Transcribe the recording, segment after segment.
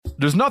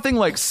There's nothing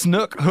like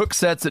snook hook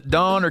sets at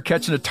dawn or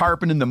catching a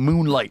tarpon in the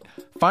moonlight.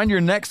 Find your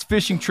next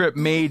fishing trip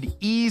made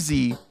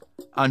easy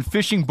on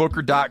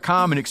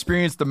fishingbooker.com and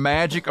experience the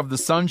magic of the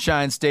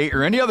Sunshine State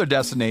or any other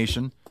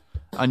destination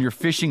on your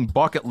fishing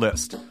bucket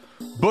list.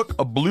 Book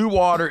a blue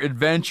water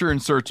adventure in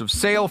search of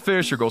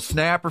sailfish or go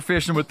snapper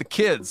fishing with the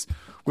kids.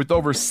 With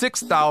over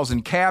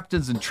 6,000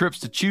 captains and trips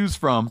to choose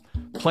from,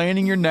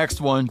 planning your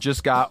next one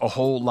just got a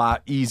whole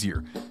lot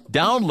easier.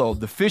 Download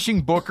the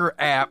Fishing Booker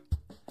app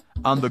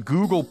on the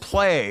Google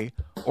Play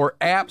or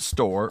App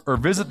Store or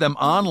visit them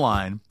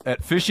online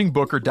at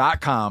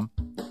fishingbooker.com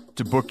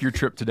to book your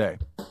trip today.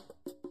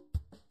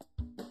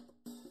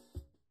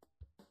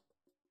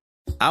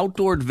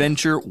 Outdoor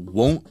adventure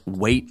won't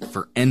wait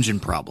for engine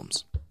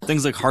problems.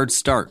 Things like hard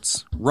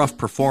starts, rough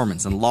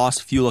performance, and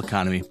lost fuel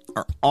economy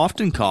are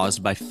often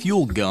caused by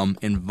fuel gum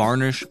and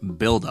varnish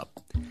buildup.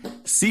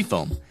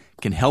 Seafoam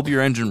can help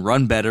your engine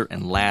run better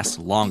and last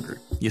longer.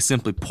 You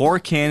simply pour a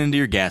can into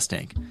your gas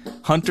tank.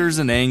 Hunters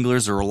and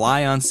anglers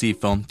rely on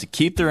Seafoam to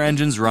keep their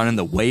engines running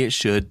the way it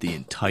should the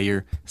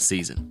entire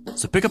season.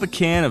 So pick up a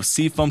can of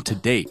Seafoam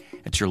today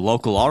at your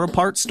local auto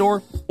parts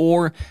store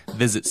or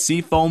visit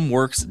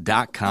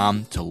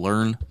seafoamworks.com to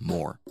learn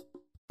more.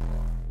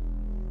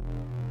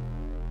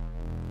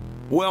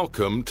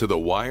 Welcome to the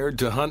Wired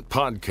to Hunt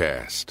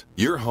podcast,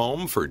 your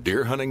home for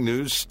deer hunting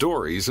news,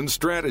 stories, and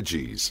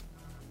strategies.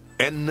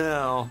 And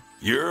now,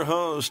 your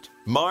host,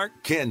 Mark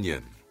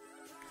Kenyon.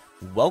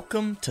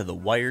 Welcome to the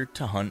Wired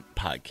to Hunt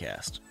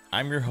podcast.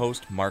 I'm your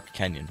host, Mark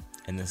Kenyon,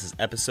 and this is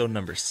episode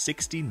number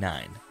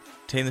 69.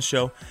 Today in the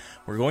show,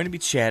 we're going to be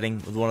chatting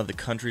with one of the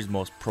country's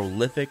most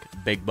prolific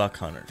big buck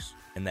hunters,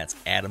 and that's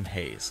Adam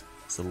Hayes.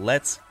 So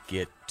let's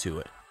get to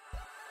it.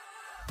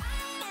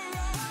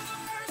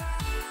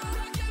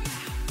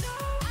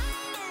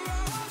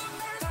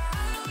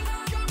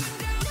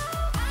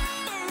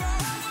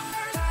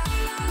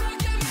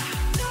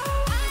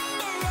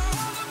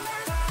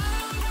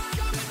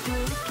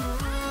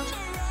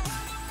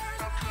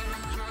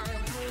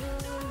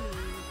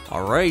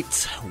 All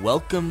right,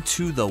 welcome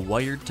to the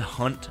Wired to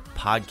Hunt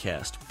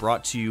podcast,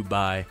 brought to you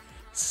by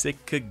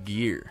Sitka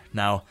Gear.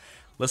 Now,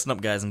 listen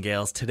up, guys and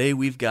gals. Today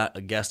we've got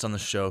a guest on the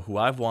show who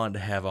I've wanted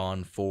to have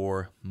on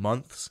for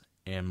months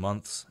and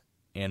months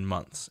and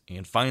months,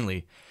 and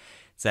finally,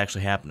 it's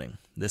actually happening.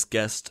 This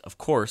guest, of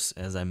course,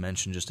 as I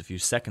mentioned just a few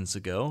seconds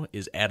ago,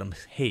 is Adam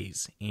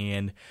Hayes,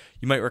 and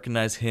you might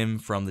recognize him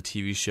from the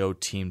TV show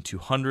Team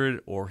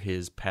 200 or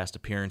his past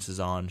appearances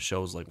on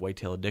shows like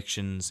Whitetail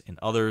Addictions and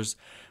others,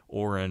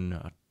 or in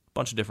a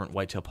bunch of different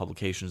whitetail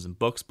publications and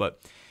books.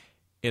 But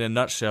in a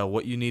nutshell,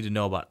 what you need to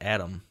know about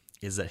Adam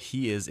is that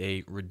he is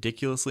a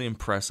ridiculously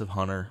impressive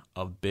hunter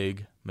of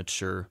big,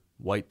 mature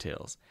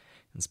whitetails,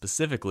 and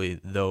specifically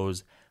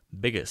those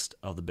biggest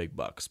of the big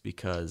bucks,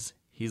 because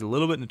he's a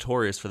little bit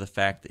notorious for the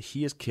fact that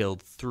he has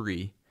killed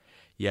three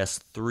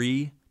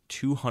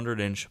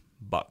 200-inch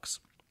bucks.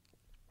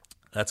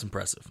 That's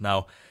impressive.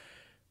 Now,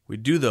 we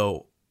do,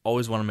 though,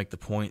 always want to make the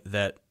point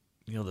that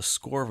the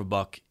score of a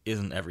buck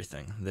isn't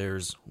everything.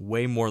 There's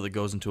way more that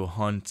goes into a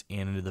hunt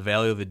and into the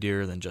value of a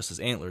deer than just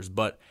his antlers.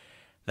 But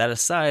that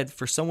aside,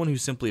 for someone who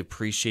simply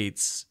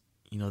appreciates,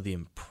 the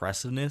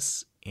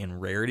impressiveness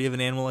and rarity of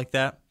an animal like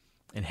that,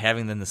 and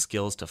having then the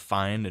skills to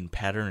find and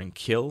pattern and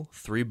kill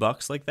 3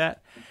 bucks like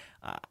that,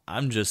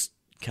 I'm just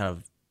kind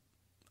of,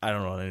 I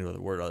don't know any other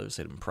word other than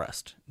say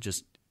impressed.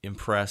 Just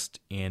impressed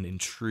and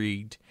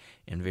intrigued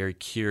and very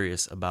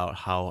curious about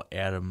how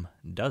Adam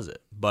does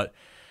it. But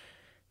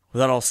with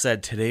that all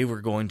said, today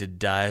we're going to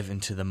dive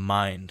into the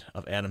mind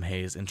of Adam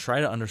Hayes and try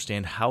to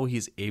understand how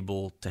he's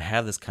able to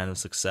have this kind of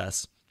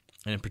success,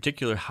 and in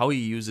particular, how he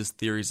uses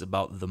theories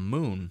about the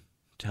moon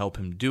to help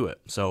him do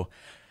it. So,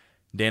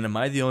 Dan, am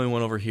I the only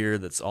one over here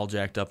that's all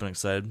jacked up and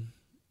excited?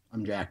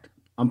 I'm jacked.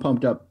 I'm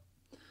pumped up.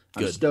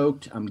 I'm Good.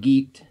 stoked. I'm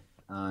geeked.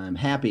 I'm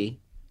happy.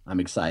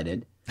 I'm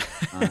excited.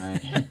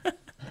 I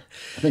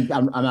think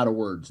I'm out of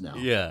words now.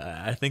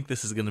 Yeah, I think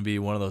this is going to be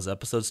one of those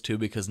episodes, too,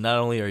 because not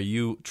only are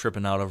you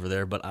tripping out over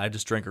there, but I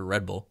just drank a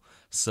Red Bull.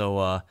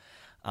 So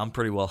I'm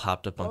pretty well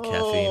hopped up on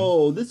caffeine.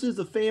 Oh, this is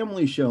a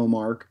family show,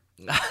 Mark.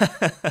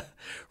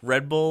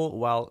 Red Bull,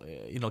 while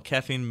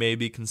caffeine may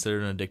be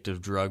considered an addictive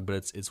drug,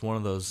 but it's one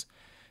of those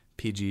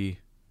PG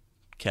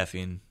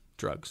caffeine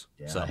drugs.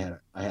 Yeah, so,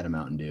 I had a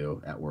Mountain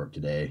Dew at work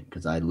today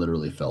because I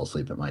literally fell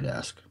asleep at my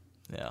desk.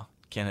 Yeah,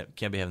 can't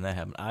be having that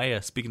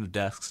happen. Speaking of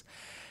desks,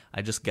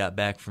 I just got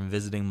back from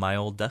visiting my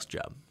old desk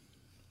job.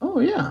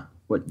 Oh yeah,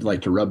 what,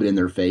 like to rub it in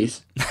their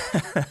face?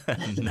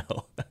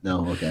 No.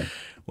 No, okay.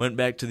 Went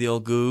back to the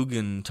old Goog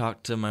and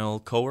talked to my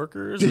old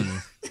coworkers. And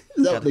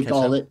is that what they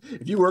call it?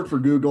 If you work for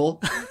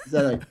Google, is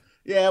that like,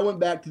 yeah, I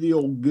went back to the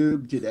old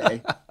Goog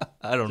today.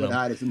 I don't know. Said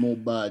hi to some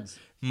old buds.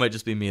 Might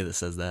just be me that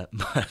says that.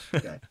 But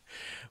Okay.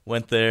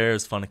 went there. It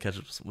was fun to catch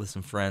up with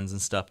some friends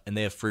and stuff. And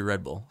they have free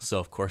Red Bull. So,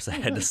 of course, I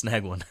had to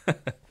snag one.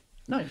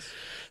 Nice.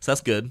 So that's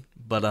good.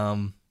 But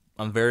I'm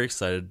very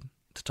excited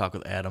to talk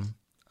with Adam.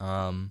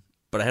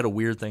 But I had a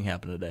weird thing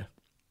happen today.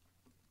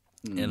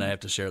 And I have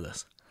to share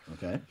this.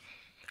 Okay.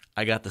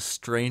 I got the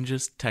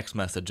strangest text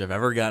message I've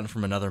ever gotten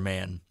from another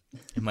man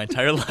in my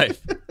entire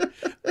life.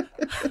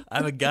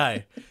 I'm a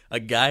guy. A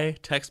guy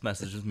text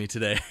messages me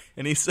today,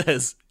 and he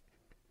says,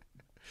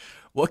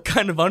 "What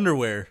kind of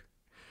underwear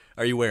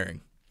are you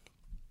wearing?"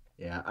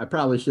 Yeah, I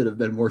probably should have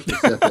been more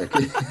specific.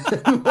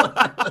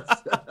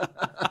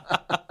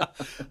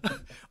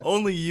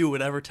 Only you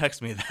would ever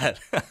text me that.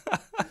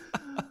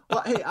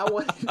 Well, hey, I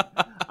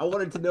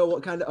wanted to know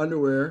what kind of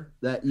underwear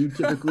that you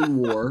typically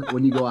wore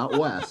when you go out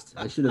west.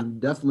 I should have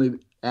definitely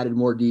added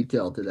more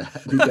detail to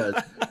that because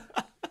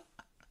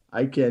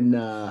I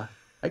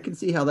can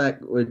see how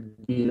that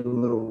would be a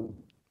little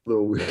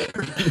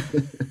weird.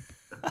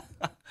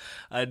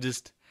 I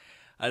didn't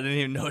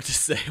even know what to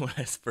say when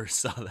I first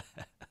saw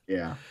that.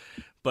 Yeah,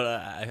 but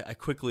I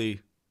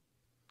quickly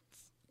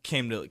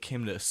came to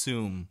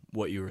assume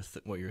what you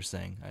were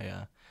saying.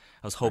 I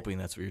was hoping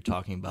that's what you're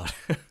talking about.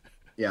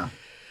 Yeah,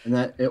 and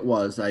that it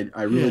was. I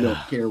really don't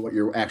care what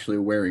you're actually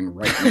wearing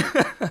right now.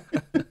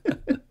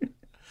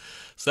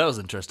 So that was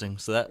interesting.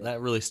 So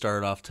that really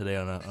started off today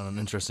on an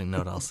interesting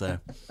note, I'll say.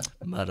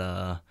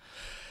 But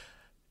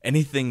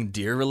anything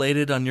deer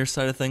related on your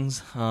side of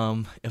things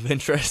of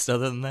interest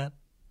other than that?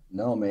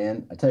 No,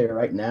 man. I tell you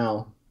right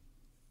now,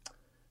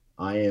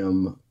 I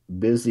am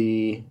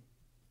busy.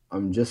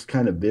 I'm just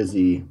kind of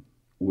busy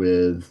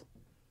with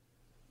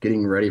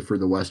getting ready for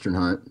the Western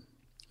hunt.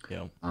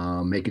 Yeah.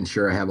 Making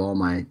sure I have all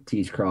my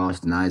T's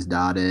crossed and I's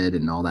dotted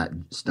and all that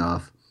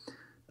stuff.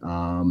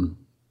 And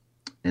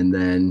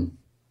then,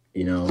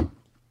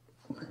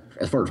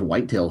 as far as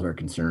whitetails are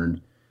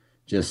concerned,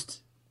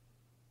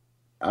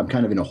 I'm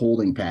kind of in a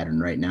holding pattern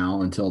right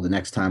now until the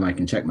next time I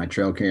can check my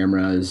trail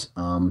cameras.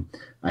 I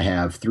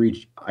got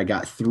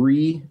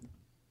 3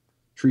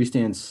 tree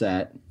stands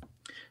set.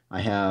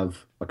 I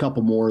have a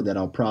couple more that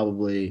I'll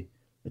probably,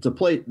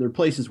 they're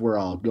places where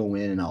I'll go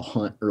in and I'll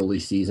hunt early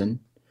season.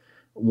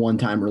 One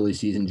time early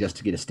season just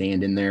to get a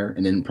stand in there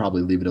and then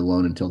probably leave it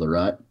alone until the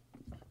rut.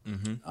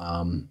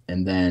 Mm-hmm.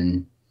 And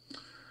then,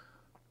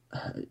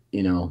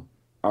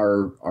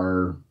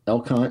 our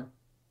elk hunt.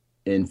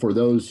 And for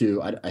those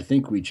who, I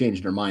think we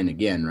changed our mind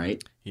again,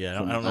 right?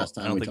 Yeah, I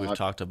don't think we've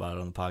talked about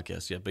it on the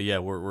podcast yet. But yeah,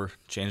 we're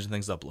changing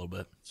things up a little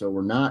bit. So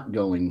we're not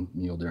going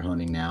mule deer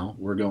hunting now.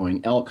 We're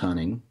going elk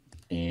hunting.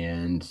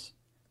 And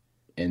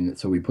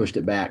so we pushed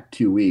it back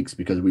 2 weeks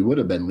because we would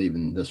have been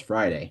leaving this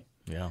Friday.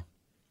 Yeah.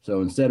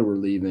 So instead, we're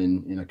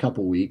leaving in a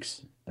couple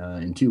weeks,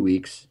 in 2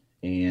 weeks,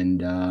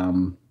 and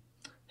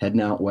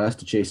heading out west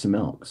to chase some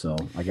elk. So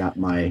I got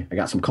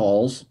some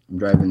calls. I'm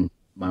driving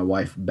my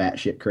wife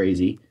batshit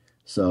crazy.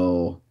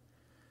 So,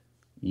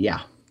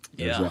 yeah.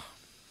 Yeah.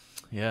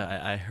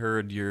 Yeah, I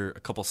heard a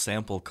couple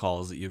sample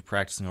calls that you're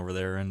practicing over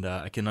there, and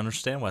I can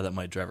understand why that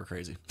might drive her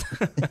crazy.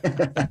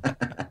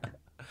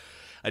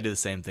 I do the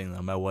same thing,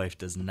 though. My wife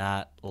does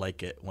not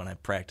like it when I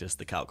practice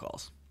the cow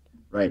calls.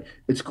 Right.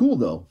 It's cool,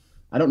 though.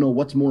 I don't know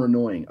what's more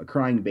annoying, a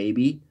crying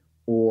baby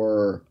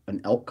or an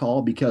elk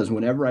call, because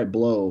whenever I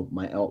blow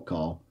my elk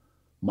call,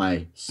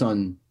 my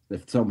son,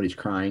 if somebody's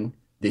crying,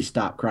 they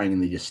stop crying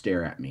and they just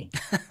stare at me.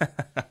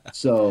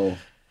 So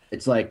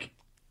it's like,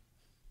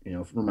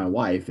 for my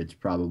wife, it's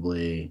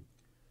probably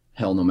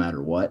hell no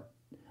matter what.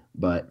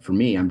 But for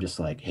me, I'm just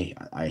like, hey,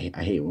 I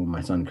hate when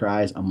my son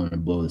cries. I'm going to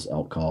blow this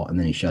elk call. And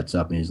then he shuts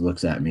up and he just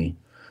looks at me.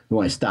 And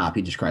when I stop,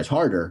 he just cries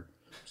harder.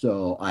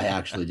 So I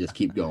actually just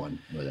keep going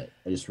with it.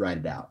 I just ride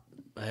it out.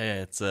 Hey,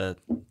 it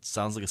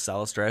sounds like a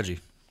solid strategy.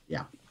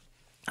 Yeah.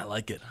 I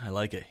like it.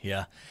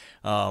 Yeah.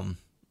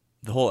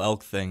 The whole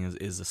elk thing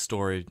is a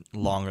story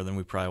longer than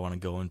we probably want to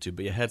go into,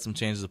 but you had some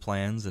changes of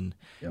plans, and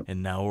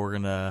now we're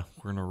gonna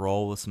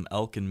roll with some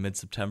elk in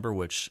mid-September,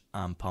 which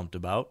I'm pumped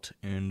about.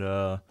 And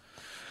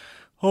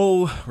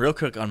real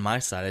quick on my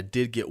side, I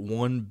did get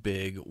one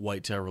big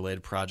whitetail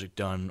related project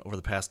done over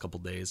the past couple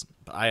days,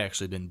 but I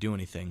actually didn't do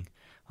anything.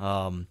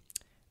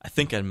 I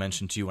think I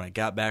mentioned to you when I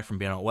got back from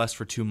being out west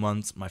for 2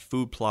 months, my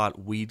food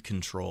plot weed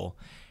control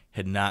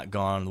had not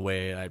gone the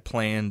way I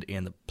planned,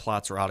 and the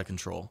plots are out of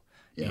control.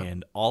 Yeah.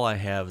 And all I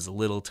have is a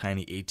little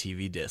tiny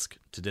ATV disc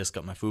to disc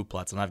up my food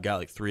plots, and I've got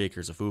like 3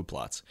 acres of food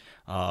plots.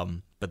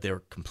 But they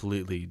were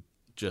completely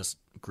just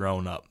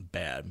grown up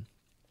bad.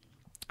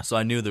 So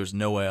I knew there was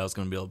no way I was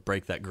going to be able to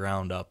break that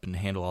ground up and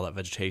handle all that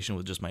vegetation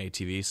with just my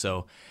ATV.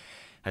 So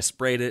I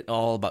sprayed it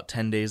all about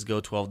 10 days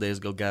ago, 12 days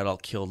ago, got it all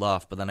killed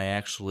off. But then I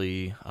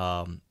actually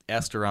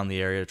asked around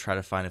the area to try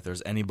to find if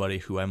there's anybody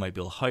who I might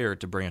be able to hire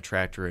to bring a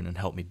tractor in and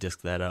help me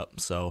disc that up.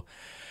 So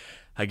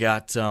I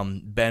got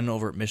Ben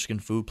over at Michigan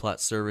Food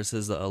Plot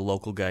Services, a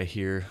local guy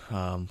here,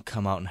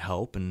 come out and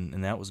help,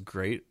 and that was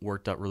great.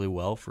 Worked out really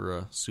well for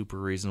a super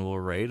reasonable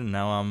rate, and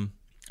now I'm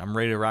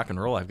ready to rock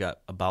and roll. I've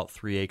got about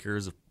 3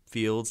 acres of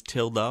fields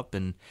tilled up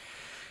and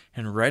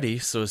ready.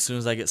 So as soon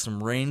as I get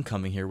some rain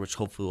coming here, which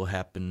hopefully will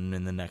happen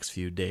in the next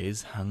few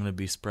days, I'm going to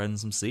be spreading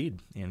some seed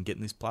and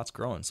getting these plots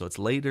growing. So it's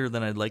later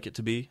than I'd like it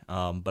to be,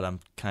 but I'm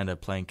kind of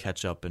playing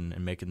catch up and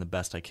making the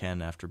best I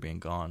can after being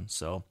gone.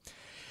 So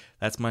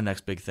that's my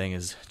next big thing,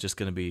 is just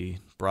going to be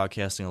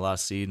broadcasting a lot of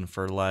seed and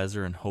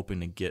fertilizer and hoping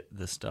to get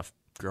this stuff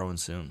growing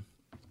soon.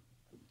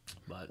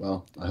 But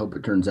Well, I hope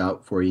it turns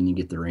out for you and you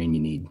get the rain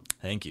you need.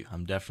 thank you.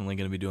 I'm definitely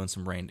going to be doing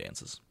some rain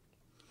dances.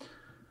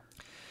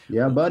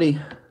 Yeah, buddy.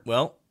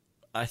 Well,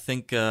 I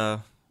think,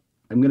 I'm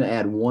going to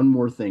add one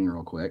more thing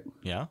real quick.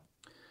 yeah.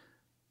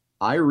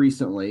 I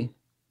recently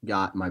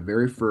got my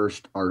very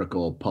first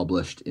article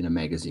published in a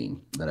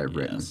magazine that I've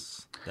written.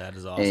 Yes, that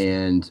is awesome.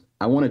 And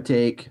I want to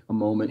take a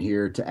moment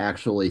here to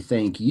actually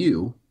thank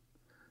you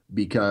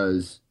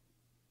because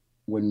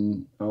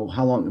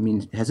how long? I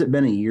mean, has it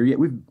been a year yet?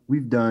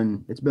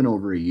 It's been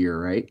over a year,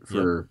 right?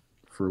 For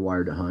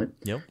Wired to Hunt.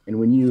 Yep. And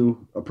when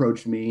you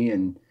approached me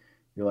and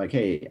you're like,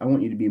 hey, I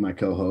want you to be my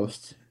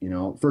co-host,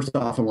 first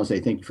off, I want to say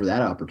thank you for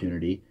that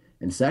opportunity.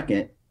 And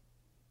second,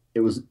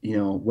 it was,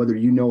 whether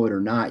you know it or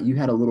not, you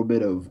had a little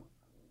bit of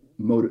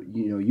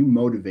you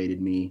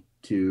motivated me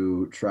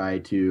to try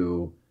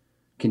to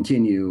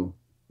continue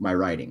my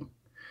writing.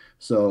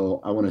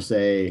 So I want to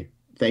say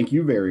thank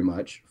you very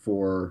much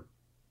for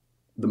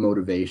the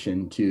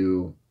motivation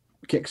to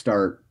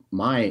kickstart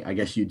my, I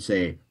guess you'd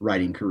say,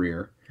 writing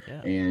career.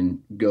 Yeah.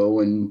 And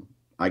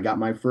I got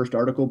my first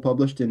article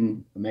published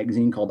in a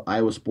magazine called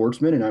Iowa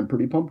Sportsman, and I'm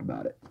pretty pumped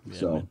about it. Yeah,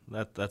 so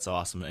man, that's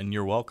awesome, and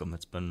you're welcome.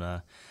 It's been,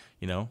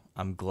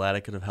 I'm glad I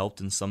could have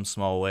helped in some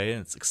small way,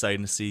 and it's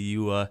exciting to see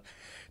you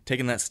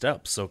taking that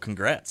step. So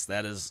congrats.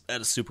 That is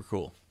super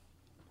cool.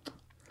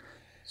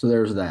 So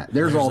there's that.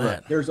 There's all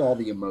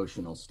the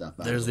emotional stuff.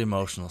 There's the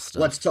emotional stuff.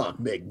 Let's talk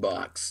big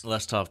bucks.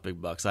 Let's talk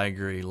big bucks. I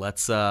agree.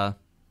 Let's I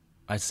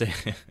say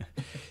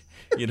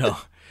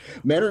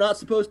men are not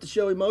supposed to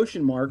show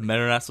emotion, Mark. Men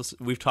are not supposed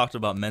to, we've talked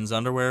about men's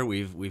underwear.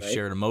 We've right?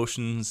 shared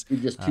emotions.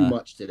 We've just too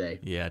much today.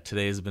 Yeah, this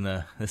has been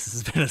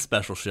a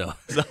special show.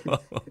 So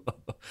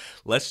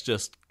let's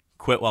just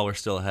quit while we're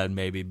still ahead,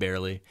 maybe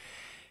barely.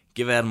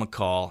 Give Adam a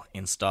call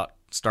and start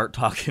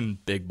talking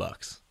big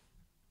bucks.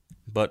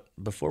 But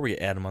before we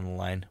get Adam on the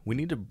line, we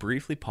need to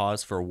briefly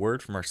pause for a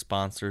word from our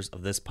sponsors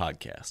of this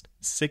podcast,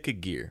 Sitka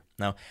Gear.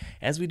 Now,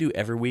 as we do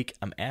every week,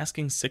 I'm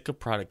asking Sitka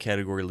product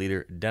category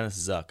leader Dennis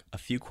Zuck a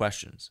few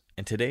questions.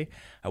 And today,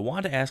 I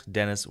want to ask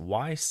Dennis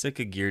why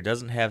Sitka Gear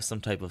doesn't have some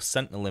type of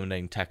scent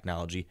eliminating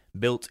technology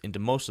built into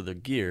most of their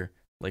gear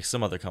like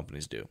some other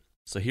companies do.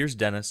 So here's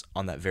Dennis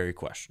on that very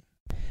question.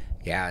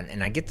 Yeah,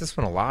 and I get this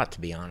one a lot,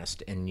 to be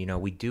honest. And,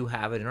 we do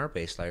have it in our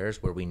base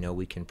layers where we know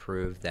we can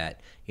prove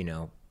that,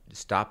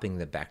 stopping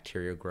the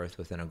bacterial growth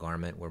within a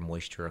garment where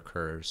moisture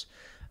occurs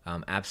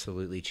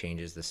absolutely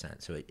changes the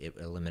scent. So it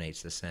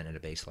eliminates the scent at a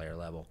base layer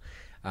level.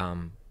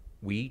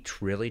 We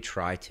really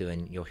try to,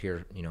 and you'll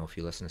hear, if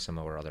you listen to some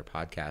of our other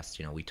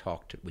podcasts,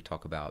 we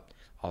talk about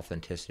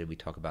authenticity. We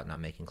talk about not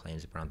making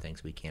claims around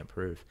things we can't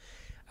prove.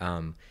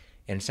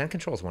 And scent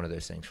control is one of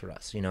those things for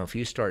us. If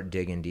you start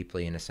digging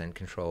deeply into scent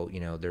control,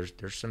 there's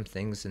some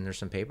things and there's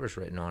some papers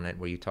written on it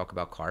where you talk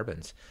about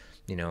carbons.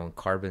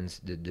 Carbons,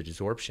 the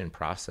desorption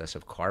process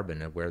of carbon,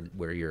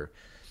 where you're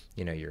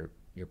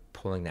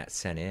pulling that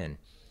scent in,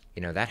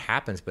 that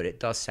happens, but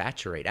it does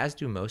saturate, as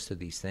do most of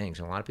these things.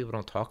 And a lot of people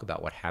don't talk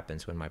about what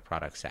happens when my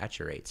product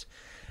saturates.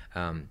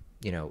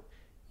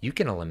 You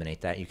can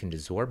eliminate that, you can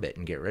desorb it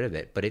and get rid of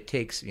it, but it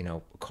takes,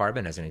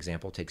 carbon as an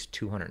example takes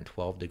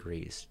 212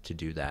 degrees to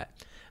do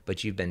that.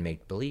 But you've been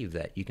made believe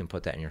that you can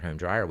put that in your home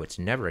dryer, which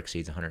never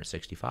exceeds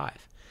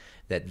 165.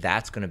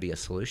 That's going to be a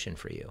solution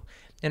for you.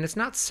 And it's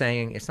not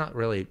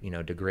really,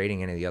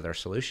 degrading any of the other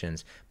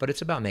solutions, but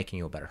it's about making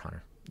you a better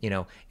hunter.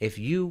 If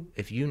you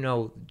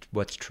know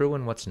what's true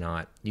and what's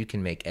not, you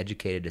can make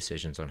educated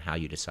decisions on how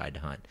you decide to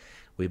hunt.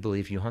 We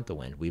believe you hunt the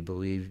wind. We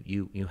believe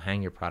you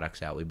hang your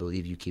products out. We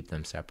believe you keep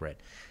them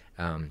separate.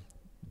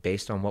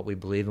 Based on what we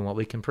believe and what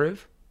we can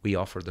prove, we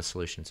offer the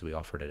solutions we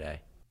offer today.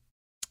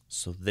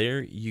 So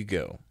there you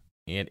go.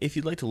 And if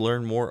you'd like to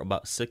learn more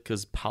about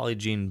Sitka's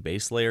Polygene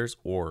base layers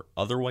or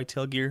other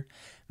whitetail gear,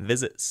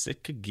 visit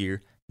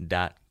sitkagear.com.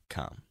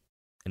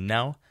 And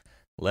now,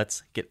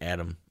 let's get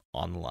Adam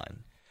on the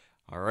line.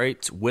 All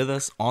right, with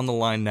us on the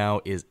line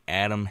now is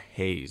Adam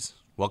Hayes.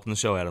 Welcome to the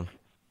show, Adam.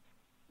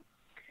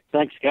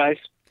 Thanks, guys.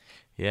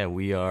 Yeah,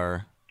 we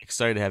are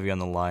excited to have you on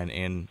the line,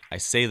 and I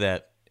say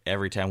that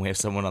every time we have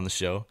someone on the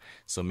show,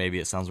 so maybe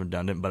it sounds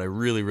redundant, but I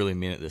really, really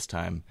mean it this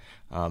time,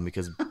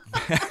 because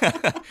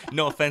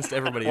no offense to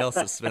everybody else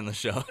that's been on the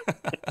show.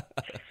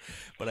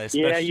 But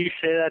yeah, you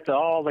say that to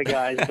all the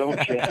guys,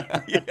 don't you?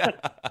 Yeah.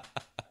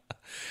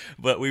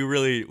 But we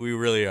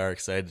really are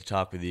excited to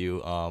talk with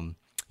you.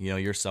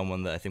 You're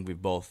someone that I think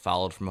we've both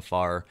followed from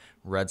afar,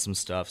 read some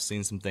stuff,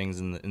 seen some things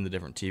in the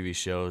different TV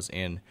shows,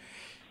 and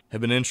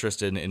have been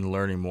interested in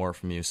learning more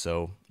from you.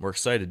 So we're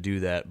excited to do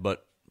that.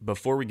 But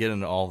before we get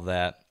into all of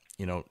that,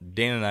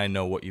 Dan and I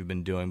know what you've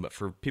been doing, but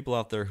for people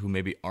out there who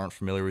maybe aren't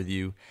familiar with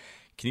you,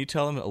 can you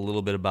tell them a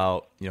little bit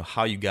about,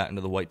 how you got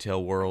into the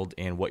whitetail world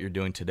and what you're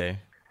doing today?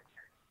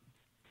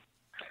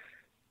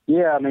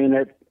 Yeah,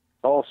 it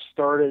all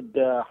started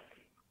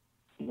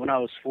when I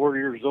was 4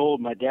 years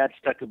old. My dad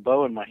stuck a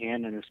bow in my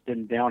hand, and it's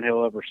been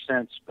downhill ever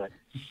since. But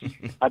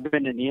I've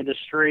been in the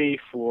industry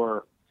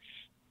for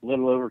a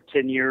little over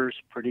 10 years,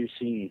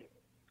 producing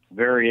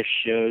various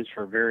shows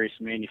for various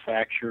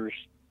manufacturers.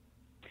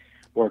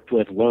 Worked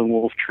with Lone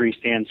Wolf Tree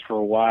Stands for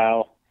a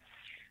while.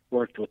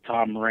 Worked with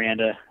Tom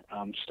Miranda,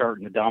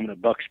 starting the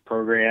Dominant Bucks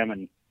program,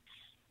 and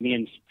me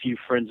and a few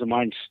friends of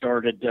mine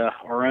started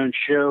our own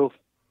show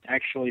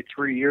actually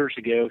 3 years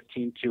ago,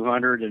 Team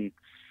 200, and it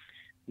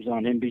was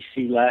on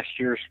NBC last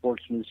year,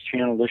 Sportsman's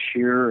Channel this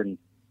year, and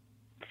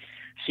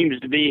seems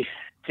to be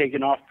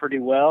taking off pretty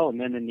well. And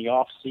then in the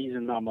off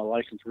season, I'm a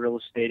licensed real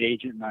estate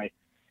agent, and I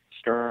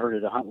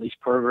started a hunt lease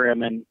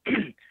program in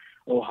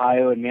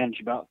Ohio and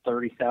manage about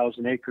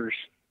 30,000 acres,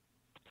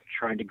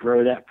 trying to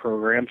grow that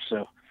program.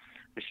 So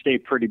I stay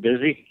pretty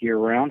busy year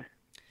round.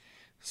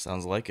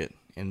 Sounds like it.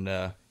 And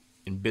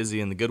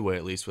busy in the good way,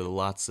 at least, with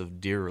lots of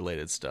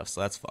deer-related stuff,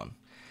 so that's fun.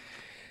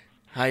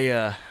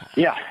 Yeah.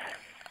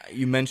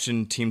 You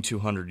mentioned Team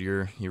 200,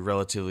 your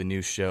relatively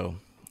new show,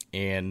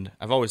 and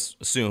I've always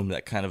assumed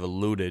that kind of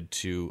alluded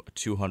to a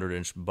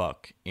 200-inch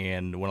buck.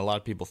 And when a lot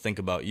of people think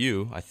about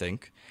you, I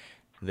think,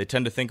 they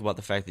tend to think about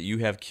the fact that you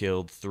have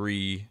killed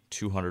 3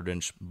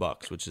 200-inch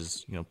bucks, which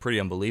is, pretty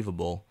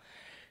unbelievable.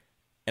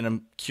 And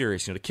I'm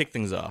curious, to kick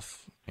things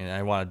off, and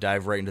I want to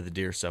dive right into the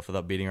deer stuff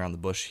without beating around the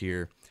bush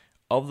here.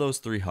 Of those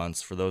 3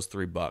 hunts for those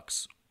 3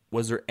 bucks,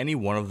 was there any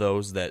one of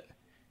those that,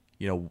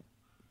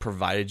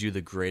 provided you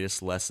the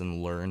greatest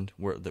lesson learned,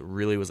 where that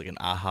really was like an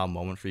aha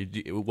moment for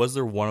you? Was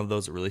there one of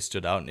those that really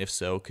stood out? And if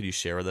so, could you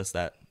share with us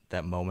that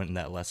moment and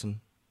that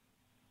lesson?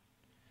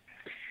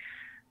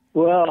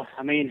 Well,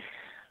 I mean,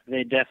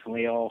 they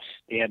definitely all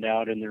stand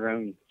out in their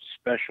own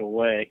special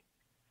way.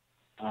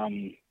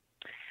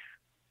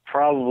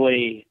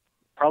 Probably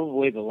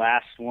the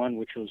last one,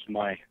 which was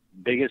my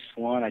biggest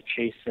one. I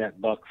chased that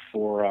buck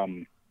for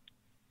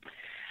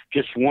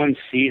just one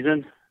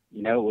season.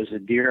 It was a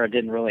deer I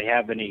didn't really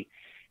have any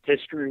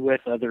history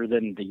with other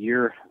than the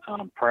year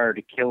prior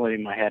to killing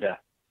him. I had a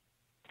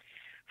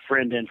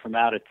friend in from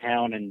out of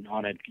town and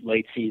on a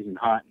late season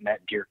hunt, and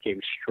that deer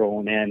came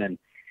strolling in, and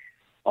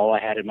all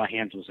I had in my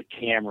hands was a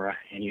camera,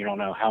 and you don't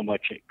know how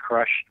much it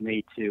crushed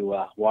me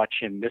to watch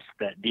him miss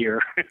that deer.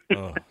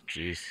 Oh,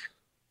 jeez.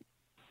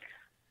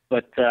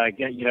 But I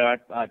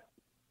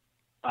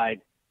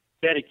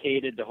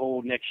dedicated the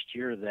whole next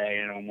year to that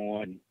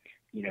animal, and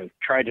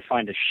tried to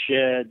find the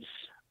sheds,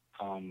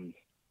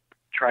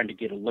 trying to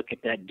get a look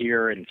at that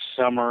deer in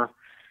summer,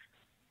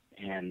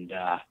 and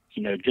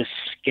just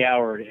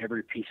scoured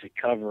every piece of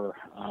cover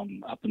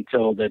up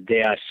until the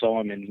day I saw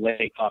him in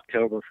late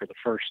October for the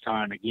first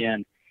time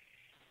again.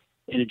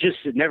 And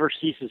it never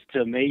ceases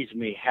to amaze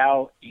me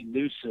how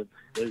elusive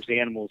those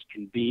animals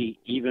can be,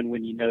 even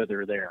when you know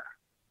they're there.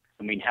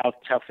 I mean, how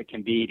tough it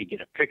can be to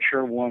get a picture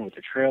of one with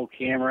a trail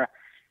camera,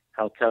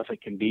 how tough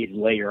it can be to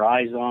lay your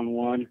eyes on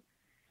one.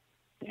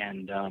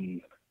 And,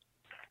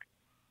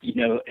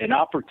 an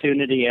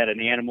opportunity at an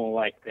animal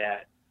like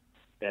that,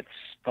 that's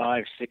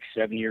 5, 6,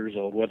 7 years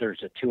old, whether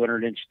it's a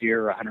 200-inch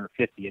deer or a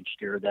 150-inch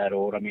deer that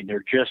old, I mean,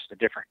 they're just a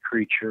different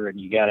creature, and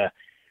you got to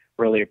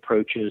really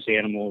approach those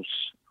animals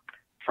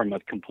from a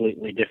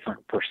completely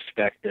different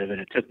perspective.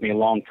 And it took me a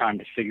long time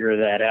to figure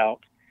that out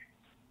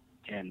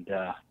and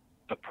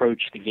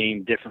approach the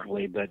game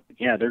differently. But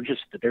yeah, they're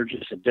just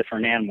a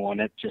different animal,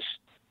 and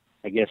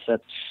I guess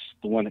that's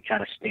the one that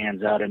kind of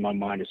stands out in my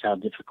mind, is how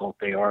difficult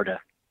they are to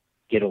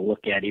get a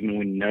look at, even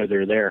when you know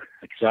they're there.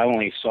 Because I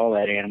only saw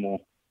that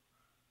animal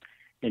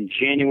in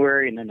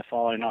January, and then the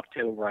following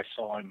October I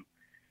saw him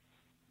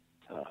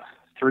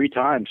 3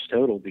 times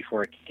total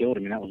before I killed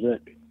him, and that was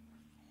it.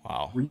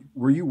 Wow.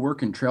 Were you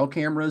working trail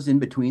cameras in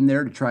between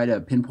there to try to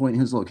pinpoint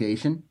his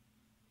location?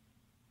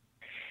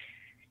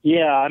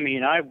 Yeah, I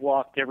mean, I've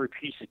walked every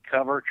piece of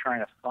cover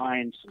trying to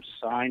find some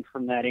sign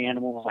from that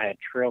animal. I had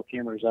trail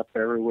cameras up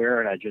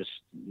everywhere, and I just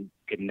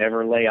could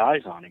never lay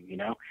eyes on him,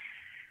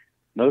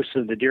 Most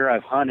of the deer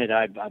I've hunted,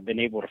 I've been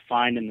able to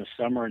find in the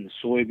summer in the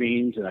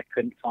soybeans, and I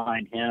couldn't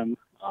find him.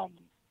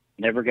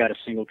 Never got a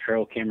single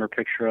trail camera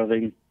picture of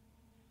him.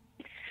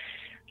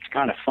 It's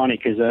kind of funny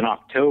because in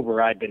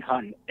October I'd been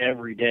hunting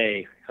every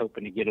day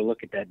hoping to get a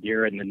look at that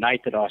deer, and the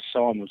night that I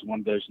saw him was one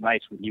of those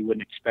nights when you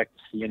wouldn't expect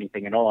to see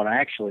anything at all. And I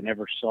actually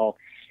never saw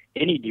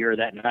any deer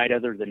that night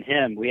other than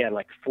him. We had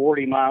like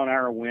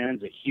 40-mile-an-hour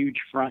winds, a huge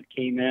front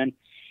came in,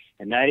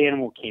 and that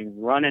animal came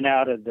running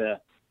out of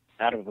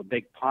a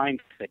big pine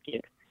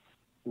thicket,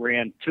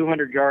 ran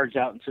 200 yards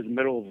out into the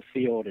middle of the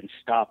field, and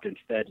stopped and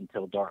fed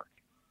until dark.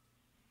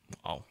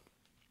 Oh.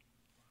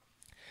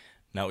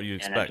 Not what you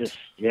expect.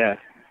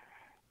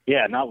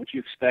 Yeah, not what you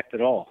expect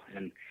at all.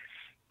 And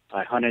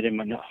I hunted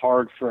him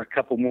hard for a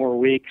couple more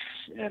weeks,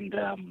 and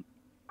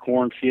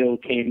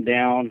cornfield came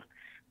down,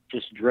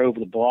 just drove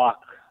the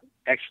block.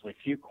 Actually,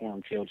 a few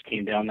cornfields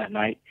came down that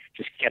night,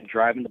 just kept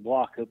driving the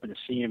block, hoping to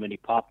see him, and he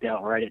popped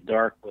out right at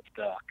dark with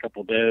a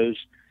couple does,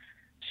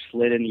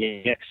 slid in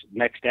the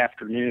next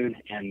afternoon,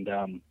 and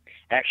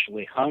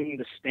actually hung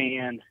the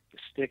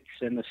sticks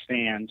in the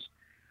stands,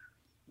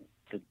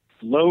 the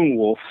Lone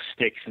Wolf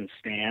sticks and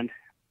stand,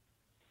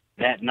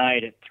 that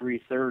night at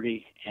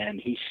 3:30, and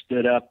he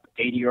stood up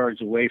 80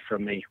 yards away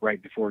from me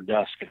right before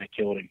dusk, and I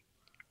killed him.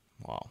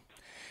 Wow.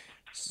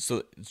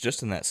 So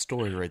just in that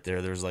story right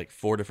there, there's like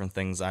 4 different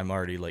things I'm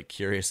already like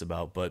curious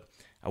about, but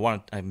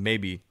I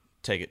maybe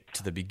take it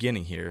to the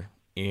beginning here,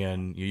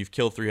 and you've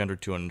killed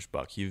 300, 200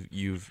 buck.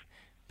 You've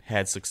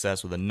had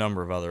success with a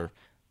number of other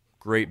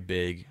great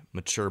big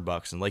mature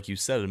bucks, and like you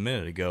said a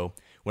minute ago,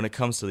 when it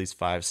comes to these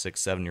 5,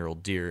 6,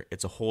 7-year-old deer,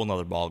 it's a whole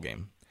nother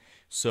ballgame.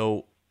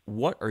 So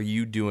what are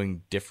you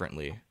doing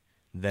differently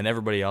than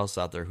everybody else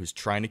out there who's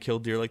trying to kill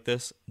deer like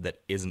this that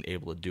isn't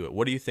able to do it?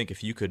 What do you think,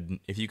 if you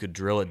could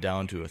drill it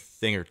down to a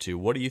thing or two,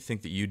 what do you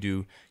think that you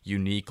do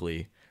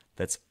uniquely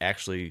that's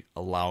actually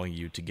allowing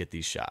you to get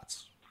these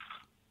shots?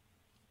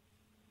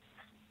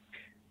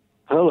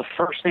 Well, the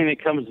first thing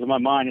that comes to my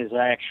mind is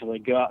I actually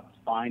go out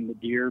and find the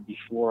deer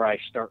before I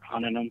start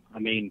hunting them. I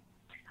mean,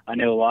 I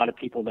know a lot of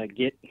people that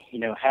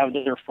have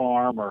their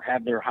farm or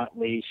have their hunt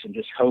lease and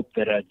just hope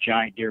that a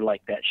giant deer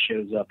like that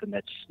shows up, and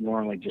that's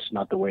normally just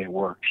not the way it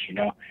works.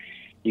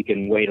 You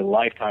can wait a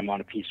lifetime on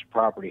a piece of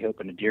property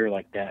hoping a deer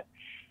like that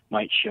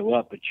might show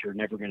up, but you're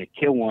never going to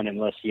kill one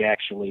unless he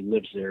actually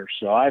lives there.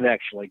 So I've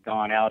actually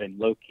gone out and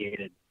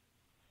located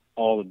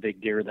all the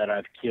big deer that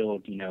I've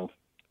killed,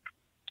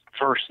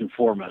 first and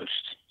foremost.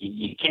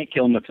 You can't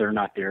kill them if they're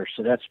not there.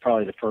 So that's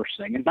probably the first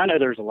thing. And I know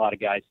there's a lot of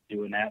guys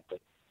doing that, but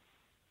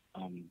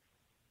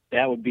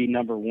that would be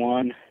number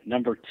one.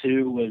 Number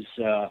two was,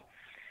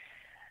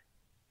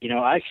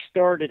 I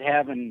started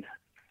having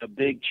a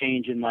big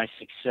change in my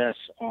success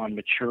on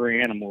mature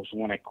animals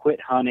when I quit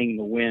hunting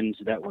the wins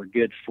that were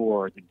good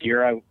for the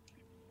deer,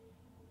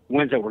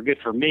 wins that were good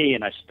for me,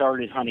 and I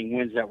started hunting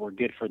wins that were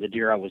good for the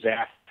deer I was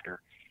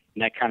after.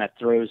 And that kind of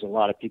throws a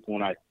lot of people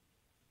when I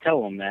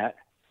tell them that.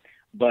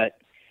 But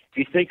if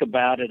you think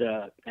about it,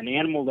 an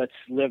animal that's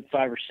lived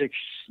 5 or 6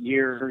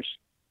 years,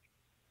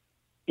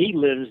 he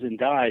lives and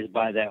dies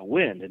by that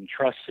wind and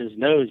trusts his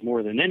nose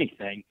more than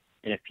anything.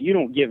 And if you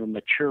don't give a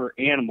mature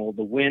animal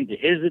the wind to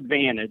his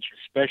advantage,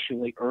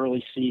 especially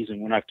early season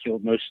when I've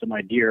killed most of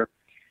my deer,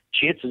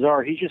 chances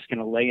are he's just going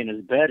to lay in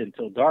his bed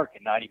until dark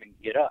and not even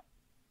get up.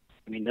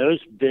 I mean, those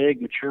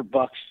big mature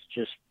bucks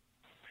just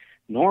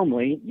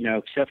normally,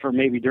 except for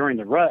maybe during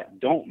the rut,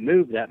 don't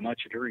move that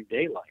much during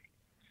daylight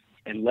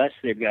unless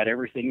they've got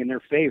everything in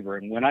their favor.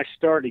 And when I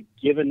started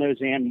giving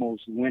those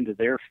animals the wind to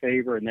their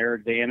favor and their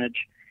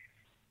advantage,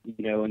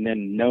 and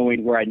then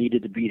knowing where I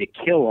needed to be to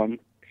kill them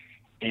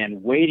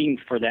and waiting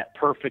for that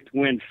perfect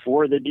wind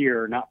for the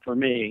deer, not for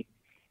me,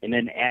 and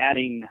then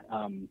adding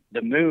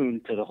the moon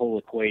to the whole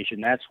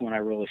equation, that's when I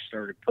really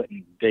started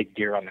putting big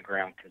deer on the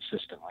ground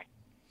consistently.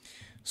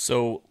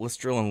 So let's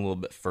drill in a little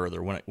bit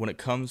further. When it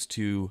comes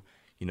to,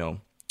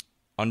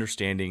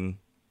 understanding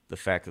the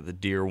fact that the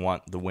deer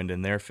want the wind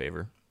in their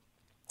favor,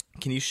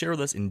 can you share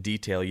with us in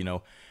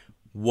detail,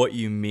 what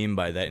you mean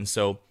by that? And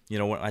so,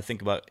 when I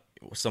think about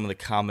some of the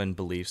common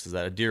beliefs is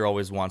that a deer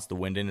always wants the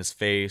wind in his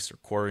face or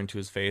quartering to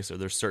his face, or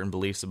there's certain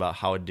beliefs about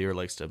how a deer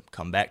likes to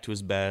come back to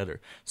his bed,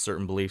 or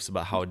certain beliefs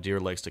about how a deer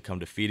likes to come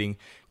to feeding.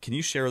 Can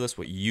you share with us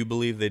what you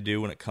believe they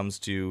do when it comes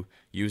to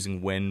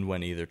using wind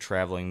when either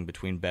traveling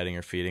between bedding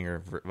or feeding,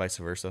 or vice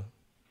versa?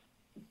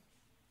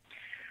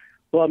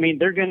 Well, I mean,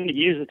 they're going to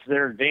use it to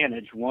their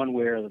advantage one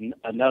way or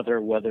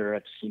another, whether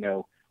it's,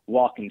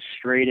 walking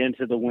straight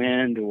into the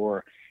wind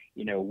or,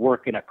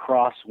 working a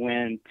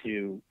crosswind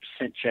to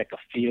scent check a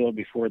field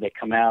before they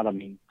come out. I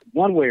mean,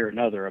 one way or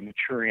another, a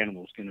mature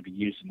animal is going to be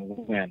using the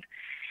wind.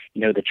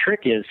 The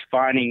trick is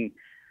finding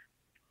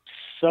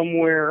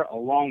somewhere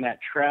along that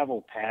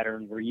travel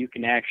pattern where you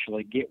can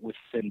actually get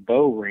within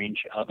bow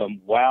range of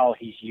him while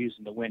he's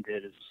using the wind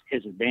at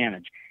his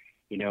advantage.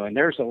 And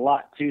there's a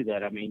lot to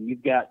that. I mean,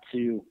 you've got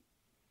to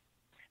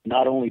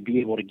not only be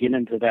able to get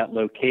into that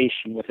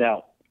location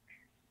without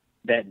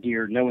that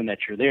deer knowing that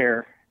you're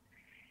there,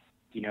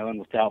 and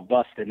without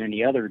busting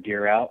any other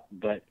deer out,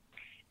 but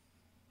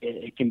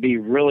it can be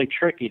really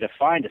tricky to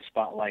find a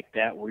spot like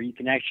that where you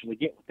can actually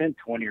get within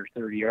 20 or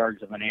 30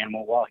 yards of an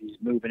animal while he's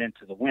moving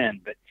into the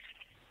wind. But,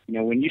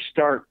 when you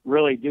start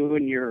really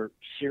doing your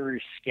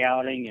serious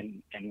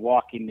scouting and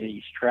walking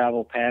these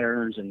travel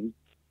patterns and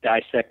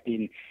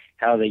dissecting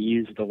how they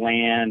use the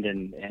land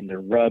and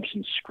their rubs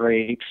and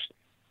scrapes,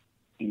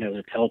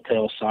 the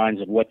telltale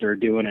signs of what they're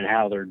doing and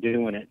how they're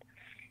doing it,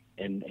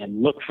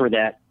 and look for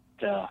that,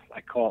 I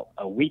call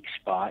it a weak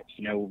spot.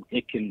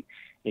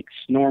 It's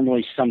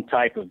normally some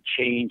type of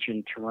change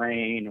in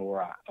terrain or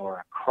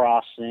a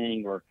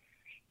crossing or,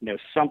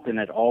 something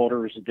that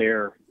alters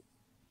their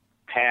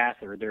path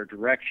or their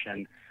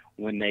direction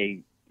when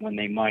they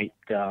might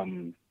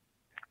kind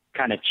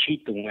of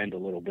cheat the wind a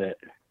little bit.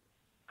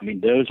 I mean,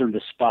 those are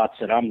the spots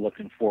that I'm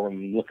looking for when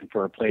I'm looking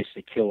for a place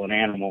to kill an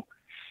animal.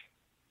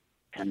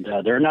 And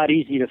they're not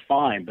easy to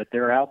find, but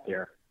they're out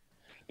there.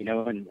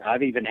 And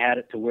I've even had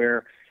it to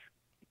where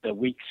the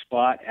weak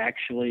spot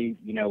actually,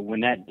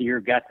 when that deer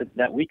got to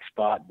that weak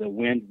spot, the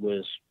wind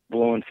was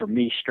blowing from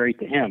me straight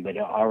to him, but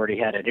I already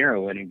had an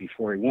arrow in him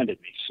before he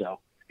winded me. So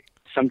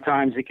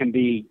sometimes it can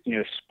be,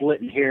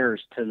 splitting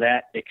hairs to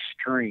that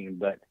extreme,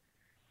 but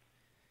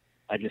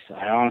I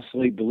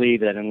honestly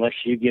believe that unless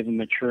you give a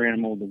mature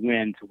animal the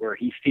wind to where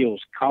he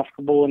feels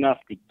comfortable enough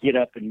to get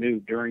up and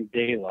move during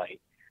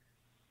daylight,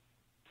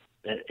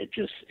 that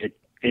it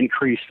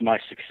increased my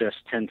success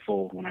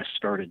tenfold when I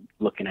started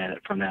looking at it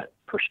from that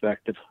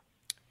perspective.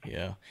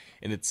 Yeah,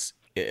 and that's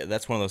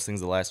one of those things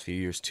the last few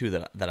years too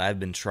that I've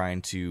been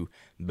trying to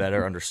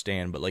better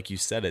understand. But like you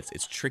said,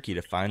 it's tricky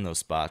to find those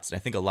spots, and I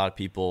think a lot of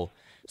people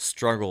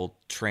struggle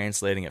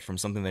translating it from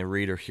something they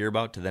read or hear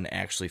about to then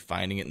actually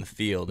finding it in the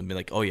field and be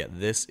like, oh yeah,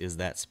 this is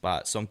that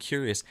spot. So I'm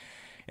curious,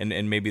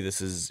 and maybe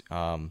this is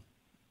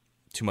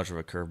too much of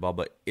a curveball,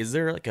 but is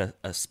there like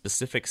a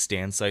specific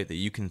stand site that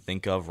you can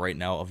think of right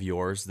now of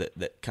yours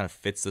that kind of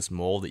fits this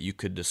mold that you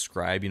could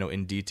describe,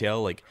 in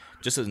detail, like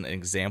just as an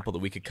example that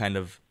we could kind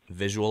of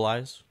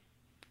visualize?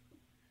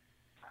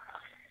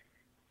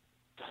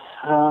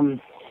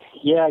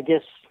 Yeah, I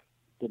guess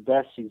the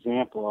best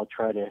example, I'll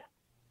try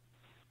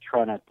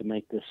not to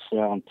make this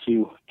sound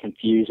too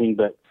confusing,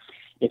 but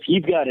if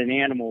you've got an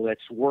animal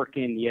that's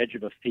working the edge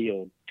of a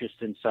field just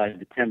inside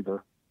the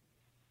timber,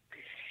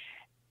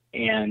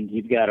 and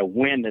you've got a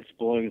wind that's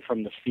blowing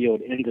from the field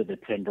into the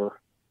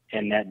timber,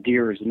 and that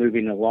deer is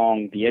moving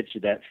along the edge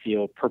of that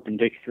field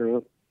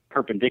perpendicular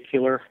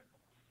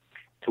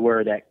to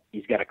where that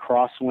he's got a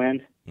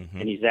crosswind,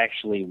 and he's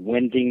actually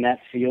winding that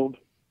field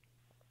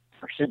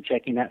or scent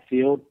checking that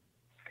field.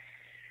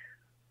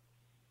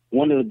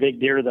 One of the big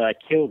deer that I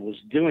killed was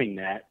doing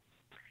that,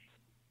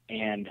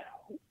 and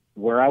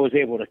where I was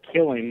able to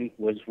kill him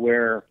was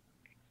where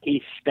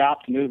he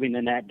stopped moving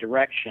in that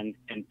direction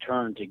and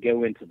turned to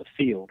go into the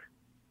field.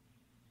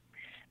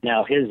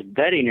 Now, his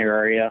bedding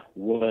area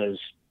was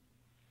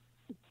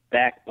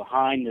back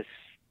behind this,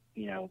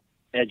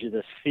 edge of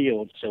this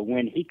field. So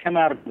when he come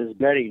out of his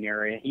bedding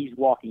area, he's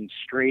walking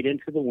straight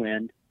into the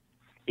wind.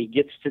 He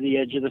gets to the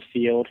edge of the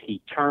field.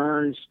 He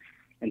turns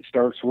and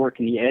starts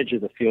working the edge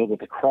of the field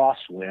with a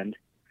crosswind.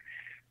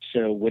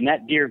 So when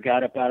that deer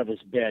got up out of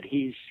his bed,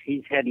 he's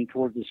heading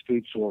towards his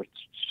food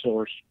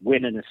source,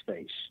 wind in his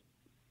face.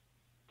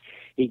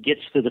 He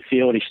gets to the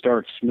field. He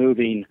starts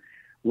moving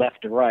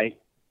left to right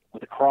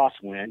with a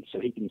crosswind so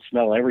he can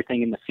smell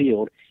everything in the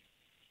field.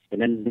 And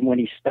then when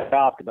he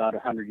stopped about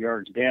 100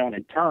 yards down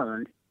and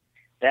turned,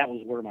 that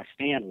was where my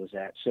stand was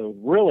at. So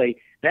really,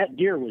 that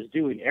deer was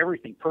doing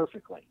everything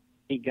perfectly.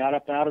 He got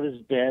up out of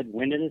his bed,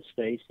 wind in his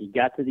face. He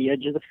got to the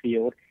edge of the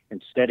field.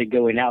 Instead of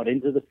going out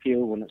into the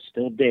field when it's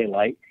still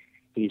daylight,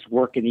 he's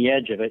working the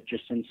edge of it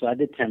just inside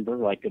the timber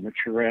like a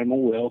mature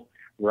animal will,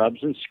 rubs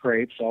and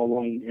scrapes all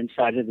along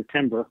inside of the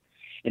timber.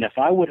 And if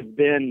I would have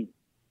been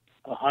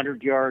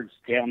 100 yards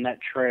down that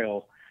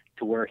trail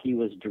to where he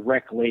was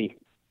directly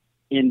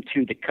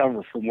into the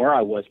cover from where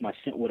I was, my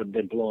scent would have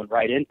been blowing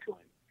right into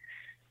him.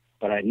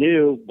 But I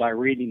knew by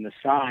reading the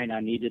sign I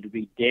needed to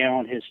be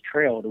down his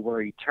trail to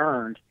where he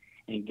turned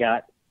and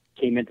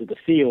came into the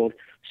field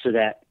so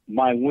that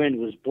my wind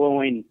was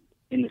blowing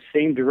in the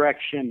same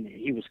direction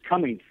he was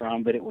coming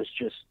from, but it was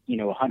just,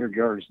 100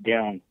 yards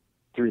down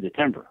through the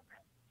timber.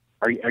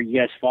 Are you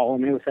guys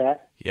following me with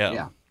that?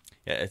 Yeah,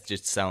 it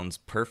just sounds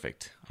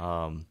perfect.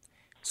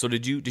 So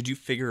did you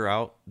figure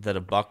out that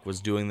a buck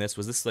was doing this?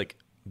 Was this like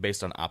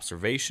based on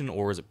observation,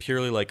 or was it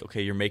purely like,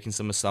 okay, you're making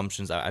some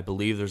assumptions, I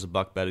believe there's a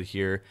buck bedded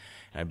here,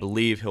 and I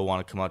believe he'll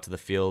want to come out to the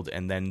field,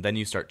 and then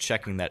you start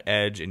checking that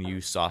edge, and you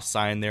saw a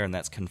sign there, and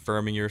that's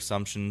confirming your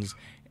assumptions,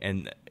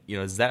 and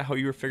is that how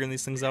you were figuring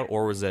these things out,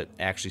 or was it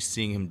actually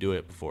seeing him do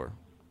it before?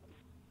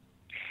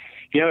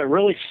 It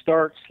really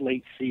starts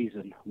late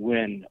season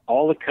when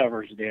all the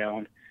cover's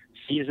down,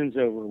 season's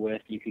over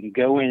with. You can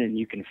go in and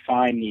you can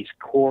find these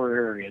core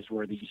areas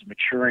where these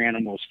mature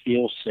animals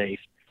feel safe.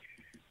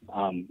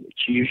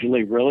 It's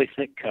usually really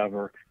thick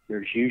cover.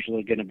 There's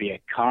usually going to be a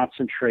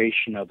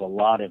concentration of a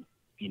lot of,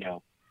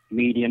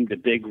 medium to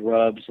big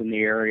rubs in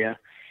the area.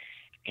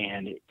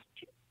 And,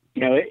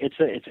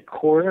 it's a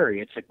core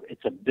area.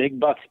 It's a big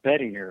buck's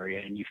bedding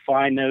area. And you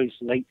find those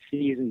late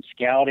season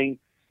scouting.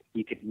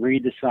 You can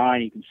read the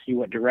sign. You can see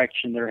what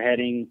direction they're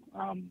heading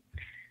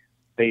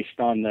based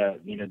on the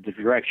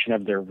direction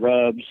of their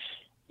rubs.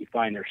 You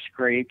find their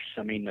scrapes.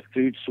 The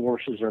food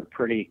sources are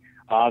pretty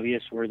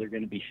obvious where they're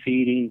going to be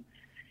feeding.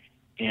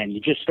 And you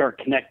just start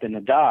connecting the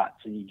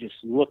dots, and you just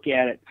look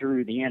at it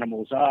through the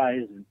animal's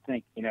eyes and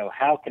think,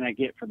 how can I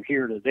get from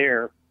here to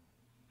there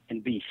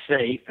and be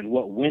safe, and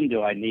what wind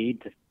do I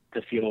need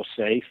to feel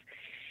safe?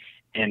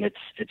 And it's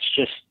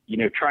just,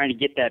 trying to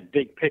get that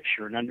big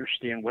picture and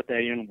understand what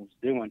that animal's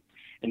doing.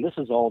 And this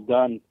is all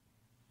done,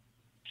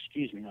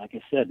 like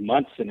I said,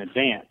 months in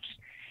advance.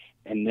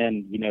 And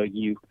then,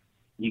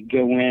 you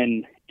go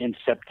in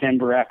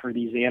September after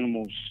these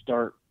animals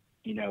start,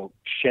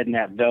 shedding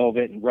that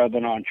velvet and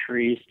rubbing on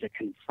trees to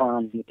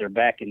confirm that they're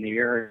back in the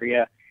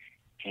area.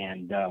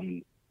 And,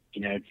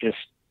 just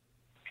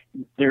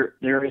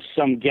there is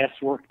some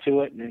guesswork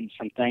to it, and then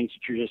some things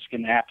that you're just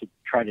going to have to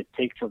try to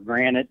take for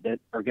granted that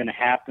are going to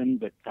happen.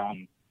 But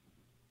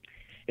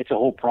it's a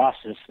whole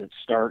process that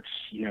starts,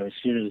 as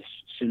soon as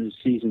the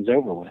season's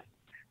over with,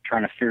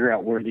 trying to figure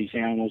out where these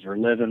animals are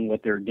living,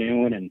 what they're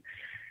doing, and,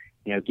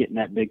 getting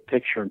that big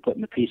picture and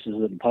putting the pieces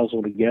of the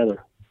puzzle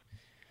together.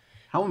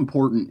 How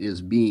important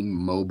is being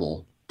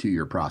mobile to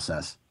your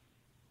process?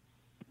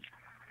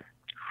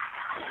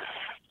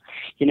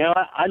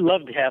 I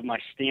love to have my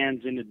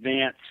stands in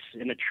advance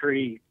in a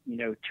tree,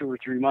 2 or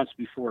 3 months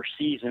before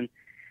season,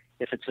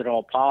 if it's at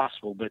all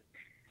possible. But,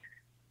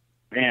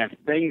 man,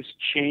 things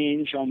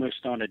change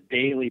almost on a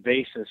daily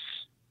basis,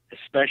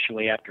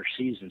 especially after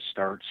season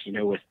starts,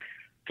 with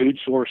food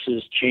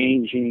sources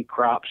changing,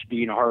 crops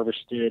being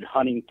harvested,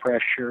 hunting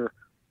pressure.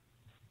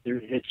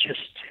 It's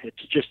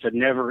just a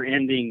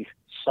never-ending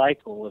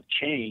cycle of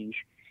change.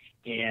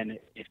 And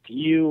if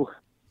you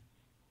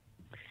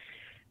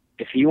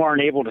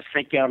aren't able to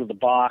think out of the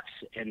box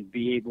and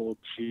be able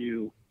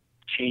to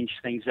change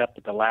things up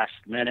at the last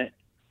minute,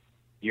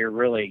 you're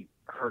really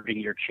hurting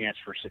your chance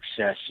for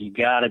success. You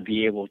got to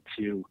be able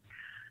to,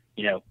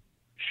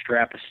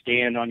 strap a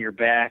stand on your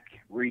back,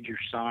 read your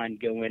sign,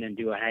 go in and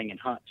do a hang and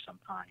hunt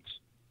sometimes.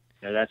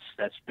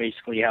 That's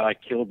basically how I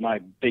killed my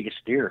biggest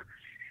deer.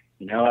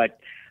 I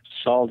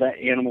saw that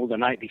animal the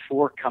night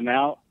before come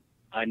out.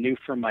 I knew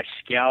from my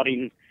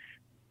scouting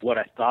what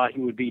I thought he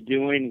would be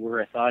doing,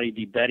 where I thought he'd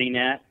be bedding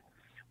at.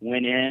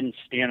 Went in,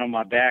 stand on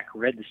my back,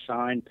 read the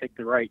sign, picked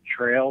the right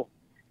trail,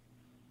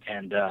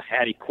 and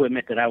had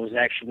equipment that I was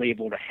actually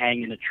able to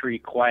hang in a tree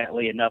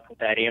quietly enough with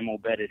that animal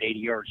bedded 80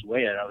 yards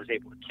away that I was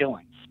able to kill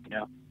him.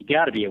 You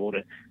got to be able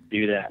to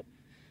do that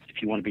if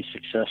you want to be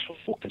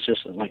successful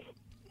consistently.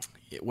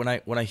 When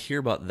I hear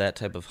about that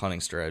type of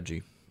hunting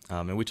strategy,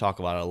 and we talk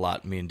about it a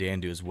lot, me and Dan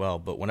do as well,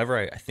 but whenever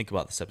I think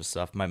about this type of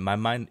stuff, my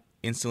mind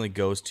instantly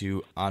goes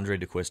to Andre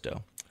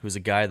D'Acquisto, who's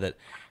a guy that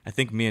I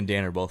think me and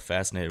Dan are both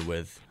fascinated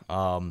with.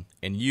 And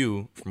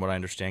you, from what I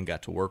understand,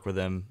 got to work with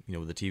him,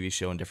 with the TV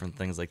show and different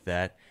things like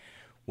that.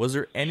 Was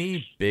there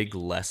any big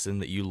lesson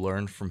that you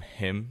learned from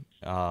him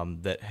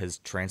that has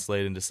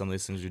translated into some of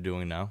these things you're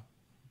doing now?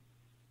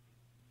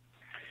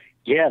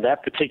 Yeah,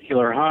 that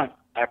particular hunt,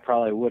 I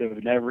probably would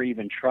have never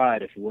even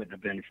tried if it wouldn't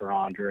have been for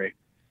Andre.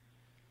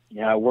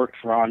 I worked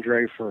for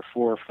Andre for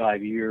 4 or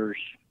 5 years.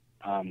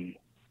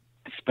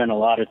 Spent a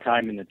lot of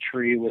time in the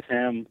tree with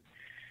him.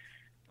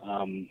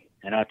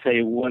 And I'll tell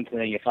you one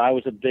thing, if I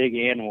was a big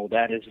animal,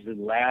 that is the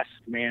last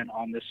man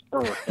on this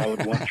earth I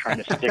would want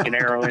trying to stick an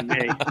arrow in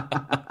me.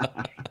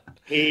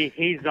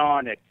 He's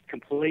on a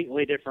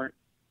completely different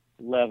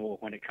level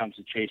when it comes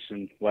to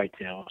chasing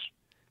whitetails.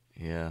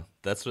 Yeah,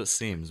 that's what it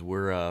seems.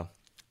 We're I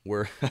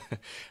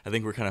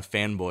think we're kind of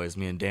fanboys,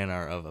 me and Dan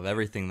are, of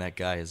everything that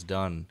guy has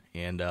done,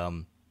 and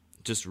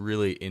just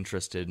really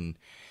interested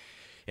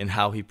in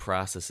how he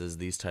processes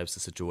these types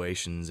of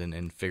situations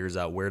and figures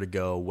out where to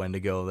go, when to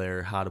go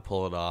there, how to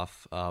pull it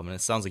off. And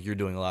it sounds like you're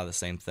doing a lot of the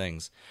same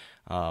things,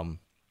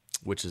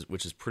 which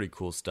is pretty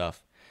cool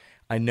stuff.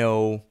 I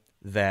know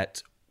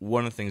that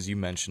one of the things you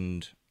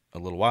mentioned a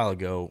little while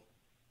ago,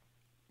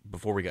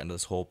 before we got into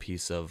this whole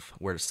piece of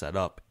where to set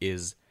up,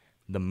 is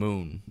the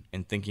moon,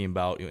 and thinking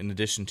about, in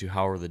addition to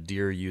how are the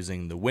deer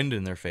using the wind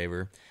in their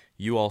favor,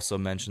 you also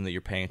mentioned that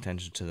you're paying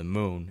attention to the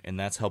moon, and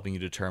that's helping you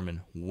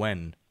determine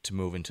when to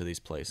move into these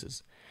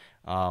places.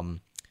 So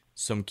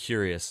I'm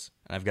curious,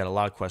 and I've got a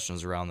lot of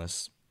questions around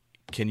this.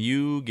 Can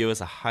you give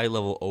us a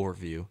high-level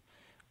overview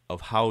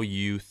of how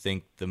you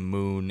think the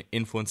moon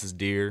influences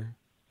deer,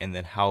 and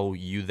then how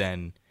you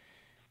then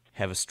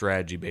have a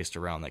strategy based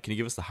around that? Can you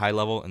give us the high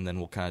level, and then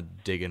we'll kind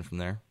of dig in from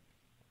there?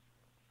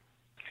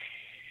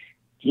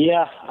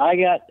 Yeah,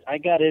 I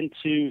got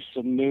into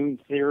some moon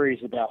theories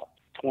about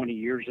 20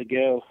 years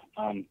ago.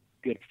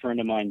 Good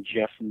friend of mine,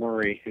 Jeff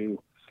Murray, who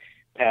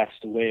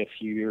passed away a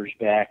few years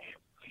back,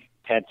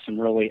 had some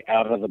really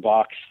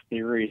out-of-the-box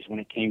theories when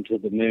it came to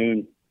the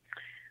moon.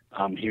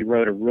 He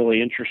wrote a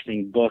really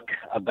interesting book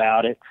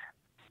about it.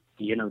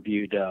 He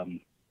interviewed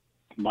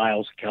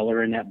Miles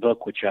Keller in that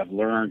book, which I've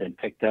learned and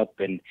picked up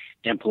and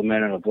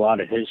implemented a lot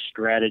of his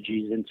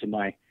strategies into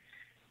my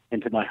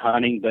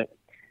hunting. But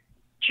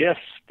Jeff's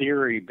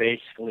theory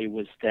basically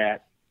was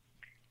that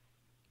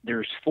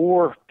there's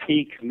 4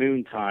 peak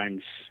moon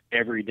times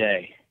every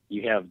day.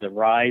 You have the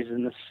rise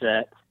and the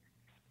set,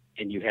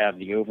 and you have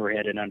the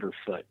overhead and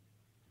underfoot.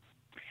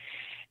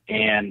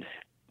 And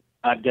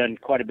I've done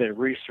quite a bit of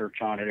research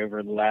on it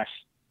over the last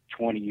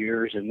 20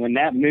 years. And when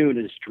that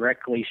moon is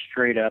directly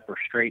straight up or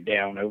straight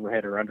down,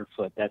 overhead or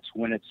underfoot, that's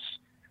when it's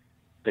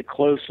the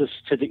closest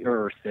to the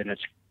earth in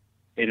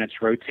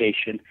its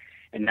rotation,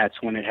 and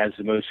that's when it has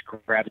the most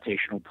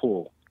gravitational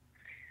pull.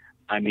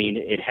 I mean,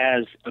 it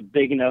has a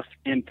big enough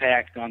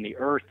impact on the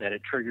earth that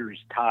it triggers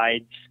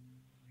tides.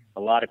 A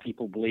lot of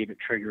people believe it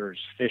triggers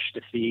fish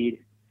to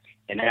feed.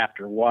 And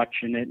after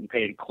watching it and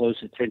paying close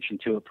attention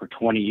to it for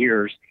 20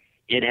 years,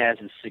 it has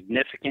a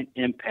significant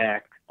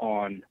impact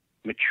on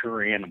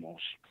mature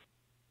animals.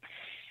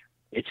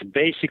 It's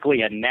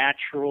basically a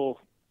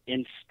natural,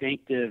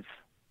 instinctive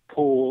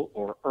pull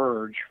or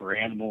urge for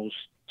animals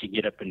to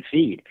get up and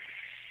feed.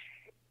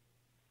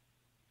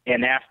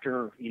 And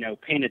after,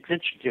 paying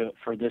attention to it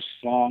for this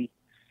long,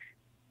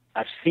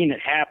 I've seen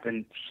it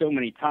happen so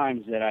many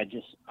times that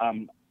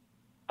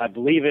I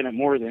believe in it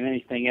more than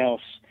anything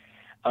else.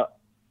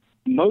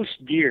 Most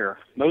of your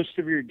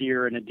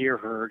deer in a deer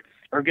herd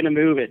are going to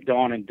move at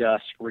dawn and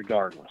dusk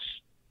regardless.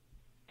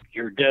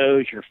 Your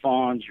does, your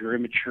fawns, your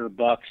immature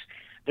bucks,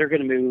 they're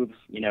going to move,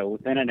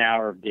 within an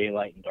hour of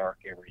daylight and dark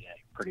every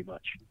day, pretty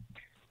much.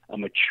 A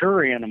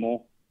mature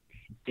animal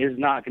is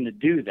not going to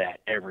do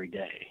that every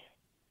day.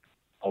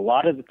 A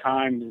lot of the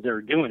times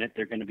they're doing it,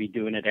 they're going to be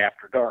doing it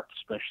after dark,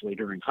 especially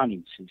during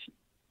hunting season.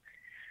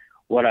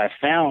 What I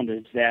found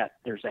is that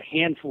there's a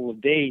handful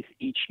of days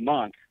each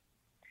month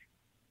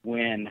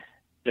when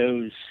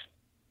those,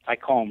 I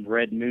call them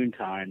red moon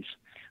times,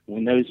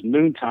 when those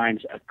moon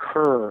times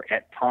occur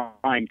at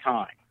prime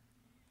time.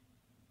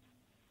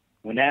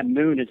 When that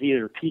moon is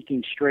either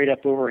peeking straight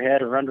up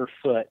overhead or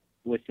underfoot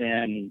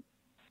within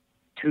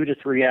 2 to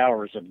 3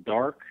 hours of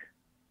dark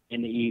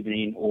in the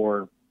evening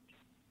or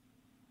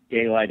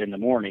daylight in the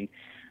morning,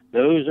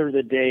 those are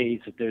the days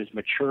that those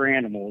mature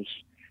animals,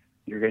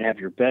 you're going to have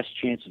your best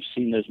chance of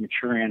seeing those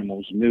mature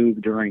animals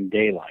move during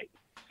daylight.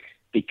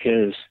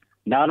 Because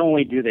not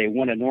only do they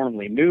want to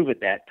normally move at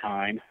that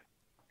time,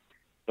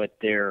 but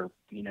their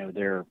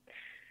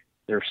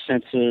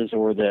senses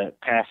or the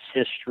past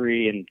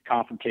history and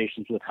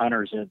confrontations with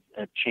hunters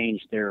have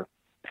changed their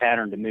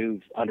pattern to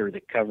move under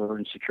the cover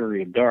and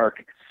security of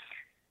dark.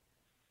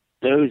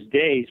 Those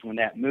days when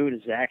that moon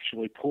is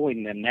actually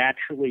pulling them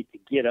naturally to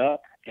get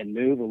up and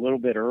move a little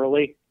bit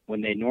early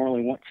when they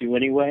normally want to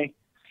anyway,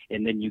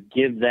 and then you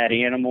give that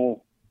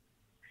animal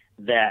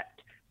that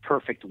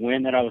perfect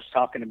wind that I was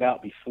talking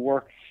about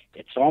before,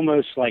 it's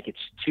almost like it's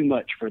too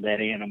much for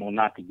that animal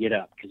not to get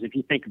up. Because if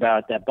you think about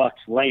it, that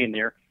buck's laying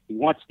there. He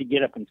wants to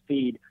get up and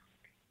feed.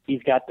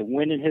 He's got the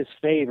wind in his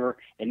favor,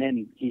 and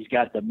then he's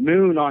got the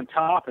moon on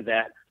top of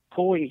that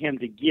pulling him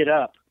to get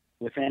up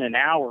within an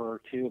hour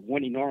or two of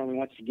when he normally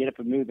wants to get up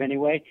and move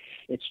anyway.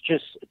 It's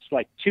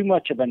like too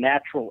much of a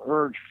natural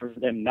urge for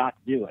them not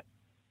to do it.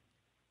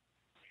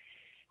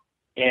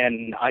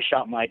 And I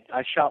shot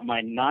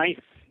my ninth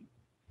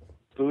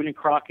Boone and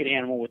Crockett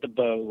animal with a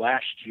bow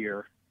last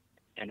year,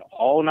 and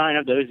all 9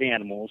 of those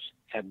animals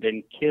have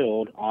been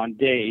killed on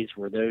days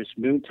where those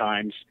moon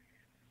times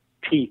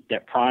peaked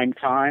at prime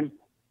time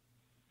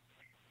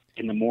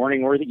in the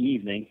morning or the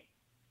evening.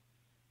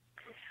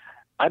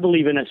 I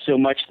believe in it so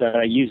much that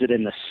I use it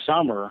in the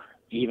summer,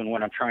 even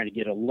when I'm trying to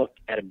get a look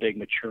at a big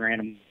mature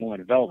animal in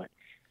development.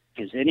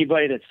 Because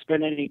anybody that's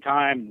spent any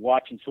time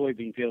watching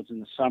soybean fields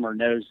in the summer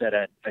knows that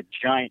a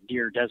giant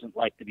deer doesn't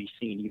like to be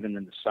seen even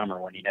in the summer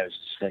when he knows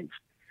it's safe.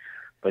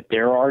 But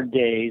there are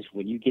days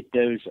when you get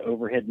those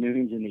overhead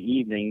moons in the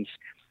evenings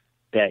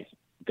that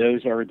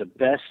those are the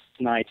best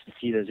nights to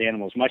see those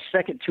animals. My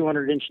second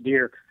 200-inch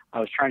deer, I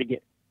was trying to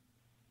get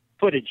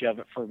footage of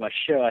it for my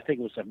show. I think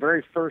it was the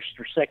very first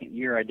or second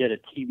year I did a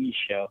TV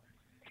show.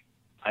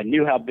 I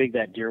knew how big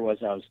that deer was.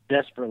 I was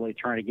desperately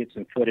trying to get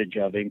some footage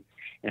of him,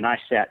 and I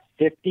sat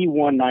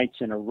 51 nights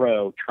in a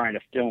row trying to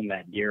film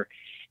that deer.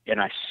 And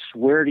I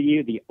swear to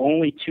you, the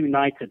only 2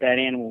 nights that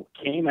animal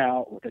came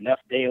out with enough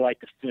daylight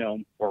to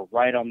film were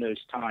right on those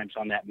times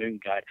on that moon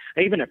guide.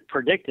 I even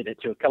predicted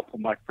it to a couple of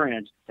my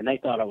friends, and they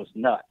thought I was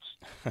nuts.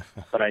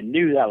 But I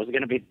knew that was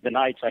going to be the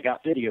nights I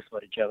got video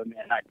footage of them,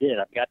 and I did.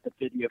 I've got the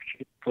video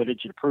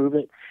footage to prove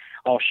it.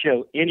 I'll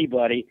show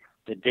anybody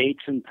the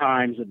dates and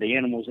times of the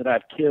animals that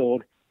I've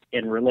killed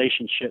in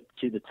relationship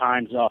to the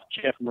times off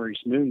Jeff Murray's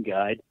moon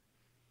guide.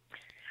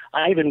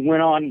 I even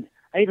went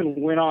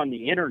on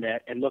the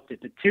internet and looked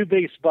at the 2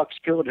 biggest bucks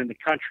killed in the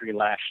country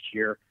last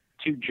year,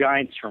 2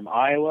 giants from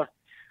Iowa.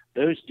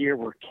 Those deer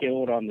were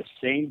killed on the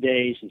same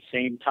days and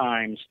same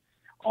times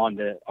on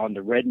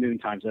the red moon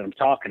times that I'm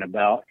talking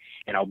about,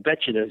 and I'll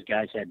bet you those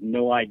guys had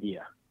no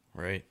idea.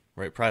 Right.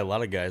 Probably a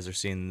lot of guys are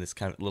seeing this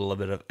kind of little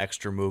bit of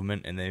extra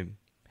movement, and they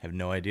have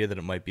no idea that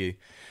it might be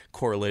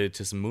correlated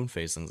to some moon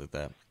phase, things like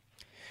that.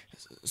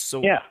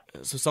 So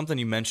something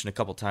you mentioned a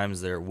couple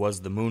times there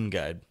was the moon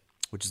guide,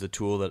 which is a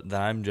tool that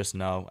I'm just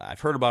now, I've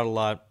heard about a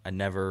lot. I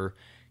never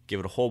give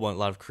it a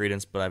lot of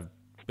credence, but I've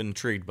been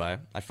intrigued by it.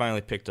 I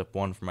finally picked up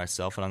one for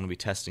myself, and I'm going to be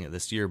testing it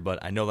this year,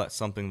 but I know that's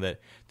something that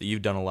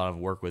you've done a lot of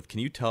work with. Can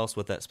you tell us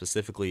what that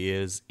specifically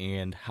is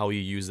and how you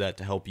use that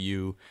to help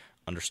you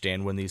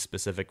understand when these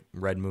specific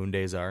red moon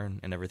days are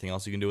and everything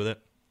else you can do with it?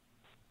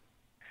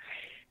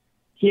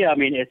 Yeah, I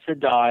mean, it's a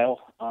dial.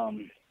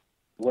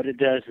 What it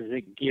does is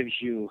it gives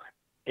you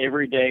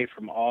every day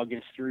from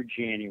August through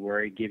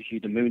January, gives you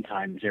the moon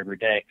times every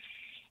day.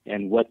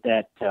 And what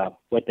that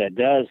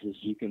does is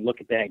you can look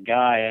at that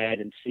guide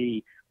and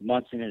see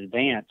months in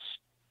advance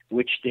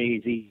which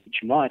days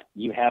each month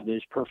you have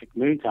those perfect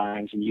moon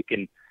times,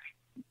 and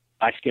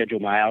I schedule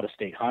my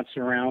out-of-state hunts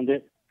around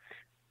it.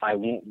 I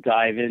won't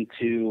dive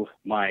into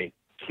my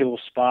kill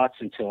spots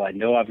until I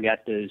know I've got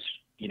those,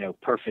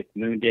 perfect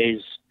moon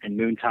days and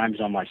moon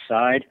times on my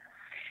side.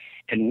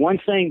 And one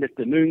thing that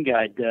the moon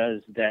guide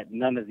does that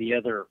none of the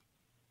other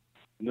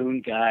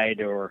moon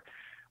guide or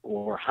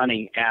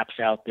hunting apps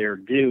out there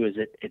do is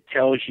it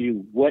tells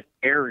you what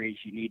areas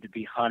you need to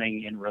be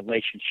hunting in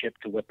relationship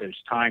to what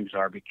those times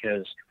are,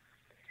 because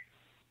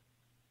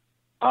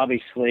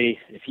obviously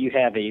if you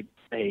have a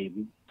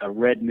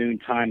red moon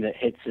time that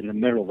hits in the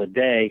middle of the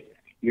day,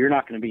 you're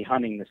not going to be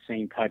hunting the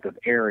same type of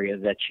area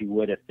that you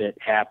would if it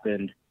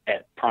happened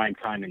at prime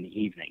time in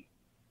the evening.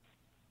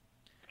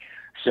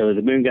 So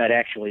the moon guide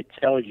actually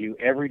tells you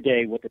every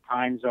day what the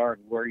times are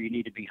and where you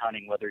need to be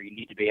hunting, whether you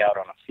need to be out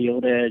on a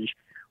field edge,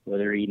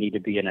 whether you need to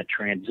be in a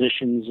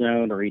transition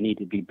zone, or you need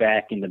to be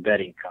back in the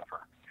bedding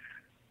cover.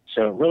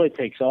 So it really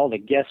takes all the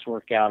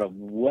guesswork out of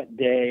what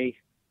day,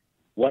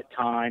 what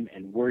time,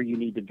 and where you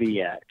need to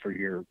be at for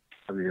your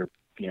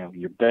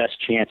your best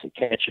chance at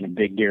catching a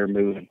big deer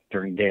moving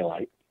during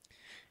daylight.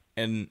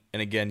 And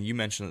again, you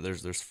mentioned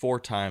that there's 4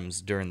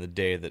 times during the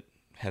day that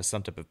have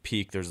some type of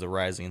peak. There's the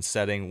rising and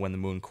setting when the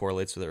moon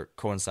correlates with or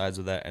coincides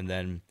with that, and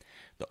then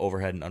the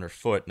overhead and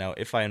underfoot. Now,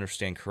 if I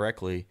understand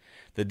correctly,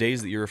 the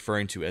days that you're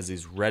referring to as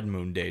these red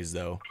moon days,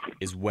 though,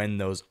 is when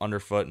those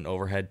underfoot and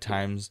overhead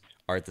times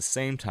are at the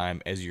same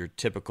time as your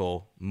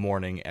typical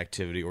morning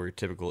activity or your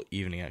typical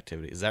evening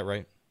activity. Is that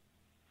right?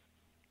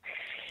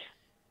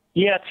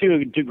 Yeah, to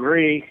a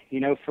degree.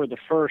 For the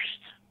first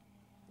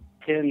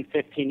 10,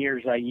 15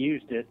 years I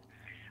used it,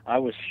 I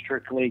was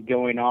strictly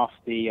going off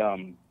the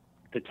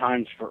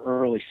times for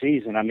early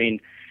season. I mean,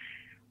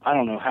 I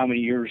don't know how many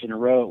years in a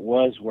row it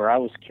was where I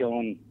was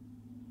killing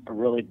a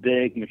really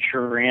big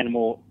mature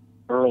animal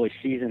early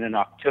season in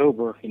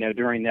October,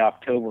 during the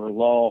October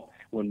lull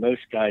when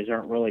most guys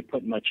aren't really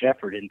putting much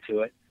effort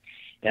into it.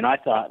 And I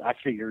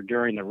figured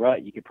during the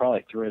rut, you could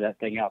probably throw that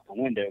thing out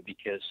the window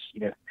because,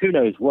 who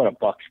knows what a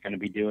buck's going to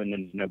be doing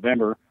in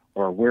November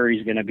or where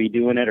he's going to be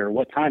doing it or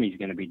what time he's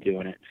going to be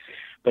doing it.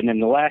 But in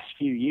the last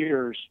few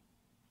years,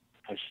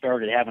 I've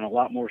started having a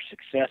lot more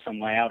success on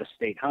my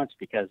out-of-state hunts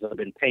because I've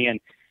been paying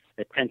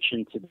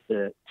attention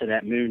to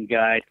that moon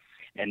guide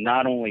and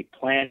not only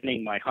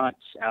planning my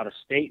hunts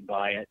out-of-state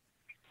by it,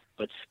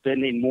 but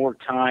spending more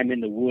time in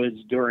the woods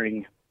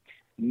during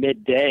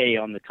midday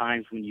on the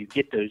times when you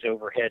get those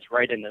overheads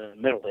right in the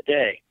middle of the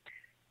day.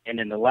 And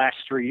in the last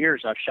 3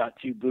 years, I've shot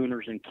 2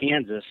 booners in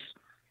Kansas,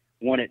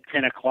 one at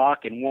 10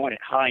 o'clock and one at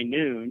high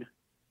noon,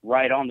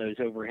 right on those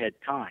overhead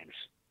times.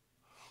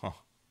 Huh.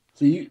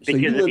 So you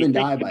live and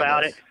die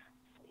by this.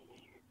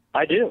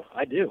 I do.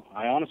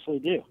 I honestly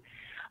do.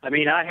 I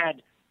mean, I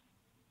had,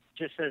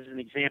 just as an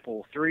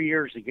example, 3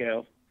 years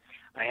ago,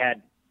 I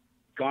had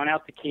gone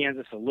out to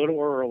Kansas a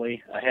little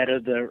early ahead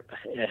of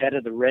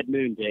the red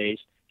moon days,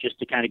 just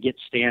to kind of get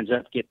stands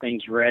up, get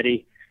things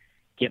ready,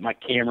 get my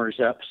cameras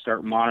up,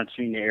 start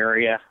monitoring the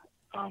area.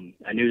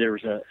 I knew there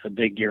was a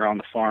big deer on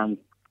the farm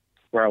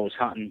where I was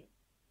hunting.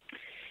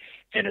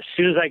 And as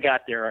soon as I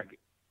got there, it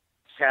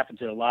happened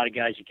to a lot of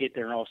guys. You get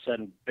there and all of a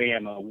sudden,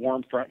 bam, a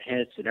warm front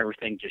hits and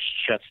everything just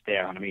shuts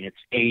down. I mean, it's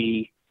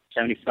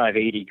 75,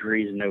 80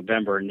 degrees in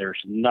November, and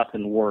there's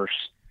nothing worse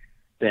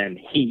than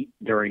heat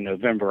during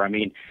November. I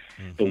mean,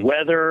 the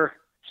weather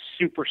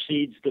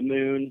supersedes the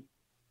moon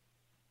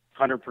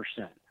 100%.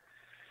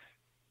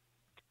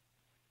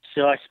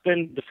 So I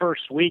spend the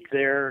first week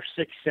there,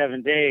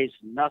 6-7 days,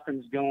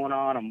 nothing's going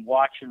on. I'm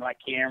watching my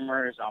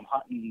cameras. I'm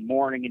hunting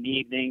morning and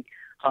evening,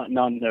 hunting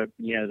on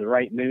the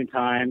right moon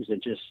times,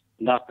 and just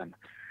nothing.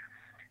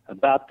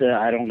 About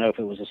I don't know if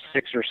it was a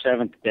 6th or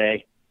 7th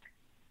day,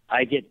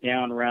 I get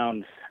down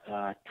around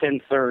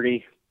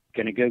 10:30,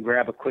 going to go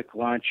grab a quick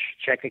lunch,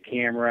 check a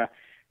camera,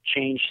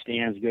 change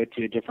stands, go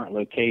to a different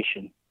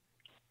location.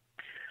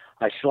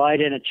 I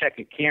slide in and check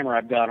a camera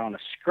I've got on a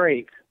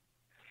scrape,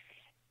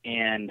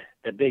 and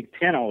the big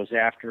pin I was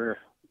after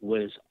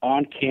was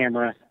on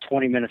camera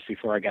 20 minutes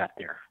before I got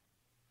there.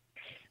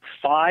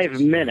 5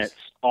 minutes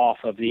off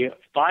the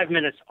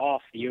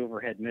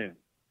overhead moon.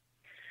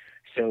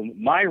 So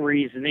my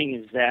reasoning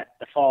is that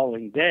the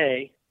following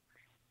day,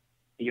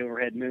 the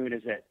overhead moon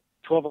is at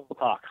 12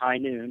 o'clock, high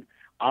noon.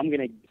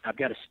 I've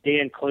got to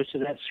stand close to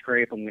that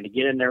scrape. I'm going to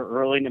get in there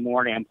early in the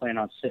morning. I'm planning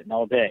on sitting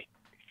all day.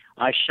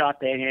 I shot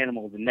that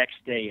animal the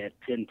next day at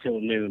 10 till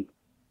noon,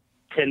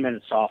 10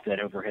 minutes off that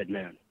overhead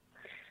moon.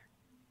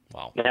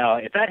 Wow. Now,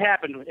 if that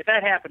happened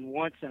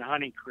once in a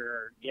hunting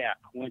career, yeah,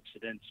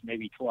 coincidence,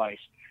 maybe twice.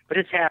 But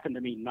it's happened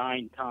to me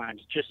 9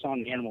 times just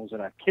on the animals that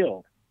I've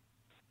killed.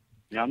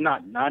 Now, I'm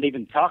not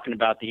even talking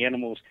about the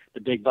animals, the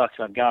big bucks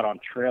I've got on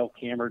trail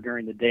camera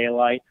during the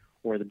daylight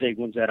or the big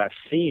ones that I've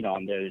seen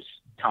on those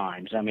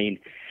times. I mean,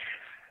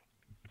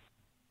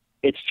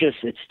 it's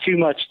too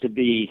much to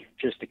be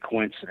just a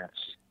coincidence.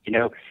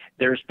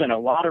 There's been a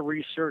lot of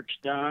research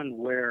done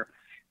where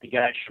the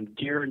guys from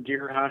Deer and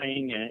Deer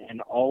Hunting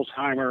and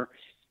Alzheimer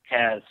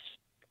has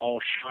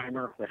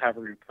Alzheimer,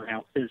 however you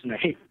pronounce his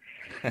name,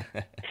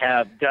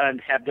 have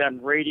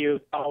done radio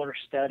collar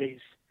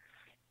studies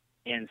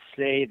and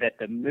say that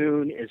the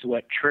moon is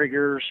what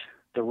triggers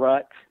the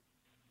rut.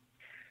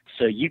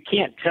 So you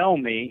can't tell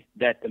me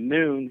that the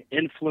moon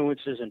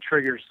influences and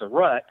triggers the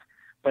rut,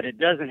 but it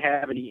doesn't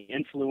have any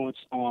influence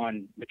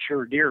on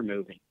mature deer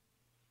moving.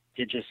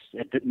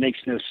 It makes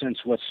no sense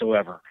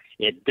whatsoever.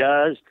 It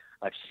does.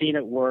 I've seen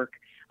it work.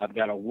 I've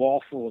got a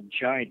wall full of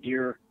giant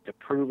deer to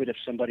prove it if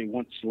somebody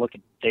wants to look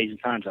at days and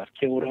times I've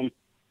killed them.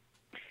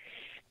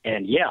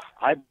 And, yeah,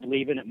 I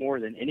believe in it more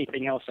than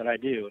anything else that I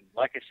do. And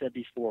like I said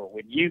before,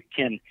 when you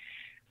can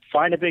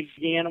find a big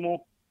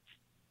animal,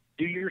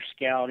 do your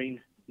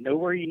scouting, know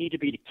where you need to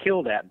be to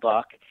kill that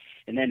buck,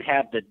 and then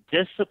have the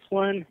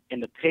discipline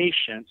and the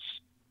patience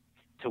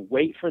to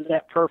wait for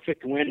that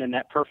perfect wind and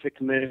that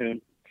perfect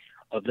moon.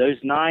 Of those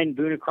 9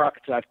 Boone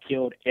Crockett's I've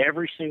killed,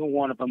 every single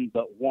one of them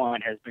but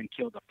one has been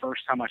killed the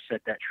first time I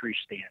set that tree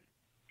stand.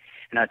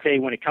 And I tell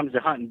you, when it comes to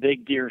hunting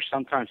big deer,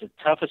 sometimes the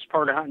toughest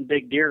part of hunting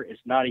big deer is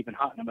not even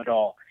hunting them at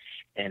all.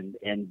 And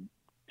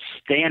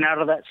staying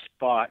out of that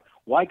spot.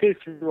 Why go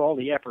through all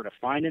the effort of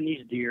finding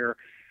these deer,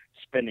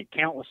 spending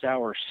countless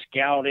hours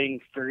scouting,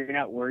 figuring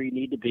out where you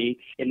need to be,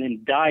 and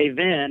then dive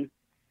in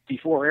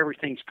before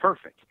everything's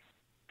perfect?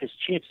 Because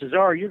chances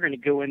are you're going to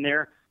go in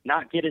there,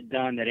 not get it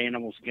done. That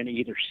animal's going to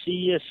either see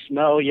you,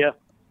 smell you,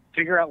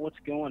 figure out what's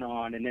going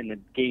on, and then the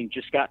game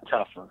just got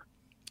tougher.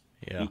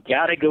 Yeah. You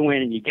got to go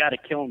in and you got to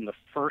kill them the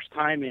first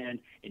time in,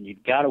 and you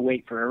got to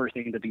wait for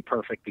everything to be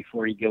perfect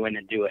before you go in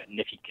and do it. And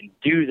if you can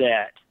do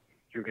that,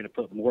 you're going to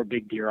put more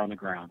big deer on the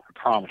ground. I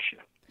promise you.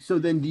 So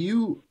then do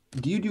you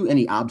do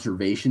any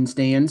observation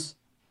stands?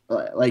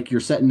 Like you're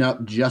setting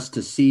up just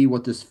to see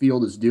what this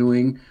field is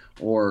doing,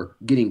 or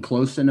getting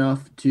close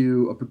enough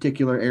to a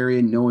particular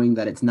area knowing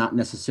that it's not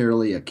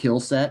necessarily a kill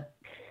set?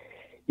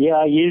 Yeah,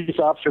 I use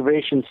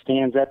observation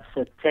stands. That's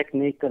a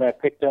technique that I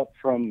picked up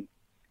from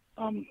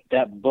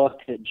that book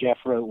that Jeff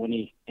wrote when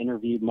he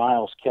interviewed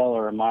Miles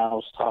Keller, and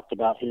Miles talked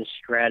about his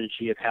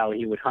strategy of how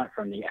he would hunt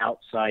from the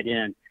outside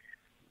in.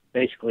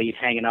 Basically, he'd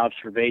hang an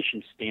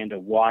observation stand to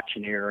watch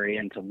an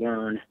area and to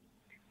learn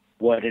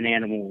what an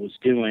animal was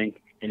doing,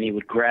 and he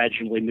would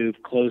gradually move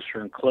closer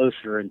and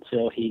closer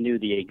until he knew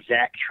the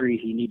exact tree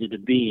he needed to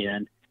be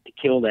in to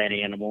kill that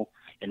animal,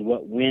 and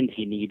what wind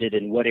he needed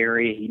and what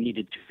area he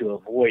needed to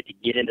avoid to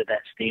get into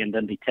that stand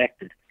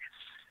undetected.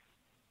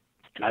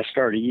 And I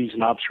started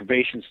using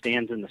observation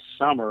stands in the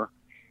summer,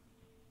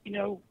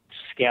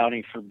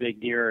 scouting for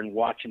big deer and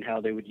watching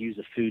how they would use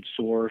a food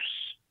source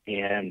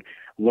and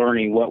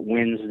learning what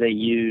winds they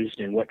used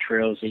and what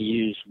trails they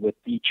used with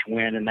each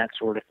wind and that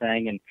sort of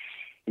thing. And,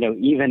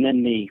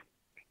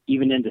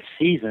 even into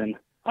season,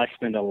 I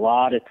spend a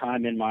lot of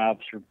time in my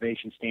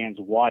observation stands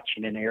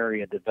watching an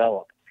area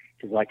develop.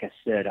 Because like I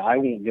said, I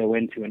won't go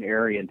into an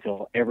area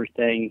until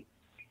everything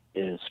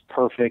is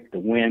perfect, the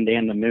wind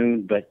and the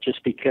moon. But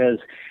just because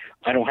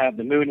I don't have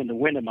the moon and the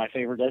wind in my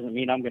favor doesn't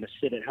mean I'm going to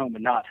sit at home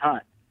and not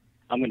hunt.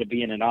 I'm going to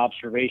be in an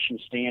observation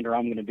stand, or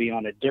I'm going to be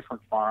on a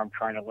different farm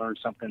trying to learn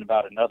something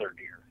about another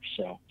deer.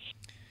 So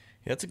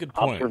that's a good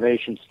point.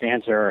 Observation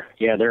stands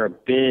they're a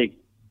big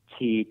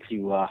key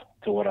to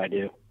what I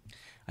do.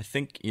 I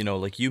think,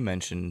 like you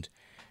mentioned,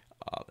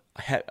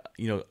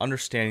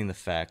 understanding the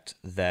fact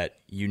that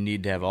you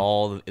need to have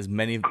as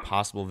many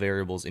possible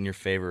variables in your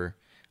favor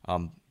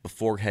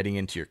before heading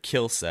into your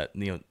kill set,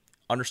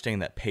 understanding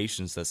that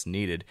patience that's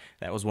needed,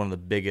 that was one of the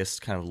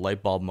biggest kind of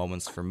light bulb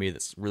moments for me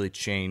that's really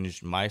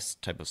changed my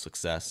type of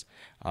success.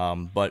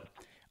 But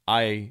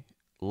I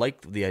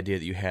like the idea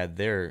that you had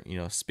there,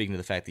 speaking to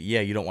the fact that,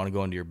 you don't want to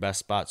go into your best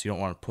spots. You don't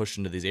want to push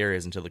into these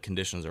areas until the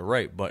conditions are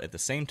right. But at the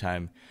same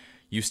time,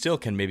 you still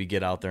can maybe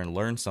get out there and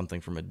learn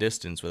something from a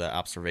distance with that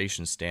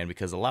observation stand,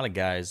 because a lot of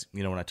guys,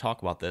 when I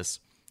talk about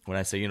this, when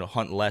I say,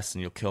 hunt less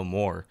and you'll kill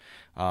more,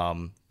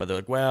 but they're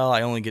like, well,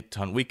 I only get to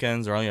hunt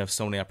weekends, or I only have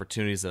so many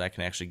opportunities that I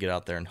can actually get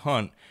out there and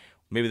hunt.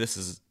 Maybe this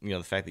is,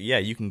 the fact that,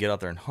 you can get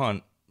out there and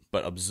hunt,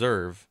 but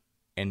observe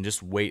and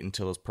just wait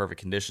until those perfect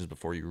conditions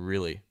before you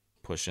really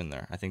push in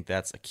there. I think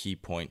that's a key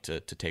point to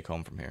take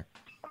home from here.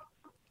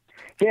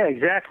 Yeah,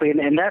 exactly.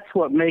 And that's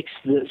what makes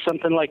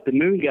something like the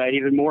Moon Guide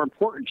even more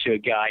important to a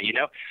guy.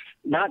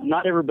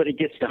 Not everybody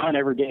gets to hunt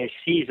every day of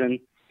season.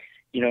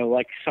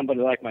 Like somebody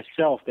like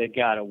myself, they've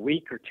got a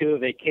week or two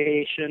of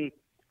vacation,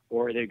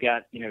 or they've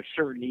got,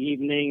 certain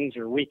evenings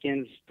or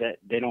weekends that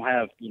they don't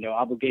have,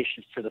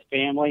 obligations to the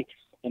family,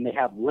 and they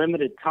have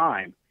limited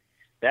time.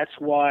 That's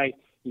why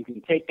you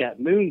can take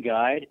that Moon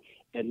Guide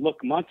and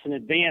look months in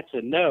advance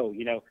and know,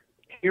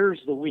 here's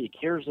the week,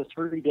 here's the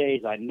 3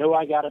 days. I know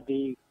I got to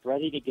be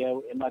ready to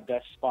go in my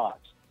best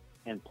spots,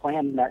 and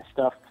plan that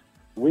stuff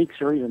weeks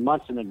or even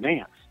months in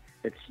advance.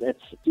 It's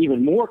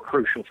even more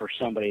crucial for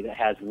somebody that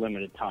has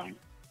limited time.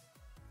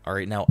 All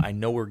right, now I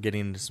know we're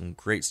getting into some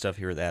great stuff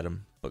here with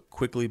Adam, but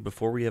quickly,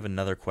 before we have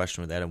another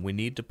question with Adam, we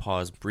need to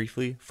pause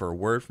briefly for a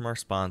word from our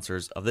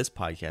sponsors of this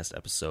podcast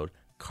episode,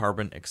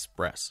 Carbon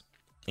Express.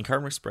 And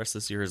Carbon Express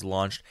this year has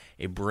launched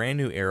a brand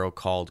new arrow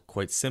called,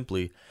 quite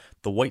simply,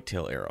 the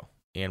Whitetail Arrow.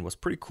 And what's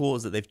pretty cool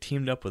is that they've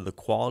teamed up with the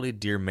Quality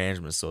Deer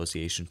Management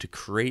Association to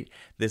create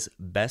this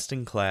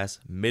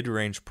best-in-class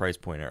mid-range price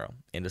point arrow.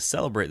 And to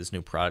celebrate this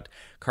new product,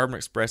 Carbon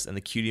Express and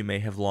the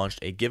QDMA have launched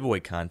a giveaway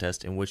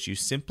contest in which you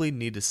simply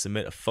need to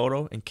submit a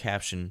photo and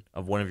caption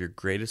of one of your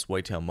greatest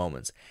whitetail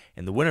moments.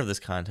 And the winner of this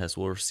contest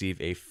will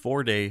receive a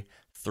 4-day,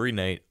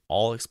 3-night,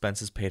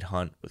 all-expenses-paid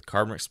hunt with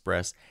Carbon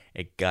Express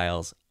at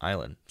Giles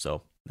Island.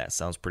 So that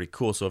sounds pretty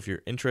cool. So if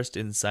you're interested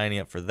in signing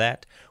up for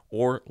that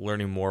or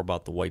learning more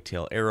about the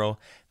Whitetail Arrow,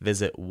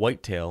 visit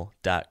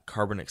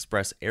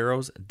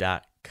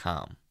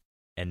whitetail.carbonexpressarrows.com.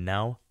 And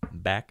now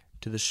back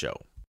to the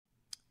show.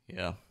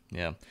 Yeah.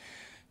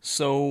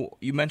 So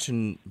you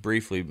mentioned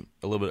briefly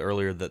a little bit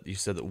earlier that you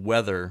said that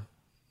weather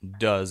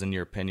does, in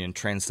your opinion,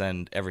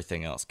 transcend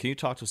everything else? Can you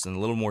talk to us in a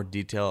little more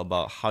detail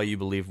about how you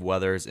believe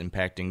weather is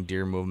impacting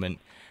deer movement?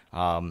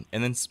 And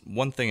then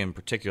one thing in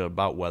particular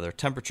about weather,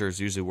 temperature is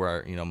usually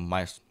where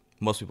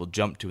most people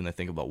jump to when they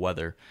think about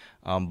weather.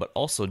 But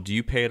also, do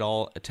you pay at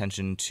all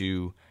attention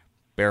to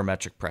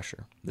barometric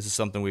pressure? This is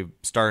something we've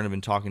started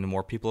been talking to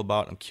more people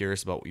about. I'm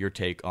curious about your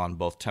take on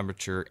both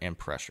temperature and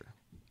pressure.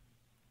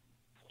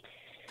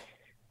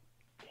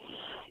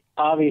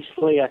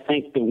 Obviously, I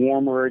think the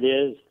warmer it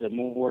is, the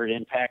more it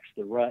impacts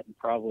the rut and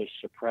probably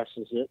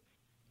suppresses it.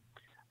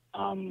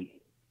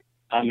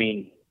 I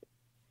mean,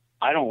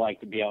 I don't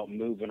like to be out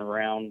moving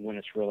around when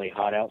it's really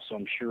hot out, so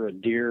I'm sure a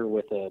deer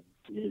with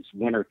his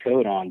winter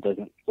coat on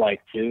doesn't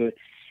like to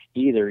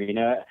either. You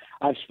know,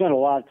 I've spent a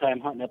lot of time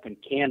hunting up in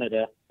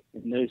Canada,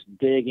 and those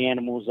big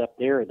animals up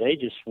there, they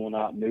just will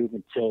not move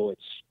until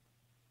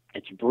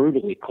it's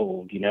brutally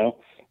cold. You know,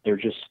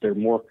 they're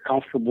more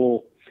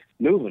comfortable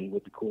moving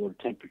with the cooler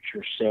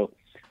temperature. So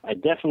I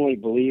definitely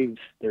believe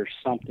there's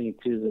something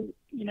to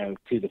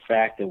the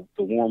fact that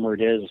the warmer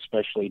it is,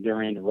 especially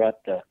during the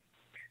rut, the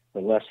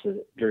less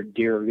the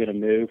deer are going to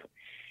move.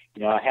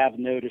 You know, I have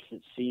noticed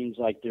it seems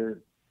like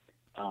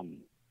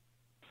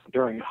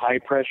during high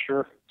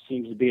pressure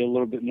seems to be a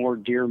little bit more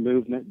deer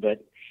movement,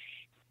 but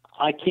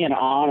I can't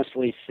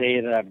honestly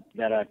say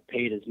that I've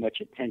paid as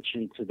much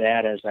attention to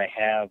that as I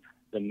have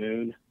the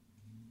moon.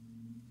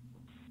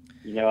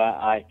 You know,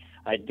 I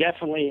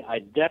definitely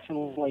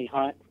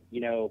hunt,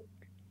 you know,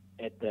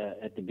 at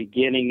the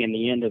beginning and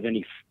the end of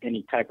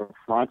any type of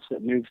fronts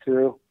that move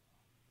through.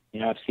 You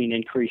know, I've seen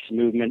increased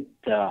movement,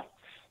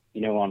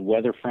 you know, on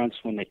weather fronts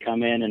when they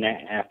come in and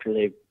after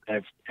they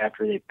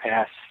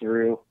pass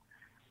through.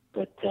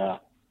 But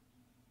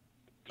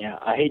yeah,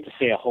 I hate to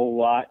say a whole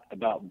lot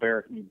about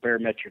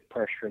barometric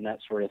pressure and that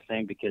sort of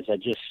thing because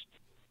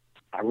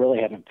I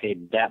really haven't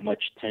paid that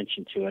much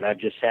attention to it. I've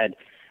just had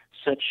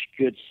such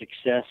good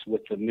success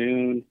with the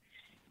moon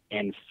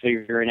and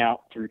figuring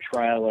out through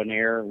trial and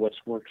error what's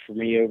worked for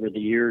me over the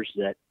years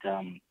that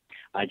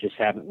I just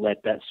haven't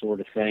let that sort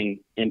of thing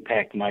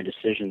impact my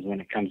decisions when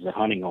it comes to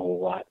hunting a whole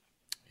lot.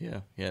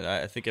 Yeah.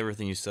 I think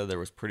everything you said there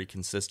was pretty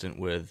consistent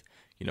with,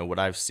 you know, what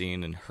I've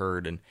seen and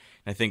heard. And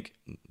I think,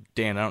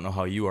 Dan, I don't know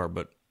how you are,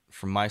 but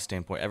from my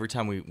standpoint, every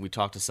time we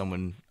talk to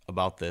someone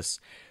about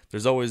this,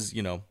 there's always,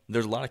 you know,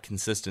 there's a lot of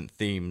consistent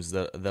themes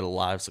that a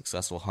lot of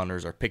successful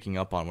hunters are picking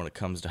up on when it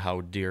comes to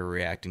how deer are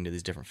reacting to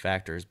these different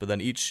factors. But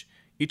then each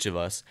of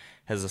us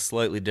has a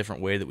slightly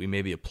different way that we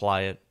maybe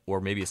apply it,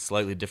 or maybe a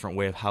slightly different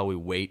way of how we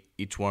weight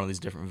each one of these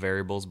different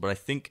variables. But I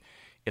think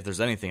if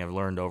there's anything I've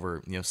learned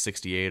over, you know,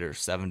 68 or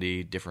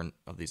 70 different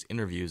of these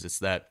interviews, it's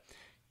that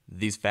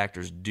these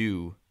factors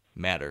do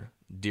matter.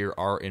 Deer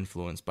are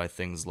influenced by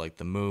things like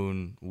the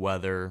moon,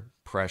 weather,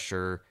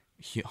 pressure,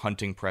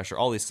 hunting pressure,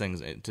 all these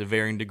things to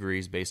varying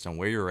degrees based on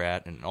where you're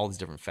at and all these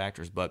different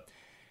factors. But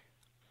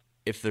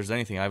if there's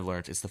anything I've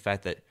learned, it's the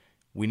fact that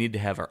we need to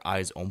have our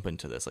eyes open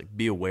to this, like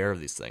be aware of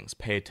these things,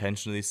 pay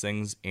attention to these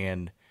things,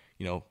 and,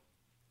 you know,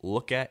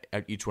 look at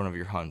each one of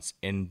your hunts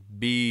and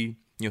be,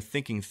 you know,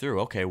 thinking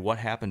through, okay, what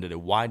happened today?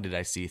 Why did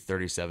I see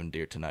 37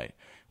 deer tonight?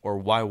 Or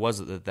why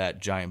was it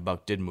that giant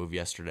buck did move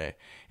yesterday?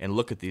 And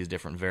look at these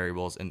different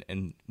variables,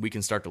 and we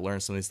can start to learn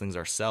some of these things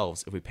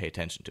ourselves if we pay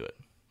attention to it.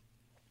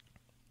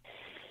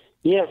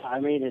 Yeah, I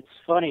mean, it's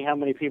funny how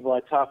many people I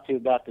talk to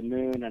about the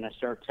moon, and I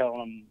start telling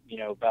them, you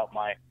know, about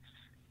my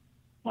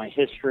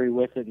history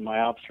with it and my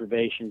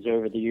observations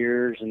over the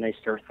years, and they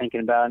start thinking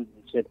about it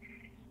and said,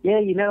 yeah,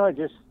 you know, I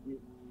just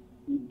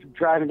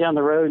driving down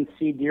the road and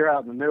see deer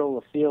out in the middle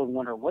of the field and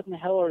wonder, what in the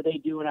hell are they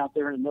doing out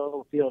there in the middle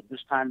of the field at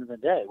this time of the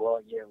day? Well,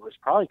 yeah, it was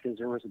probably because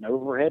there was an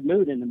overhead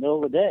moon in the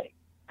middle of the day.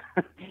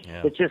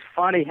 Yeah. It's just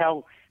funny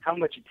how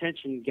much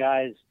attention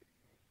guys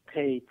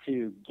pay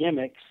to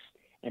gimmicks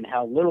and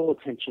how little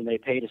attention they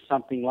pay to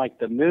something like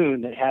the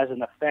moon that has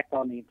an effect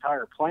on the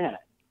entire planet.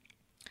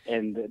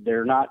 And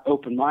they're not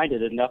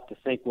open-minded enough to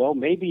think, well,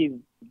 maybe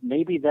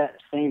that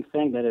same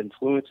thing that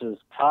influences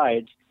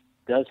tides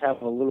does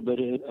have a little bit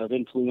of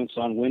influence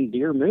on when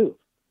deer move.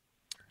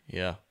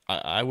 Yeah,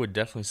 I would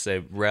definitely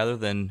say rather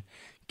than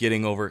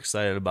getting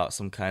overexcited about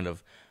some kind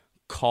of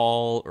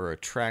call or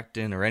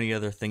attractant or any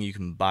other thing you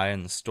can buy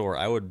in the store,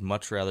 I would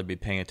much rather be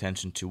paying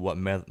attention to what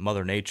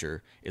Mother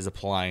Nature is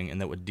applying and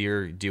that what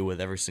deer deal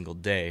with every single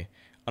day.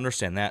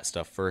 Understand that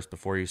stuff first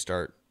before you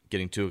start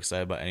getting too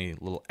excited about any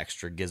little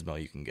extra gizmo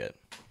you can get.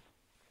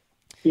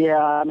 Yeah,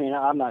 I mean,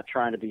 I'm not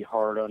trying to be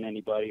hard on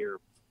anybody or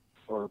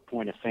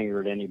point a finger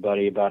at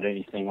anybody about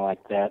anything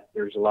like that.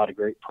 There's a lot of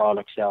great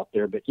products out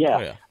there, but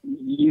yeah.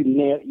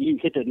 You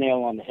hit the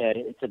nail on the head.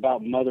 It's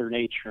about Mother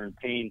Nature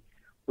and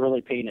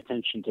really paying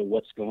attention to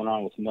what's going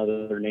on with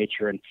Mother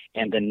Nature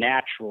and the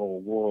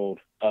natural world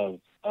of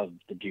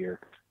the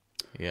deer.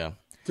 Yeah.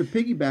 To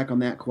piggyback on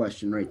that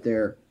question right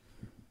there,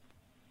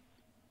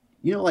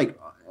 you know, like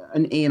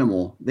an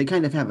animal, they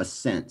kind of have a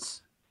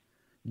sense.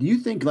 Do you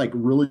think like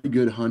really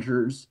good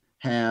hunters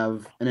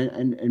have,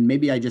 and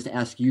maybe I just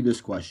ask you this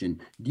question,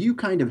 do you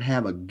kind of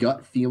have a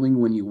gut feeling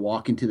when you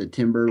walk into the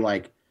timber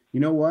like, you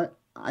know what,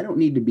 I don't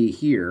need to be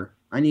here,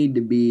 I need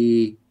to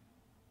be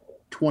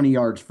 20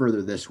 yards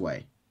further this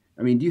way.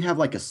 I mean, do you have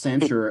like a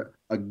sense or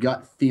a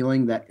gut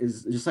feeling that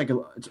is just like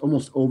it's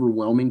almost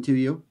overwhelming to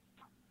you?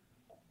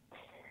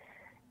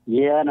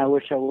 Yeah, and I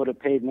wish I would have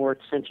paid more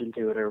attention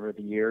to it over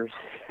the years.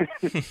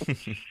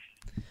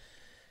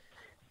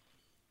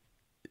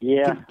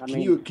 Yeah,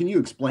 Can you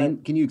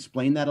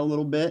explain that a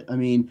little bit? I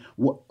mean,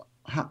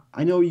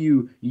 I know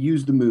you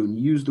use the moon,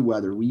 you use the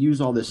weather, we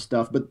use all this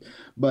stuff,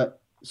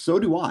 but so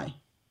do I,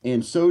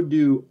 and so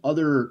do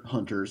other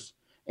hunters,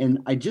 and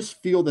I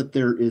just feel that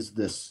there is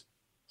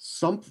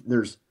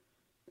there's,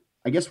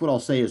 I guess what I'll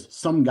say is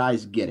some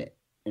guys get it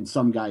and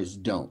some guys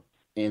don't,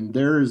 and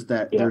there's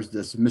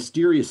this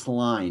mysterious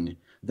line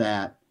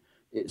that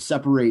it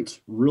separates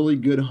really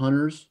good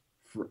hunters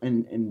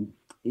and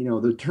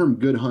the term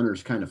good hunter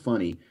is kind of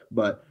funny,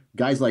 but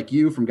guys like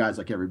you from guys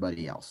like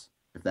everybody else,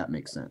 if that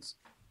makes sense.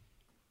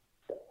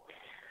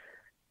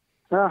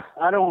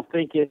 I don't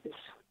think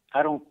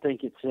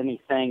it's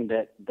anything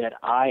that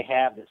I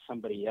have that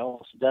somebody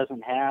else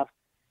doesn't have.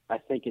 I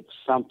think it's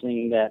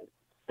something that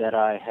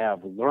I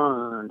have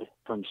learned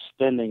from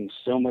spending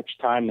so much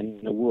time in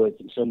the woods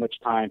and so much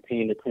time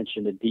paying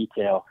attention to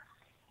detail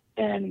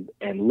and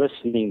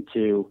listening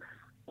to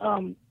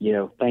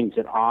things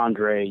that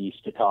Andre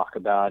used to talk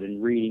about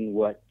and reading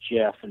what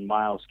Jeff and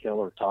Miles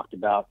Keller talked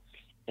about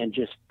and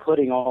just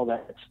putting all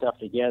that stuff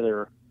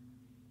together,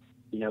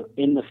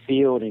 in the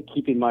field and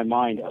keeping my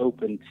mind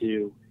open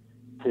to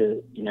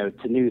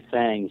new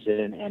things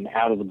and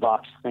out of the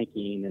box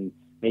thinking and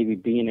maybe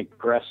being a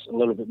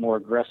little bit more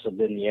aggressive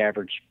than the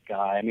average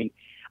guy. I mean,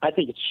 I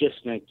think it's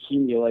just an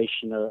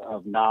accumulation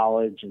of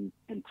knowledge and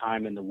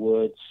time in the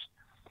woods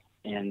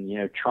and,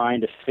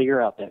 trying to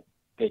figure out that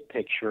big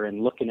picture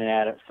and looking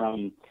at it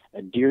from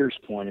a deer's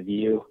point of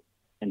view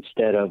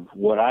instead of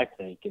what I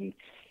think. And,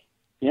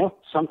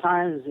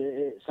 sometimes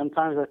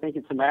I think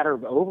it's a matter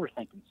of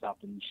overthinking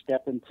something. You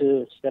step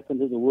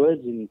into the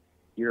woods and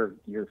your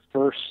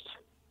first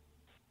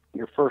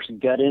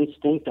gut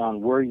instinct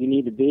on where you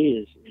need to be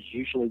is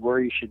usually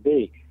where you should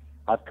be.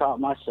 I've caught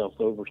myself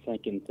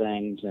overthinking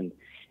things and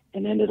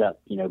ended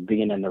up,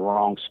 being in the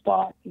wrong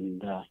spot,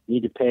 and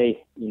need to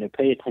pay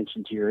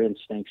attention to your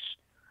instincts,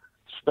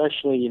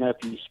 especially,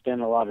 if you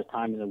spend a lot of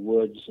time in the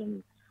woods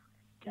and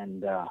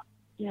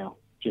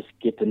just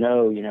get to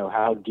know,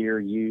 how deer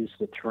use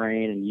the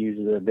terrain and use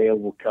the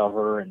available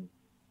cover. And,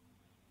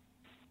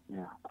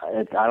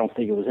 I don't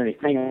think it was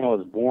anything I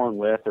was born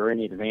with or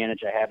any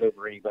advantage I have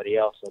over anybody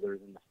else other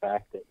than the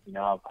fact that,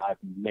 I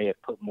may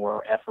have put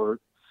more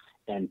effort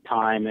and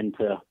time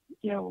into,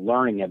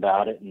 learning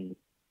about it. And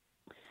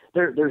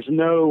there's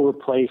no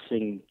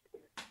replacing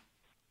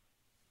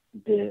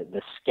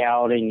the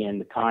scouting and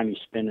the time you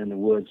spend in the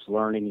woods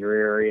learning your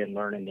area and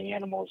learning the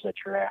animals that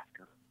you're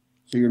after.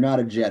 So you're not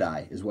a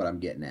Jedi is what I'm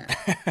getting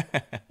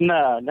at.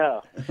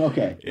 No.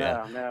 Okay.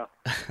 Yeah. No.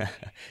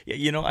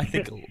 Yeah, I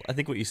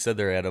think what you said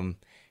there, Adam,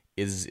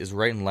 is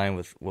right in line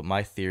with what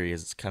my theory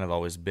has kind of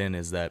always been,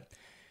 is that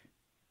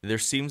there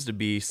seems to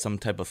be some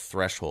type of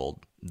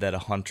threshold that a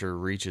hunter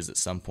reaches at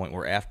some point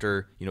where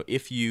after,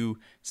 if you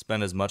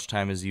spend as much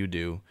time as you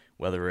do,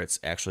 whether it's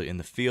actually in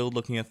the field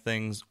looking at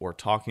things or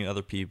talking to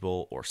other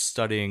people or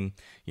studying,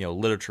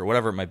 literature,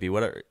 whatever it might be,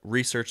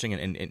 researching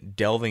and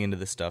delving into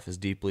this stuff as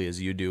deeply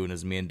as you do and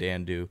as me and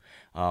Dan do,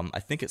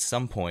 I think at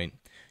some point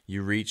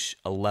you reach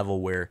a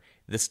level where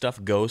this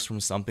stuff goes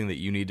from something that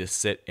you need to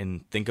sit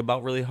and think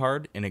about really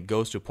hard, and it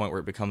goes to a point where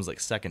it becomes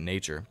like second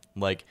nature.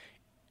 Like,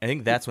 I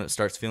think that's when it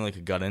starts feeling like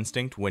a gut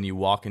instinct, when you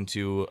walk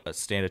into a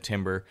stand of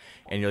timber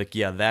and you're like,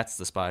 yeah, that's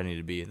the spot I need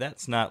to be.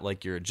 That's not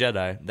like you're a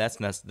Jedi.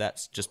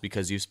 That's just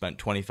because you've spent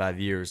 25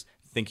 years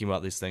thinking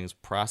about these things,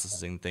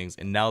 processing things,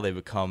 and now they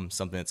become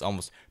something that's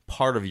almost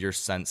part of your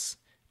sense,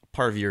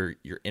 part of your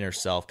inner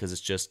self, because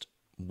it's just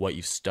what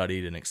you've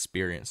studied and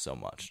experienced so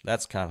much.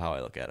 That's kind of how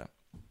I look at it.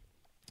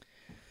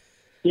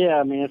 Yeah,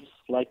 I mean, it's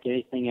like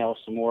anything else.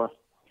 The more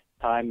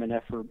time and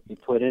effort you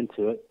put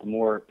into it, the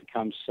more it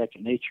becomes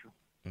second nature.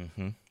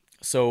 Mm-hmm.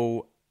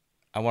 So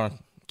I want to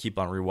keep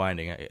on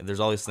rewinding. There's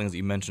all these things that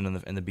you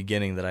mentioned in the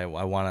beginning that I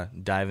want to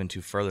dive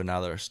into further now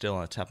that are still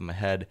on the top of my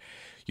head.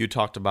 You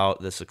talked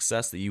about the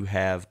success that you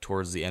have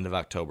towards the end of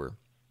October,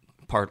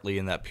 partly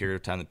in that period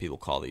of time that people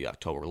call the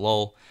October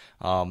lull.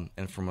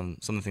 And from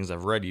some of the things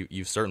I've read,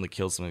 you've certainly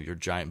killed some of your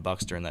giant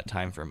bucks during that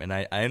time frame. And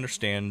I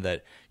understand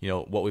that,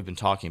 what we've been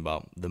talking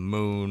about, the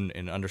moon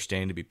and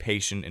understanding to be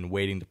patient and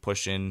waiting to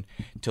push in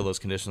until those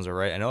conditions are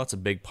right. I know that's a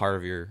big part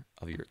of your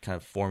kind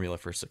of formula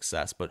for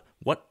success, but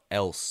what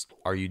else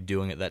are you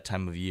doing at that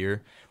time of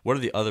year? What are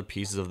the other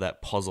pieces of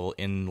that puzzle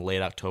in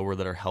late October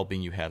that are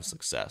helping you have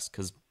success?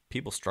 Because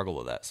people struggle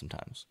with that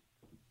sometimes.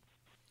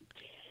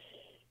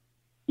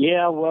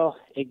 Yeah, well,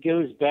 it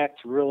goes back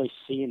to really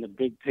seeing the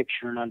big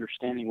picture and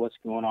understanding what's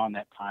going on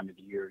that time of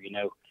the year.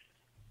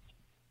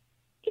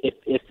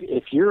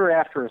 If you're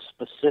after a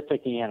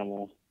specific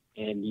animal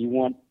and you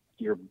want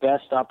your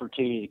best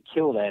opportunity to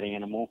kill that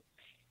animal,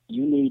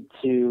 you need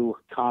to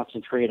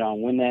concentrate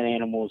on when that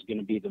animal is going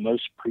to be the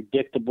most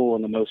predictable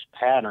and the most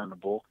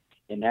patternable,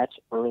 and that's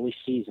early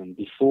season,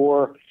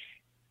 before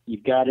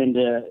you've got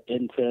into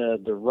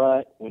the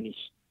rut when he's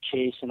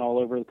chasing all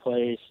over the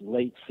place.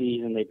 Late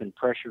season, they've been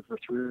pressured for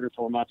 3 or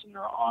 4 months, and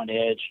they're on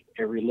edge.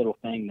 Every little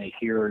thing they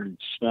hear and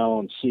smell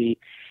and see.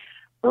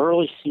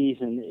 Early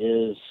season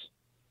is,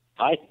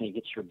 I think,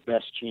 it's your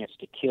best chance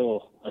to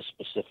kill a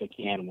specific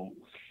animal.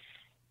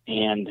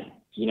 And,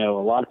 you know,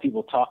 a lot of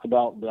people talk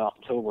about the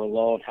October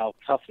lull and how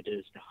tough it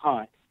is to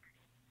hunt.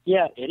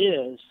 Yeah, it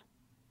is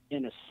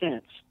in a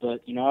sense,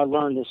 but, you know, I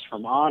learned this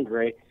from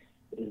Andre,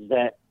 is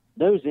that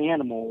those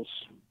animals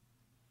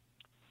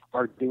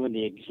are doing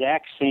the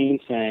exact same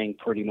thing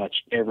pretty much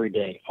every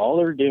day. All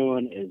they're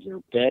doing is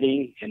they're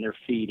bedding and they're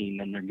feeding,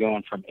 and they're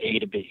going from A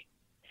to B.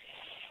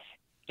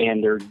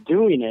 And they're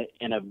doing it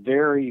in a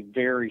very,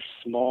 very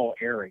small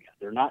area.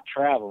 They're not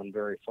traveling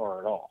very far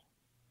at all.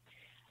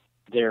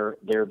 They're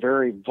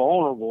very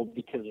vulnerable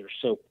because they're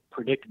so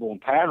predictable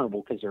and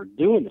patternable because they're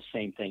doing the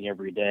same thing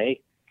every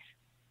day.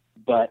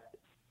 But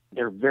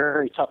they're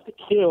very tough to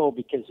kill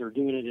because they're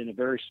doing it in a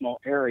very small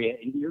area.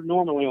 And you're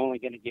normally only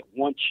going to get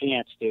one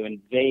chance to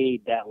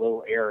invade that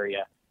little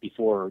area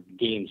before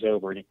game's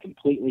over. And it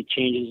completely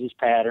changes his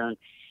pattern.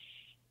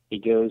 He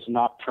goes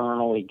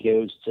nocturnal. He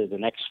goes to the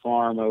next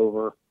farm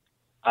over.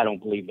 I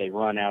don't believe they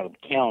run out of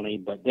the county,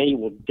 but they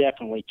will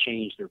definitely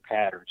change their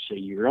pattern. So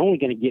you're only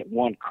going to get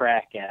one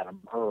crack at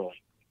them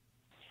early.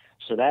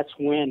 So that's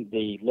when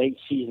the late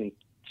season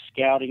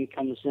scouting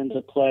comes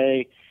into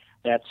play.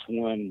 That's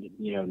when,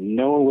 you know,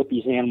 knowing what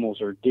these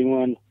animals are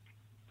doing,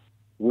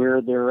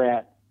 where they're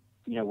at,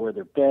 you know, where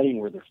they're bedding,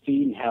 where they're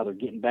feeding, how they're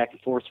getting back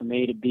and forth from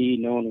A to B,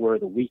 knowing where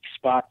the weak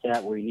spot's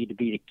at, where you need to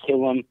be to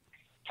kill them,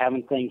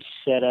 having things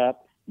set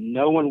up,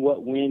 knowing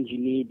what winds you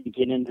need to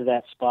get into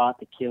that spot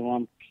to kill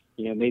them.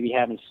 You know, maybe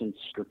having some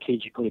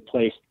strategically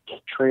placed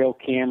trail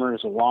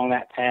cameras along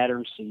that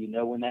pattern so you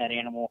know when that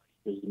animal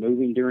is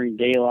moving during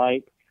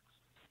daylight.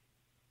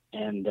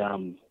 And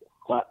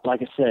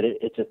like I said,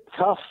 it's a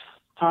tough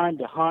time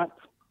to hunt,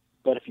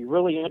 but if you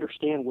really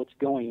understand what's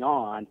going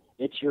on,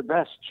 it's your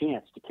best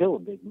chance to kill a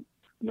big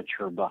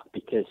mature buck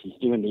because he's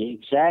doing the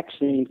exact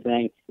same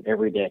thing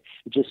every day.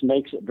 It just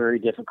makes it very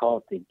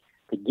difficult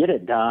to get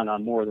it done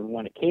on more than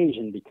one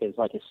occasion because,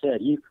 like I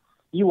said,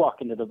 you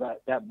walk into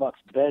that buck's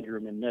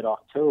bedroom in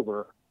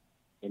mid-October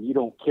and you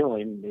don't kill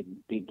him,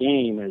 the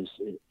game is,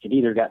 it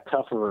either got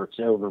tougher or it's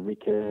over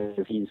because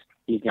he's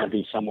going to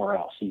be somewhere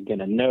else. He's going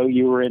to know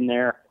you were in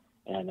there,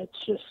 and it's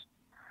just,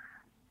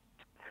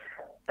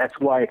 that's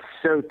why it's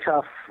so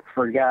tough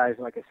for guys,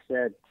 like I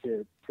said,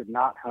 to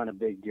not hunt a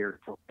big deer.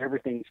 So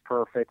everything's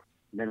perfect,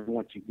 and then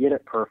once you get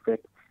it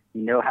perfect,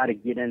 you know how to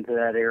get into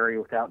that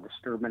area without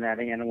disturbing that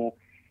animal,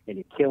 and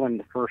you kill him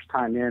the first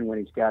time in when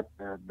he's got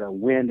the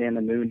wind and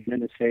the moon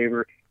in his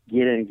favor.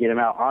 Get in and get him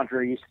out.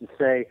 Andre used to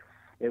say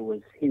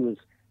he was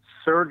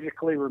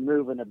surgically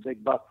removing a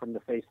big buck from the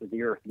face of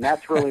the earth, and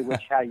that's really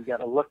how you got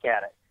to look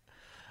at it.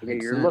 You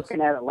know, you're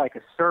looking at it like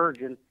a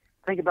surgeon.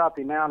 Think about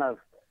the amount of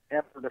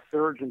effort a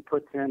surgeon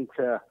puts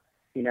into,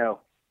 you know,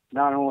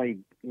 not only,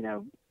 you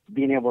know,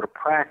 being able to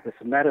practice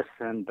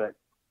medicine, but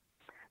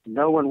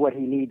knowing what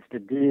he needs to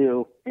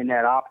do in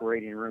that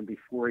operating room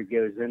before he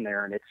goes in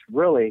there. And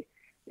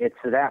it's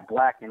that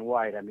black and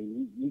white. I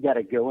mean, you got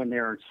to go in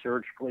there and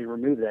surgically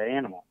remove that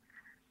animal.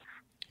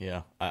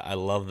 Yeah, I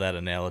love that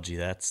analogy.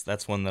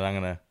 That's one that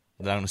I'm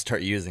gonna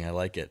start using. I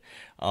like it.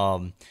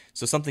 So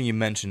something you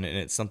mentioned, and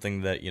it's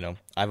something that, you know,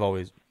 I've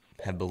always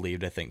have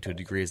believed, I think, to a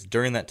degree, is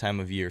during that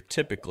time of year,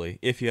 typically,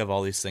 if you have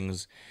all these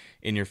things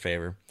in your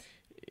favor,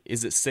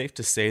 is it safe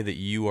to say that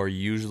you are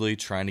usually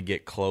trying to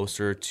get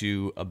closer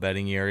to a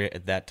bedding area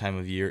at that time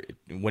of year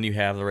when you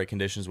have the right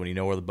conditions, when you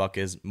know where the buck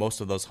is?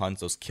 Most of those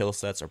hunts, those kill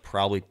sets, are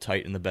probably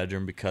tight in the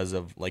bedroom because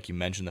of, like you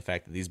mentioned, the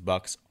fact that these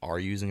bucks are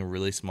using a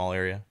really small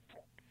area.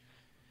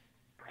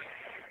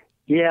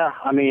 Yeah,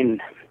 I mean,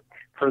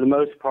 for the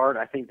most part,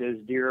 I think those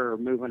deer are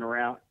moving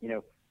around. You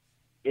know,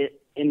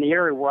 in the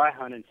area where I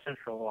hunt in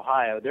central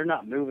Ohio, they're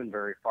not moving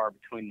very far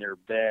between their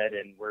bed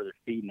and where they're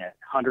feeding at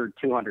 100,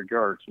 200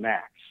 yards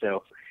max.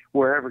 So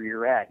wherever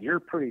you're at, you're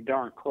pretty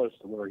darn close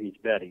to where he's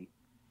bedding.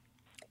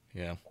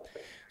 Yeah.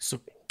 So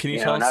can you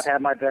tell us? And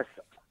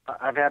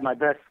I've had my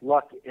best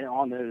luck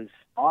on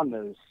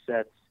those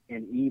sets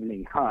in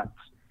evening hunts.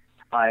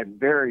 I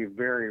very,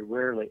 very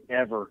rarely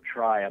ever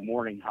try a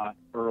morning hunt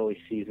early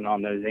season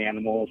on those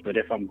animals. But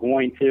if I'm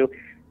going to,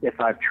 if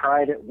I've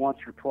tried it once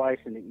or twice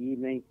in the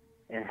evening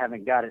and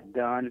haven't got it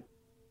done,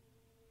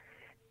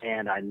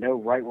 and I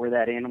know right where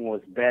that animal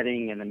is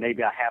bedding, and then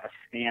maybe I have a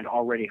stand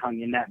already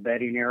hung in that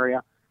bedding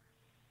area,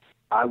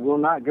 I will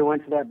not go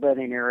into that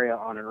bedding area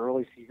on an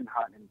early season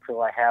hunt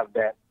until I have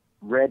that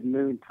red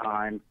moon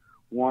time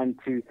 1,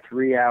 2,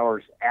 3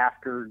 hours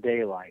after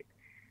daylight.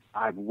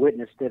 I've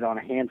witnessed it on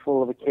a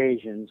handful of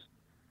occasions,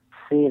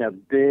 seeing a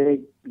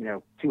big,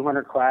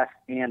 200 class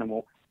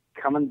animal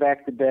coming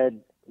back to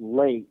bed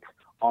late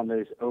on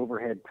those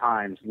overhead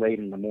times late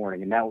in the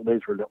morning. And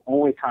those were the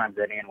only times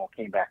that animal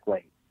came back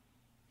late.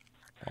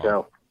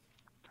 Wow.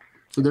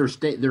 So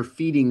they're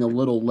feeding a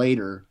little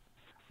later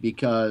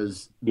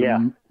because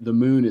the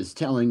moon is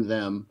telling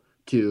them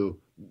to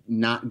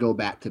not go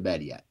back to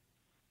bed yet.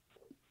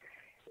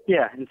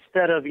 Yeah,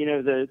 instead of,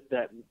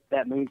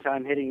 that moon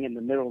time hitting in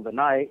the middle of the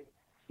night,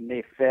 and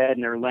they fed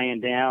and they're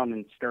laying down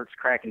and starts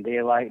cracking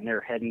daylight and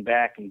they're heading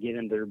back and get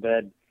into their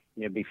bed,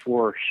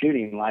 before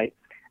shooting light,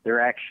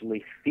 they're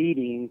actually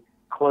feeding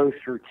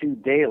closer to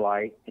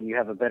daylight, and you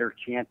have a better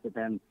chance of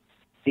them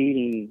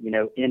feeding,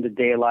 into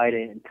daylight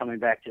and coming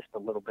back just a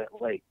little bit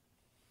late.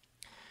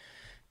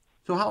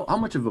 So how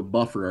much of a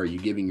buffer are you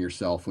giving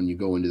yourself when you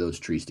go into those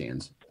tree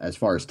stands as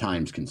far as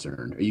time's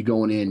concerned? Are you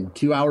going in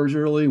 2 hours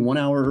early, 1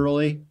 hour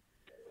early?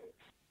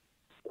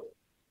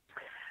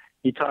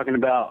 You talking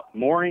about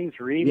mornings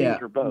or evenings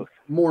or both?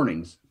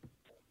 Mornings.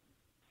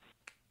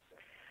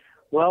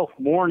 Well,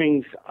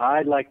 mornings,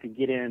 I'd like to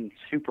get in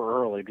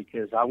super early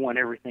because I want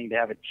everything to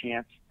have a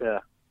chance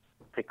to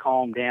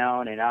calm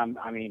down. And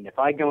if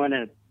I go in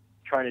and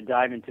try to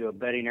dive into a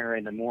bedding area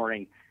in the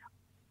morning,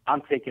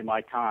 I'm taking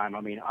my time.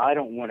 I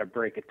don't want to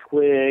break a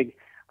twig.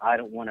 I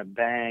don't want to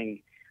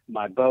bang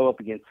my bow up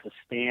against the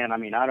stand.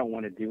 I don't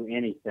want to do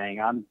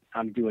anything.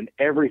 I'm doing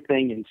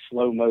everything in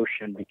slow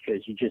motion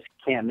because you just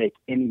can't make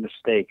any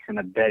mistakes in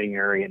a bedding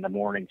area in the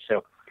morning.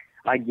 So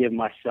I give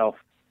myself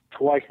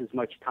twice as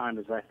much time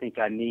as I think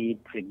I need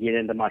to get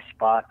into my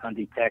spot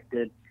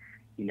undetected.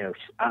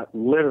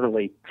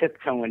 Literally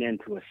tiptoeing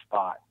into a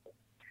spot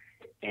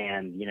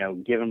and,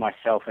 giving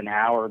myself an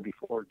hour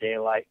before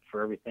daylight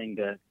for everything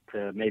to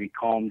maybe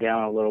calm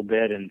down a little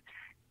bit, and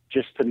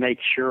just to make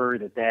sure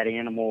that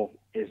animal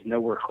is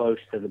nowhere close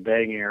to the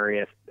bedding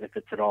area if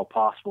it's at all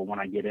possible when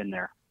I get in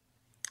there.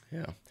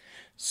 Yeah.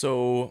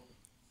 So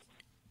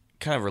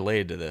kind of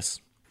related to this,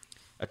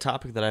 a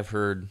topic that I've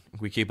heard,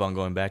 we keep on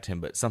going back to him,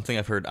 but something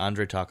I've heard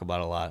Andre talk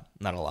about a lot,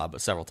 not a lot,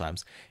 but several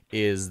times,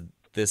 is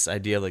this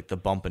idea like the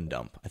bump and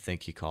dump, I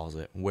think he calls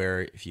it,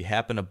 where if you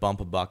happen to bump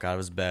a buck out of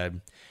his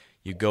bed,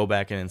 you go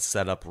back in and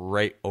set up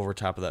right over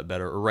top of that bed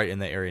or right in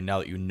the area now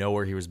that you know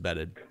where he was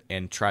bedded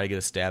and try to get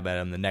a stab at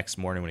him the next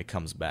morning when he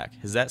comes back.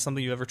 Is that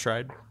something you ever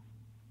tried?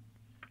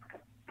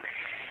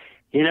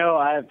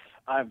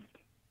 I've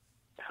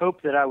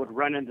hoped that I would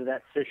run into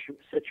that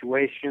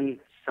situation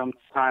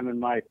sometime in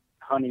my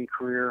hunting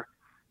career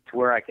to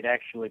where I could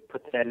actually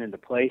put that into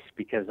place,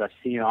 because I've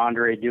seen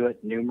Andre do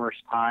it numerous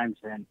times,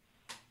 and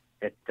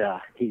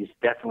he's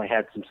definitely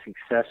had some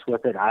success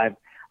with it.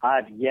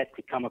 I've yet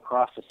to come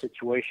across a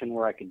situation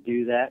where I could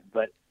do that,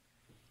 but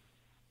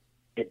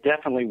it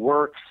definitely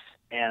works.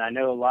 And I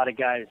know a lot of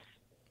guys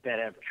that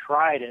have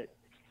tried it,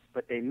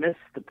 but they miss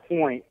the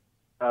point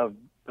of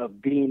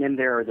being in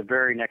there the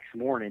very next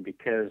morning,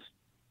 because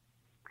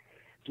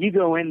if you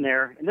go in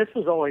there, and this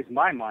was always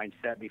my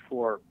mindset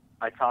before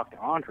I talked to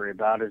Andre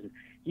about it, is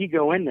you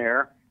go in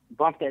there,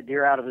 bump that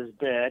deer out of his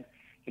bed,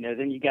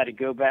 then you got to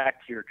go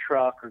back to your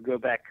truck or go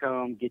back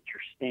home, get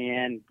your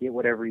stand, get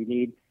whatever you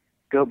need,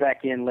 go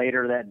back in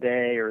later that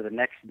day or the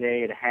next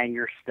day to hang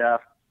your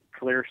stuff,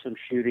 clear some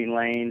shooting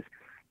lanes,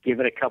 give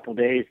it a couple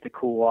days to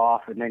cool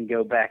off, and then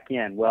go back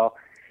in. Well,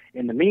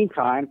 in the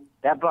meantime,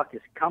 that buck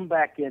has come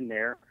back in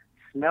there,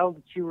 smelled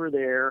that you were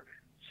there,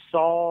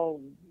 saw,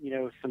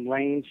 some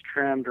lanes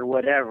trimmed or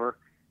whatever,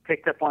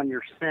 picked up on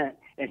your scent,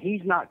 and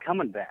he's not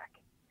coming back.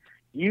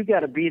 You got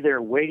to be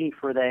there waiting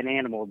for that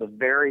animal the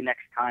very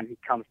next time he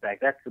comes back.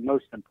 That's the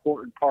most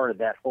important part of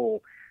that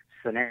whole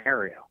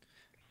scenario.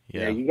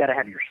 Yeah. You got to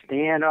have your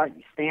stand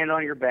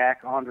on your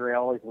back. Andre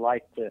always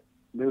liked to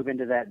move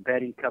into that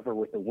bedding cover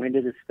with the wind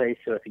in his face,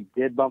 so if he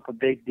did bump a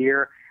big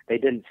deer, they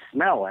didn't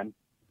smell him.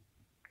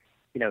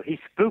 He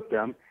spooked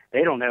them.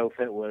 They don't know if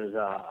it was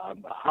a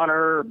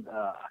hunter,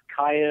 a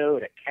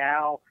coyote, a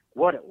cow,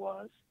 what it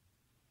was.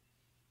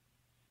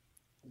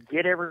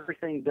 Get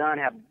everything done,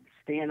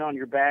 stand on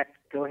your back,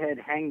 go ahead,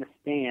 hang the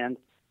stand,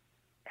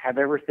 have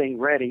everything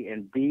ready,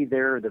 and be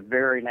there the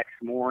very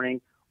next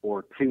morning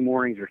or 2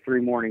 mornings or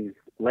 3 mornings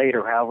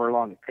later, however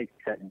long it takes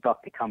that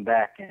buck to come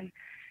back. And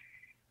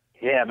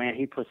yeah, man,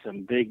 he put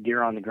some big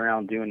deer on the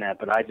ground doing that,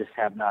 but I just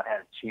have not had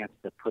a chance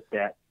to put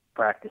that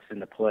practice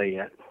into play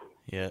yet.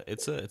 Yeah,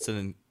 it's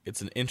an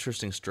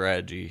interesting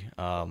strategy,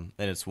 and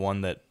it's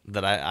one that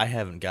I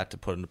haven't got to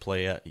put into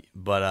play yet.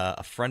 But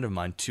a friend of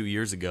mine 2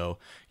 years ago,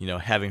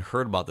 having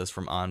heard about this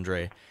from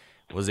Andre,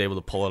 was able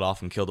to pull it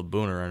off and kill the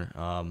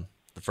booner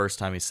the first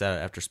time he said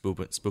it after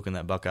spooking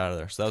that buck out of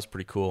there. So that was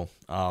pretty cool.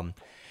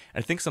 I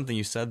think something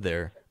you said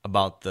there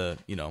about the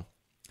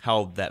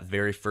how that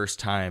very first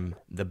time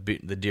the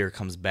deer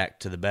comes back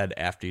to the bed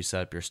after you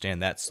set up your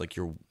stand, that's like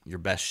your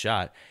best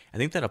shot. I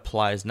think that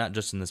applies not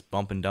just in this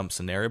bump and dump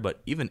scenario,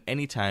 but even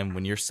any time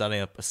when you're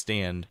setting up a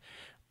stand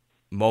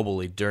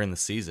mobily during the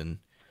season.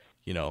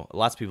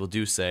 Lots of people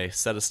do say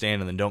set a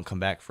stand and then don't come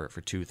back for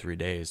 2-3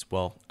 days.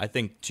 Well, I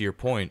think to your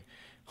point,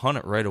 hunt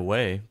it right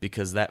away,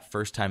 because that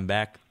first time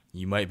back,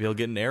 you might be able to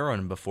get an arrow in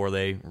them before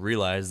they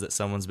realize that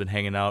someone's been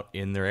hanging out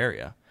in their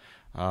area.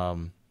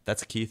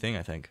 That's a key thing,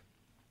 I think.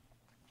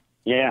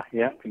 Yeah,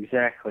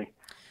 exactly.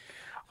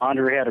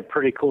 Andre had a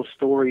pretty cool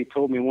story. He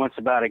told me once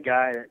about a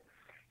guy that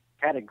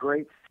had a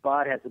great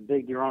spot, has a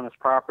big deer on his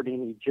property,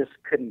 and he just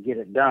couldn't get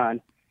it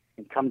done.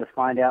 And come to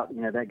find out,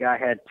 that guy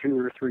had 2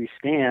 or 3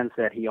 stands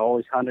that he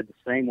always hunted the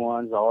same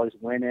ones, always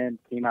went in,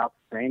 came out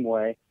the same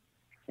way.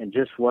 and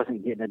just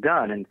wasn't getting it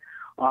done. And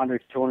Andre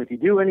told me, if you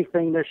do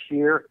anything this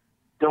year,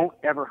 don't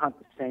ever hunt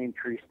the same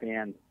tree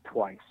stand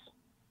twice.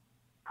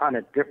 Hunt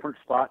a different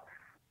spot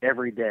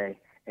every day.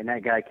 And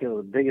that guy killed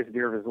the biggest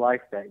deer of his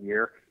life that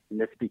year.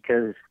 And that's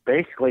because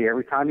basically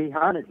every time he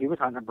hunted, he was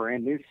hunting a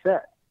brand new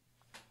set.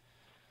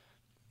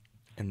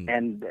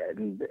 And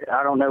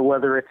I don't know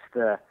whether it's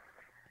the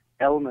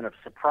element of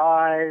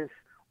surprise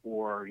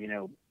or,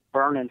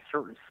 burning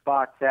certain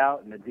spots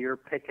out and the deer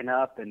picking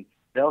up, and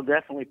they'll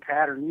definitely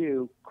pattern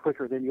you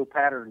quicker than you'll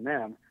pattern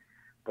them.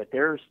 But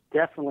there's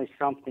definitely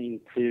something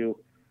to,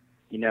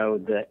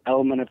 the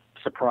element of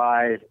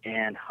surprise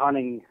and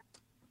hunting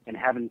and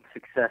having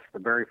success the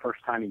very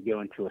first time you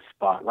go into a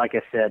spot. Like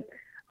I said,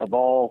 of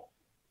all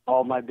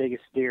my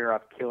biggest deer,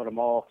 I've killed them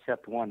all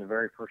except one the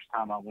very first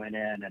time I went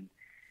in, and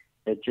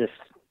it just,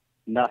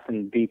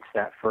 nothing beats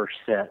that first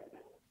set.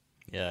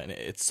 Yeah, and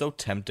it's so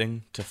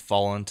tempting to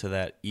fall into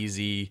that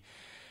easy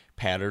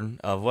pattern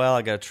of, well,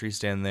 I got a tree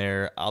stand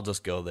there, I'll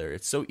just go there.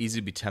 It's so easy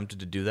to be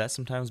tempted to do that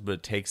sometimes, but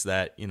it takes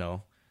that,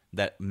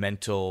 that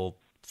mental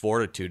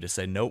fortitude to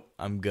say, nope,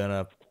 I'm going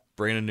to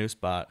bring in a new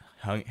spot,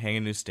 hang a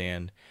new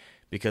stand,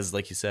 because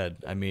like you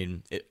said, I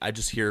mean, I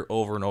just hear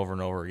over and over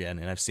and over again,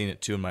 and I've seen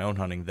it too in my own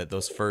hunting, that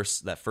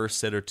that first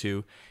sit or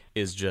two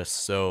is just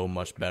so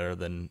much better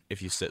than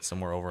if you sit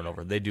somewhere over and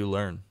over. They do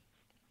learn.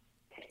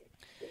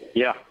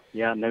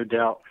 Yeah, no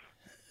doubt.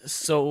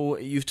 So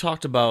you've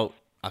talked about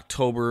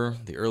October,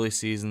 the early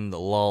season, the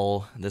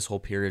lull, this whole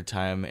period of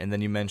time, and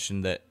then you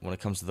mentioned that when it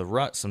comes to the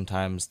rut,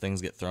 sometimes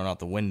things get thrown out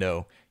the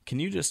window. Can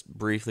you just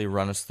briefly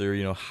run us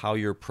through, how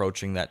you're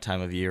approaching that time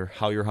of year,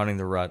 how you're hunting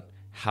the rut,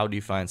 how do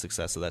you find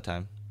success at that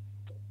time?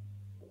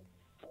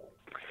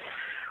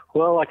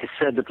 Well, like I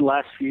said, the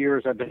last few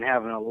years I've been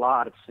having a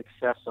lot of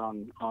success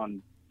on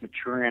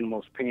mature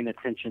animals, paying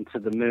attention to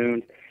the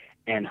moon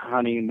and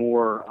hunting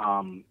more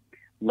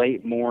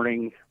late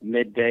morning,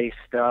 midday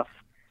stuff,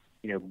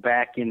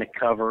 back in the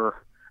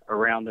cover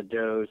around the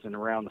does and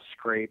around the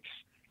scrapes,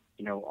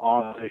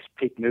 on those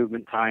peak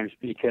movement times,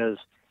 because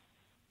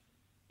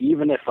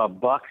even if a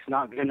buck's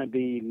not going to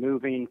be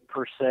moving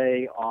per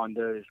se on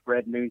those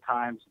red moon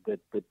times, the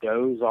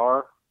does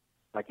are,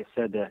 like I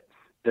said,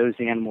 those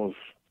animals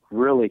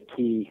really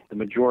key, the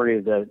majority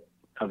of the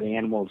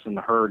animals in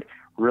the herd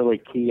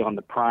really key on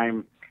the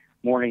prime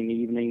morning and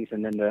evenings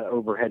and then the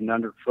overhead and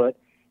underfoot.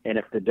 And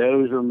if the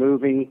does are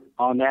moving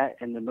on that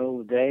in the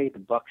middle of the day, the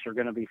bucks are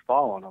going to be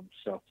following them.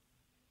 So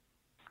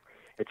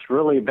it's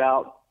really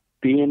about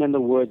being in the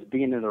woods,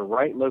 being in the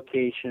right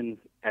location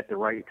at the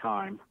right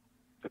time,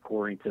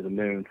 according to the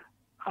moon.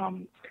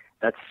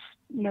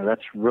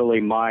 That's really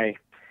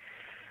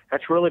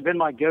been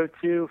my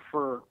go-to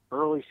for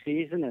early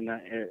season. And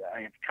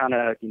I kind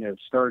of,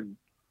 started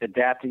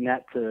adapting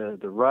that to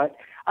the rut.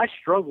 I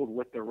struggled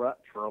with the rut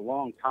for a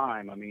long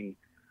time. I mean,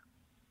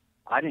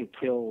 I didn't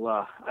kill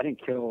a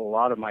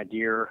lot of my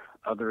deer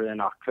other than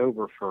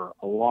October for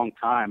a long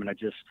time, and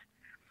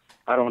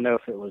I don't know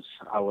if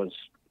I was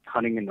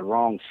hunting in the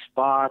wrong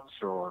spots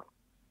or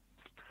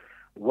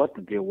what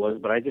the deal was,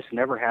 but I just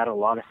never had a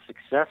lot of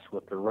success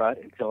with the rut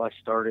until I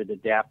started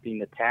adapting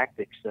the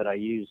tactics that I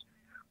use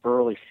for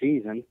early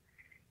season,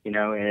 and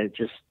it's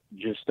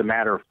just a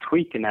matter of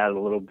tweaking that a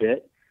little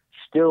bit,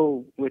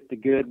 still with the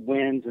good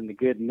winds and the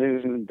good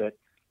moon, but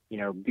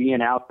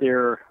being out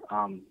there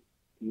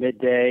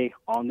midday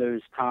on those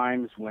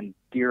times when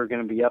deer are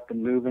going to be up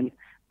and moving,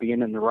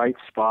 being in the right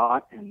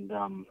spot. And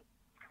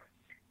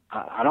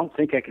I don't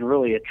think I can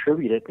really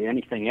attribute it to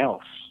anything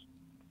else.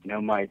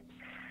 My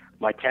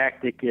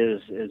tactic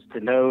is to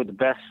know the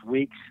best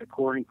weeks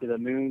according to the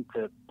moon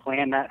to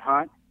plan that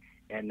hunt.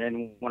 And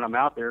then when I'm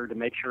out there, to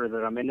make sure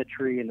that I'm in the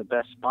tree in the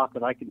best spot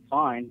that I can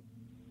find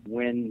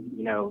when,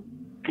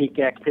 peak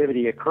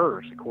activity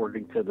occurs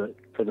according to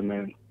the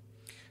moon.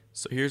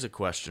 So here's a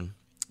question.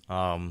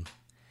 There's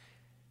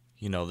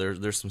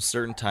some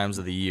certain times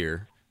of the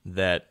year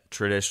that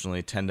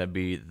traditionally tend to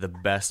be the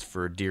best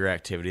for deer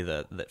activity.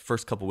 That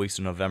first couple weeks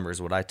of November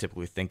is what I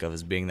typically think of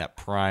as being that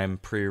prime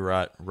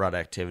pre-rut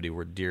activity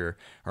where deer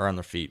are on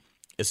their feet,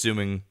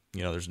 assuming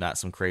there's not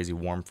some crazy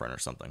warm front or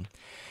something.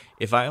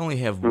 If I only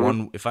have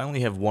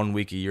one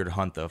week a year to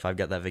hunt, though, if I've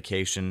got that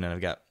vacation and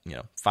I've got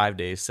 5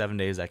 days, 7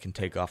 days I can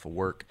take off of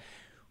work,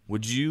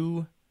 would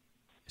you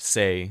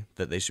say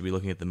that they should be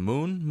looking at the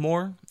moon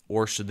more,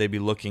 or should they be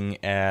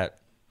looking at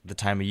the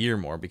time of year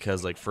more?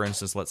 Because, like, for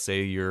instance, let's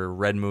say your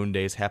red moon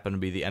days happen to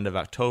be the end of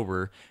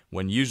October,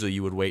 when usually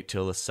you would wait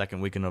till the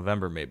second week of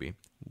November maybe.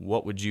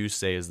 What would you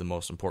say is the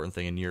most important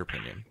thing in your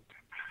opinion?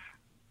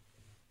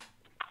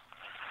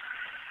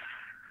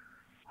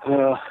 It's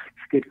a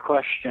good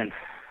question.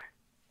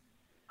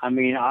 I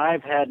mean,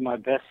 I've had my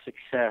best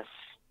success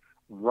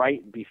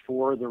right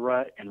before the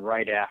rut and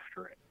right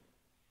after it.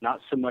 Not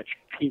so much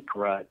peak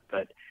rut,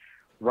 but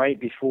right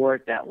before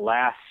it, that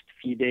last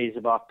few days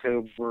of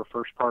October,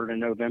 first part of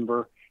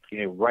November,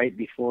 right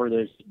before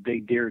those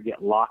big deer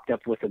get locked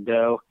up with a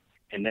doe,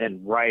 and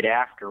then right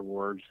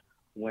afterwards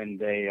when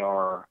they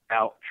are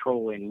out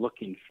trolling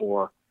looking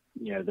for,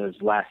 those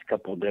last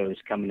couple of does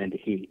coming into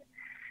heat.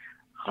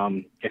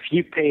 If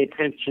you pay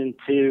attention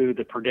to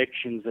the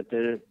predictions that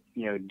the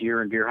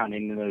deer and deer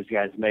hunting and those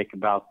guys make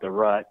about the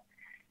rut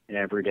and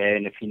every day,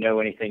 and if you know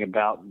anything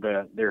about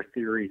their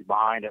theories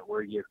behind it,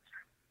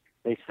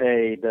 they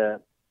say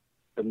the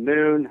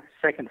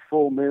second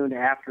full moon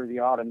after the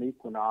autumn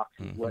equinox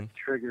is what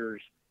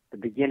triggers the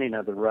beginning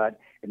of the rut,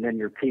 and then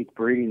your peak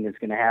breeding is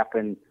going to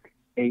happen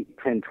 8,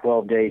 10,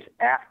 12 days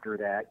after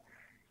that.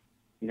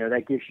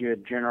 That gives you a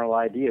general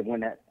idea of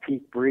when that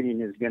peak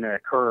breeding is going to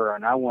occur.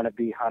 And I want to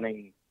be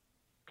hunting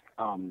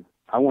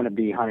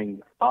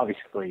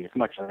obviously as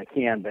much as I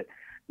can, but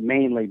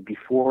mainly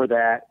before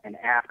that and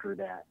after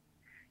that.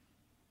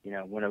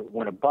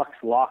 When a buck's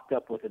locked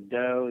up with a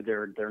doe,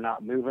 they're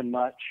not moving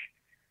much.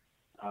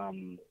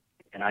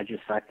 And I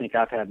think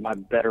I've had my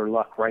better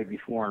luck right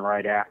before and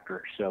right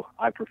after. So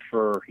I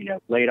prefer,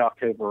 late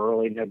October,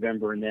 early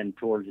November, and then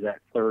towards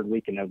that third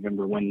week in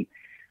November when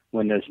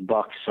those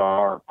bucks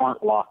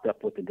aren't locked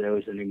up with the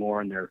does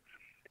anymore, and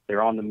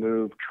they're on the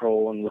move,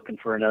 trolling, looking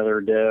for another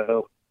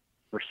doe,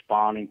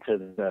 responding to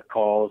the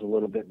calls a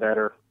little bit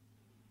better.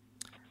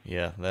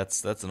 Yeah,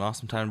 that's an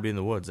awesome time to be in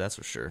the woods, that's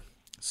for sure.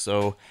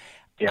 So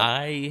yeah.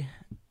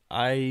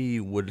 I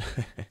would,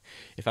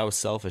 if I was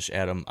selfish,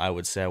 Adam, I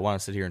would say I want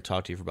to sit here and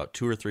talk to you for about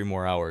 2 or 3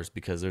 more hours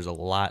because there's a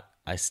lot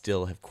I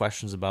still have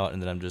questions about,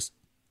 and that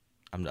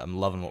I'm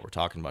loving what we're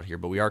talking about here.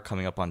 But we are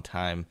coming up on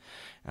time.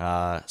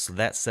 So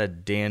that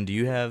said, Dan, do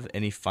you have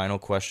any final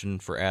question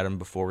for Adam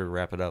before we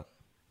wrap it up?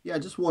 Yeah,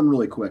 just one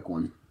really quick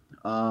one.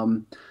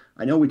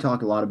 I know we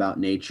talk a lot about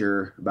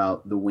nature,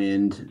 about the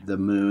wind, the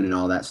moon, and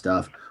all that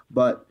stuff,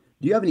 but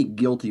do you have any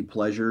guilty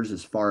pleasures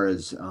as far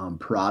as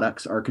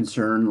products are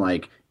concerned,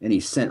 like any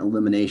scent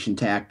elimination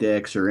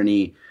tactics or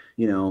any,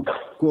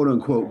 quote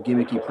unquote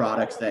gimmicky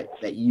products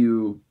that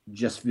you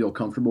just feel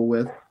comfortable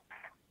with?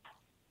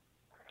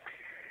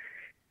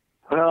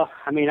 Well,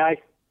 I mean, I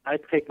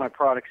take my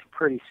products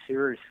pretty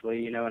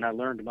seriously, and I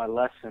learned my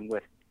lesson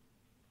with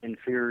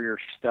inferior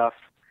stuff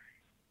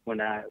when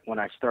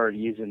I started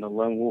using the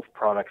Lone Wolf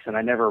products, and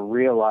I never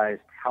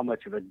realized how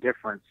much of a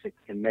difference it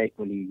can make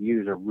when you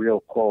use a real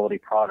quality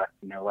product,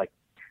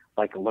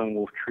 like a Lone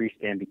Wolf tree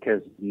stand,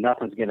 because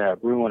nothing's going to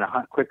ruin a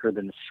hunt quicker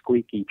than a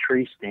squeaky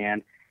tree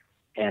stand.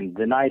 And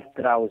the night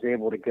that I was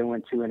able to go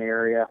into an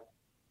area,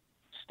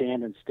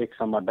 stand in sticks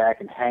on my back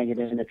and hang it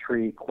in a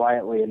tree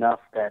quietly enough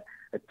that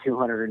a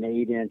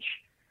 208-inch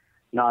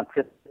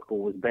non-typical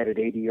was bedded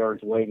 80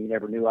 yards away and he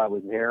never knew I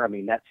was there, I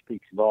mean, that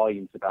speaks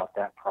volumes about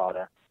that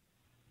product.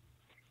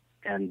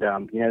 And,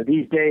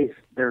 these days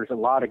there's a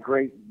lot of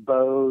great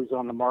bows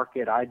on the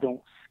market. I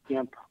don't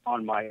skimp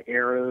on my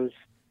arrows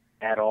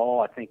at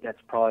all. I think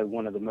that's probably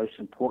one of the most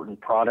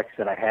important products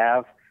that I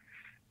have.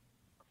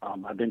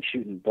 I've been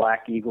shooting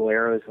Black Eagle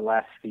arrows the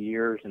last few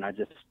years, and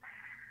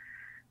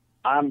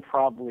I'm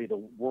probably the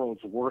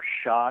world's worst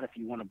shot, if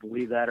you want to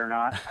believe that or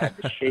not. I have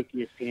the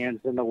shakiest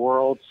hands in the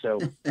world, so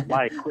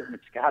my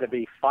equipment's got to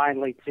be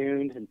finely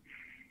tuned.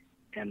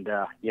 And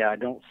I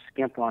don't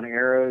skimp on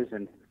arrows.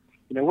 And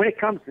when it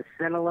comes to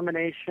scent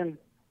elimination,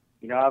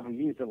 I've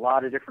used a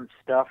lot of different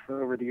stuff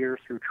over the years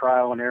through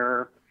trial and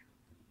error,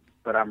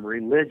 but I'm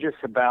religious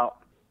about,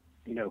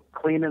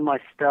 cleaning my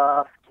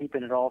stuff,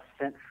 keeping it all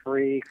scent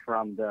free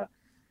from the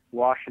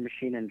washing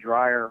machine and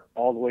dryer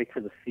all the way to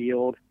the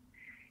field.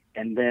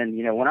 And then,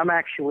 when I'm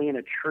actually in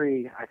a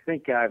tree, I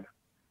think I've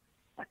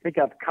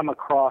come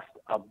across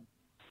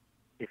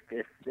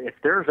if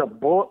there's a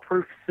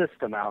bulletproof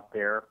system out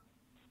there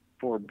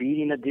for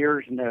beating a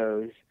deer's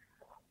nose,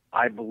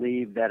 I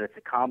believe that it's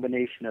a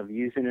combination of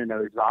using an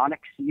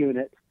ozonics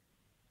unit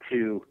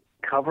to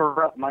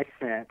cover up my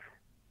scent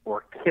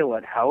or kill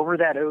it. However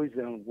that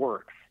ozone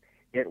works,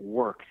 it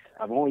works.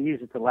 I've only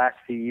used it the last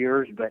few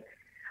years, but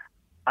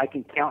I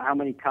can count how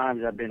many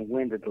times I've been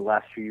winded the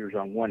last few years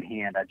on one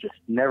hand. I just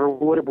never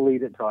would have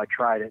believed it until I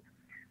tried it.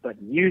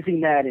 But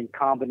using that in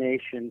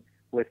combination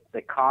with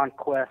the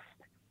Conquest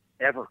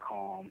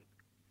Evercalm,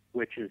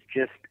 which is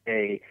just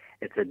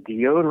it's a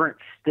deodorant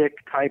stick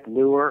type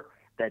lure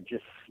that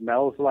just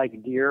smells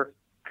like deer.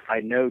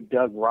 I know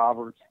Doug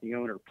Roberts, the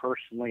owner,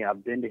 personally.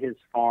 I've been to his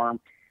farm.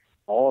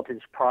 All of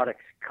his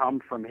products come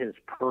from his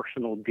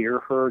personal deer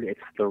herd. It's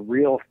the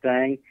real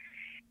thing.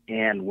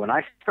 And when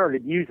I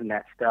started using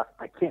that stuff,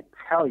 I can't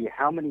tell you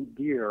how many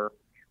deer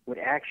would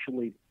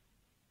actually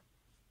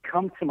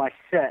come to my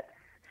set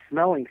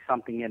smelling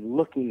something and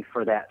looking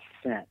for that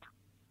scent.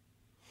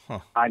 Huh.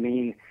 I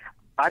mean,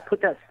 I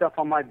put that stuff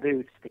on my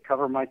boots to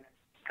cover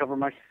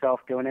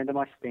myself going into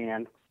my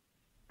stand.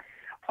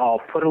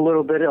 I'll put a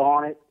little bit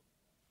on it,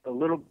 a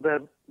little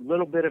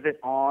bit of it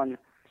on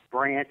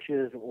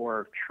branches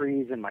or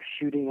trees in my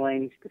shooting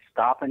lanes to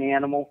stop an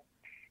animal.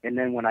 And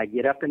then when I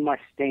get up in my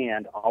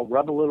stand, I'll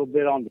rub a little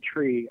bit on the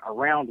tree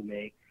around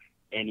me,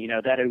 and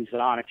that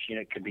ozonics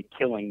unit could be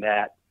killing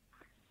that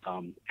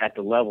at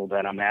the level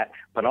that I'm at.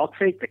 But I'll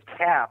take the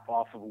cap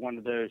off of one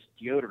of those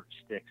deodorant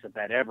sticks of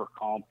that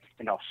Evercalm,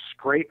 and I'll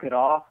scrape it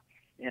off,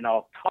 and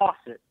I'll toss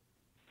it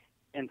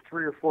in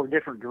 3 or 4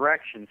 different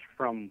directions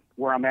from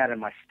where I'm at in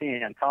my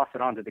stand, toss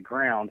it onto the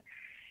ground.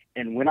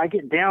 And when I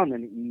get down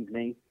in the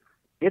evening,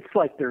 it's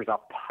like there's a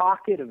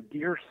pocket of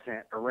deer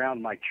scent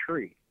around my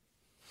tree.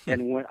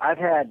 And when I've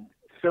had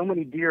so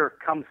many deer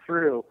come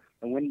through,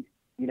 and when,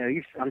 you know,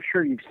 I'm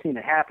sure you've seen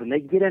it happen, they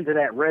get into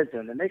that red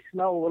zone and they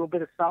smell a little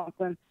bit of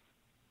something.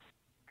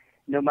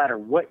 No matter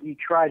what you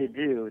try to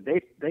do,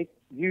 they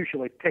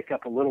usually pick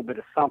up a little bit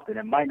of something.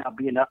 It might not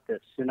be enough to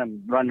send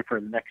them running for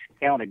the next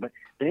county, but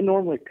they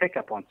normally pick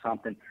up on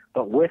something.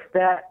 But with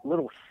that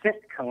little scent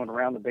cone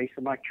around the base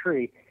of my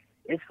tree,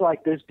 it's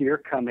like those deer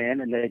come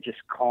in and they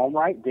just calm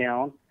right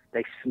down.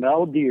 They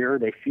smell deer,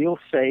 they feel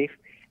safe,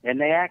 and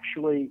they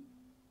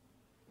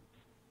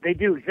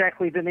do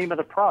exactly the name of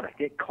the product.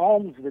 It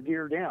calms the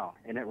deer down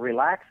and it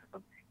relaxes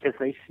them because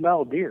they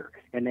smell deer,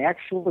 and they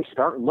actually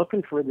start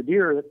looking for the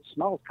deer that the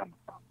smell is coming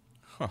from.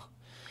 Huh.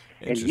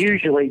 And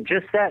usually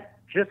just that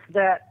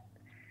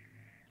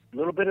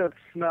little bit of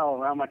smell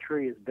around my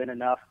tree has been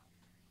enough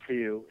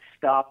to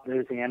stop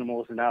those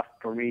animals enough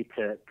for me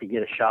to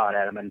get a shot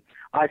at them. And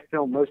I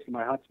film most of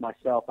my hunts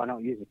myself. I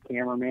don't use a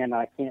cameraman.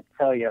 I can't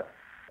tell you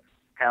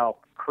how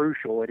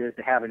crucial it is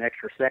to have an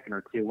extra second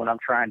or two when I'm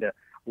trying to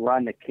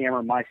run the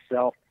camera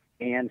myself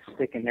and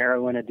stick an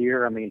arrow in a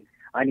deer. I mean,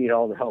 I need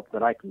all the help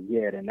that I can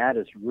get, and that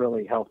has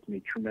really helped me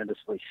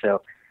tremendously.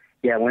 So,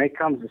 yeah, when it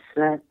comes to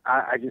scent,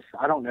 I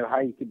don't know how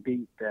you could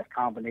beat the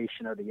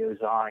combination of the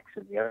Ozonics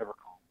and the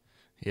Evercalm.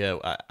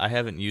 Yeah, I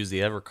haven't used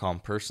the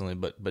Evercalm personally,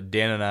 but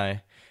Dan and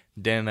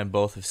I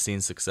both have seen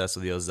success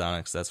with the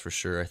Ozonics, that's for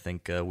sure. I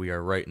think we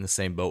are right in the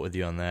same boat with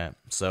you on that.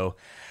 So,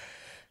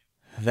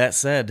 that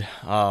said,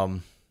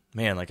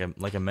 man, like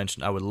I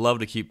mentioned, I would love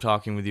to keep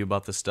talking with you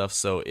about this stuff.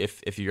 So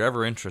if you're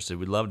ever interested,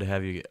 we'd love to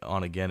have you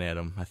on again,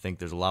 Adam. I think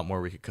there's a lot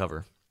more we could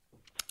cover.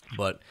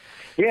 But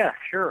yeah,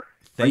 sure.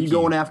 Are you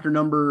going after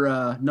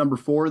number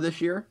 4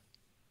 this year?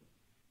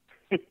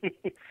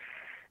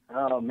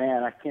 Oh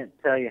man, I can't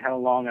tell you how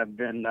long I've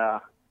been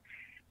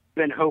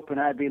hoping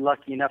I'd be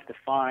lucky enough to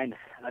find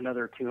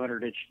another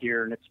 200-inch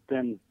deer,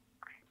 and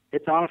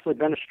it's honestly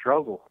been a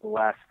struggle the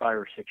last 5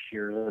 or 6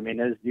 years. I mean,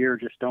 those deer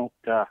just don't.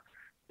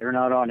 They're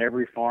not on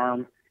every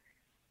farm,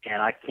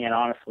 and I can't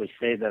honestly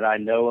say that I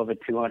know of a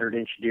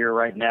 200-inch deer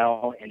right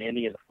now in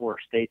any of the 4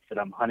 states that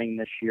I'm hunting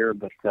this year.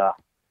 But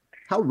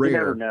how rare? You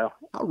never know.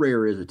 How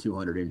rare is a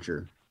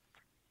 200-incher?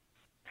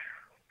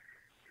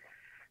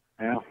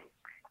 Well,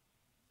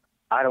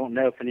 I don't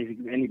know if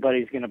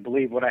anybody's going to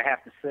believe what I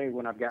have to say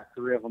when I've got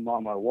 3 of them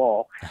on my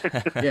wall.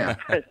 Yeah.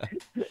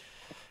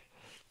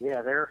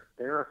 Yeah,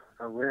 they're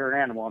a rare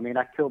animal. I mean,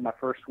 I killed my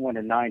first one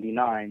in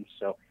 '99,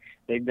 so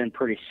they've been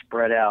pretty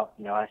spread out.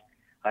 You know,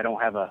 I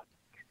don't have a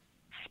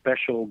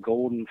special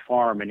golden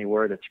farm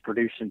anywhere that's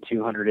producing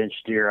 200-inch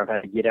deer. I've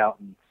had to get out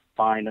and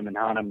find them and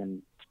hunt them,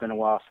 and it's been a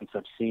while since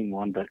I've seen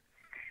one. But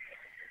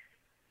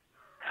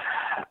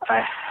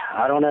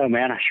I don't know,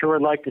 man. I sure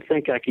would like to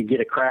think I could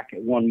get a crack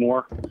at one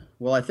more.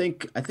 Well, I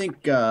think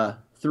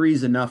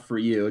 3's enough for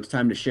you. It's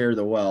time to share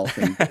the wealth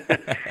and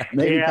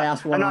maybe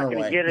pass one our way.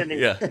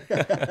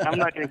 I'm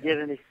not going to get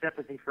any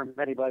sympathy from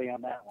anybody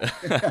on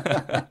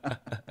that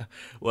one.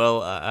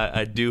 Well,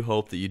 I do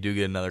hope that you do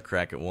get another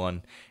crack at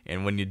one,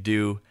 and when you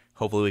do,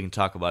 hopefully we can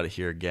talk about it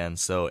here again.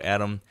 So,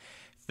 Adam,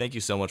 thank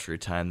you so much for your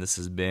time. This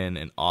has been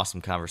an awesome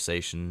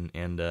conversation,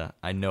 and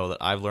I know that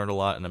I've learned a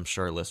lot, and I'm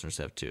sure our listeners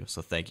have too.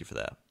 So thank you for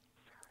that.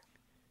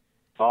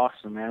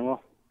 Awesome, man.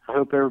 Well, I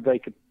hope everybody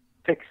could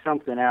pick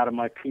something out of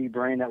my pea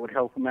brain that would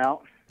help them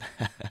out.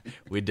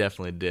 We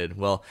definitely did.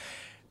 Well,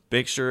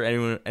 make sure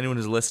anyone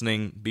who's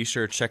listening, be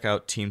sure to check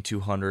out Team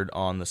 200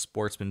 on the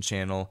Sportsman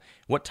channel.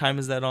 What time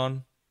is that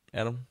on,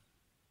 Adam?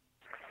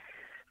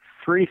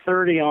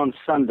 3:30 on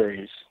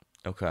Sundays.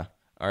 Okay.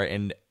 All right,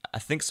 and I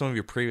think some of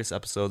your previous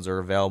episodes are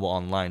available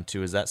online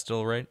too. Is that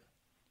still right?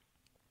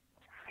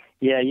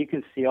 Yeah, you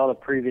can see all the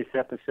previous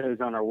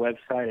episodes on our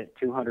website at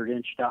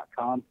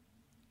 200inch.com.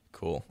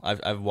 Cool.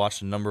 I've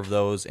watched a number of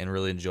those and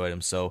really enjoyed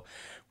them, so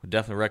would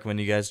definitely recommend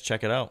you guys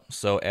check it out.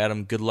 So,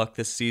 Adam, good luck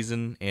this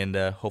season, and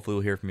hopefully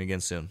we'll hear from you again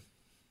soon.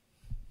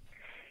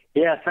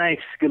 Yeah,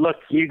 thanks. Good luck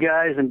to you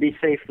guys, and be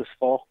safe this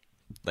fall.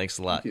 Thanks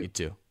a lot. You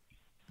too.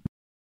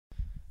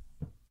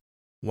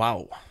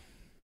 Wow.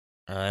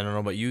 I don't know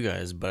about you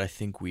guys, but I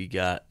think we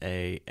got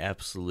a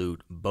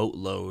absolute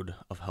boatload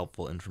of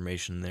helpful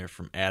information there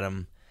from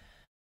Adam.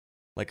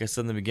 Like I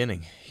said in the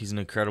beginning, he's an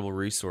incredible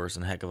resource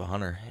and a heck of a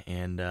hunter,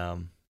 and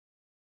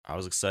I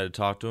was excited to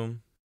talk to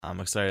him. I'm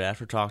excited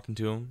after talking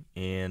to him,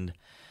 and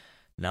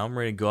now I'm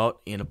ready to go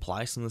out and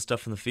apply some of the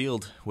stuff in the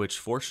field, which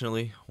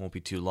fortunately won't be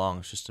too long.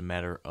 It's just a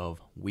matter of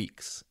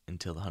weeks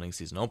until the hunting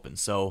season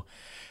opens. So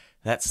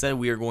that said,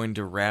 we are going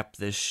to wrap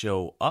this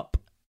show up.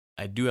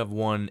 I do have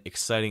one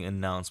exciting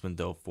announcement,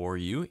 though, for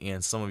you,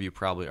 and some of you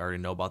probably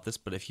already know about this,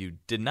 but if you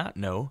did not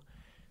know,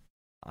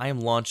 I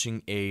am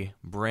launching a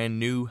brand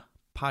new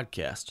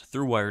podcast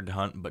through Wired to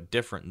Hunt, but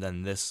different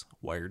than this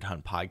Wired to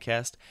Hunt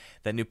podcast.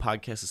 That new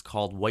podcast is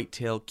called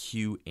Whitetail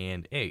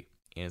Q&A,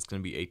 and it's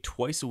going to be a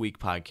twice-a-week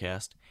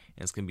podcast,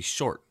 and it's going to be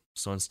short.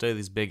 So instead of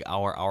these big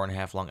hour and a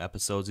half long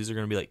episodes, these are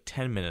going to be like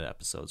 10-minute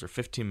episodes or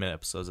 15-minute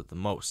episodes at the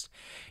most.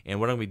 And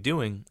what I'm going to be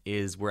doing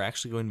is we're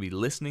actually going to be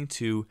listening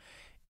to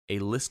a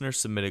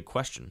listener-submitted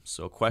question.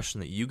 So a question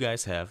that you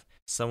guys have,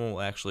 someone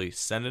will actually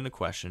send in a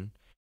question,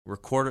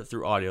 record it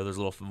through audio. There's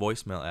a little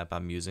voicemail app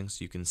I'm using,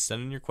 so you can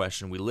send in your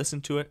question. We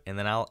listen to it, and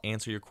then I'll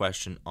answer your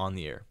question on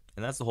the air.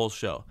 And that's the whole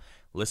show.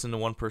 Listen to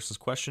one person's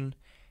question,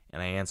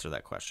 and I answer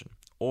that question.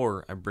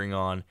 Or I bring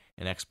on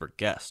an expert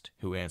guest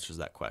who answers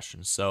that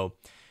question. So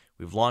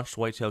we've launched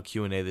Whitetail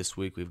Q&A this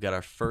week. We've got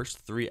our first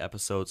 3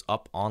 episodes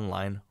up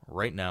online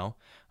right now.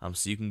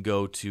 So you can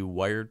go to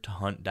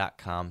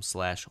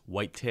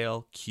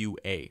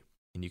wiredtohunt.com/whitetailqa,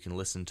 and you can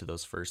listen to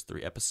those first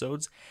 3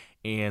 episodes.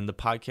 And the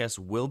podcast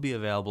will be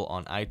available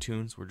on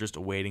iTunes. We're just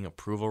awaiting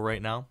approval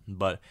right now,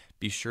 but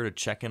be sure to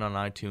check in on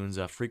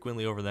iTunes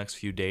frequently over the next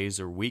few days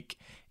or week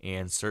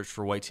and search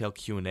for Whitetail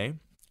Q&A.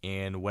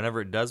 And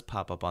whenever it does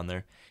pop up on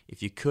there,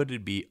 if you could,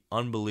 it'd be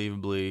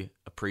unbelievably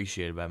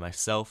appreciated by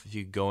myself. If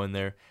you could go in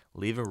there,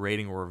 leave a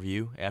rating or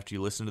review after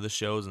you listen to the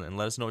shows, and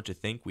let us know what you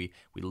think. We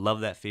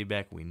love that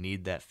feedback. We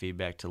need that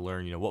feedback to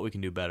learn, what we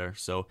can do better.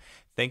 So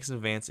thanks in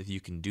advance if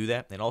you can do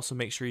that, and also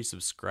make sure you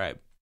subscribe.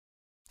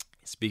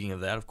 Speaking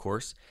of that, of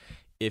course,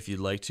 if you'd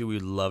like to,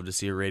 we'd love to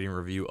see a rating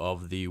review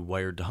of the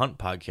Wired to Hunt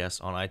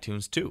podcast on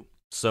iTunes too.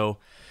 So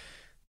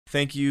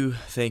thank you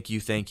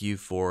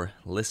for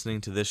listening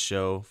to this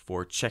show,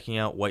 for checking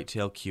out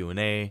Whitetail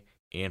Q&A,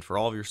 and for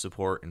all of your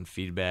support and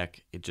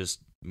feedback. It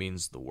just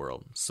means the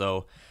world.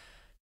 So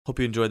hope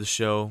you enjoyed the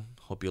show.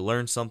 Hope you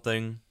learned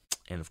something.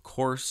 And of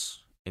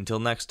course, until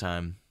next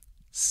time,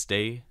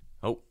 stay...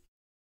 Oh,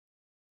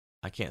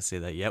 I can't say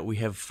that yet. We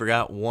have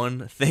forgot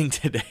one thing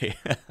today.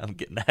 I'm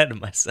getting ahead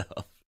of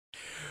myself.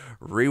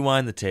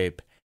 Rewind the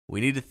tape.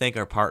 We need to thank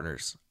our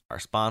partners, our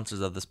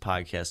sponsors of this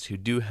podcast, who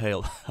do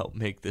help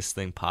make this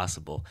thing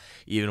possible,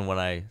 even when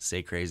I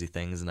say crazy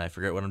things and I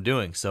forget what I'm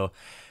doing. So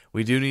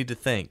we do need to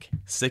thank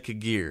Sitka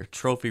Gear,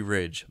 Trophy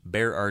Ridge,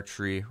 Bear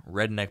Archery,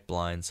 Redneck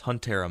Blinds,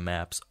 Huntera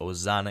Maps,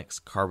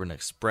 Ozonics, Carbon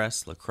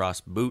Express,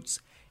 Lacrosse Boots,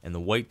 and the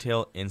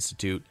Whitetail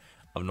Institute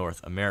of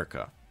North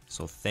America.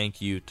 So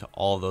thank you to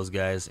all those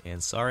guys,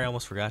 and sorry I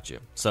almost forgot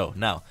you. So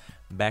now,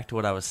 back to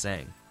what I was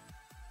saying.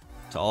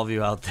 To all of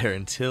you out there,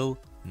 until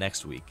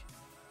next week,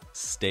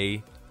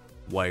 stay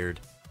wired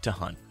to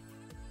hunt.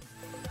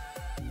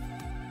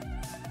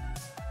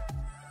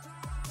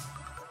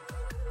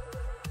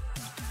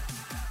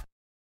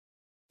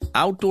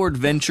 Outdoor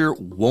adventure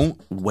won't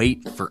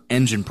wait for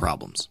engine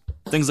problems.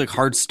 Things like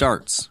hard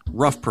starts,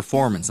 rough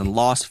performance, and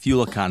lost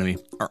fuel economy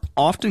are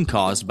often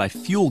caused by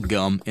fuel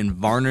gum and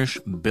varnish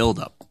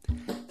buildup.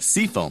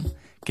 Seafoam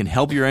can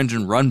help your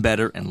engine run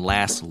better and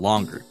last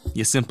longer.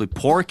 You simply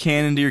pour a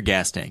can into your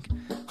gas tank.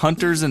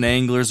 Hunters and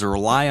anglers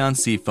rely on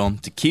Seafoam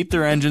to keep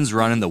their engines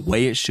running the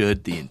way it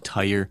should the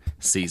entire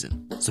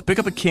season. So pick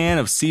up a can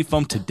of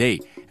Seafoam today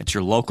at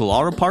your local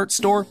auto parts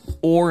store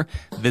or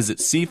visit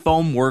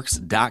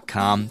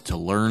seafoamworks.com to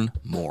learn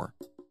more.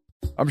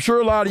 I'm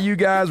sure a lot of you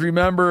guys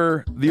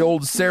remember the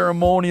old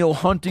ceremonial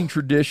hunting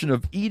tradition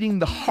of eating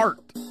the heart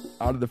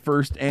out of the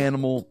first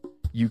animal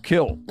you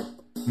kill.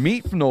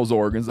 Meat from those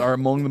organs are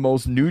among the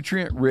most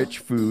nutrient-rich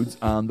foods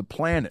on the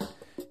planet.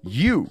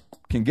 You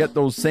can get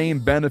those same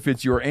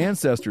benefits your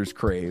ancestors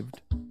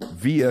craved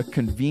via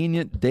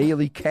convenient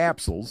daily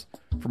capsules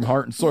from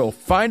Heart and Soil.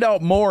 Find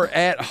out more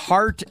at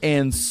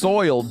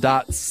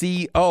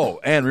heartandsoil.co.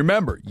 And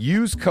remember,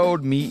 use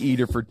code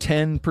MeatEater for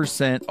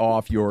 10%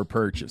 off your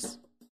purchase.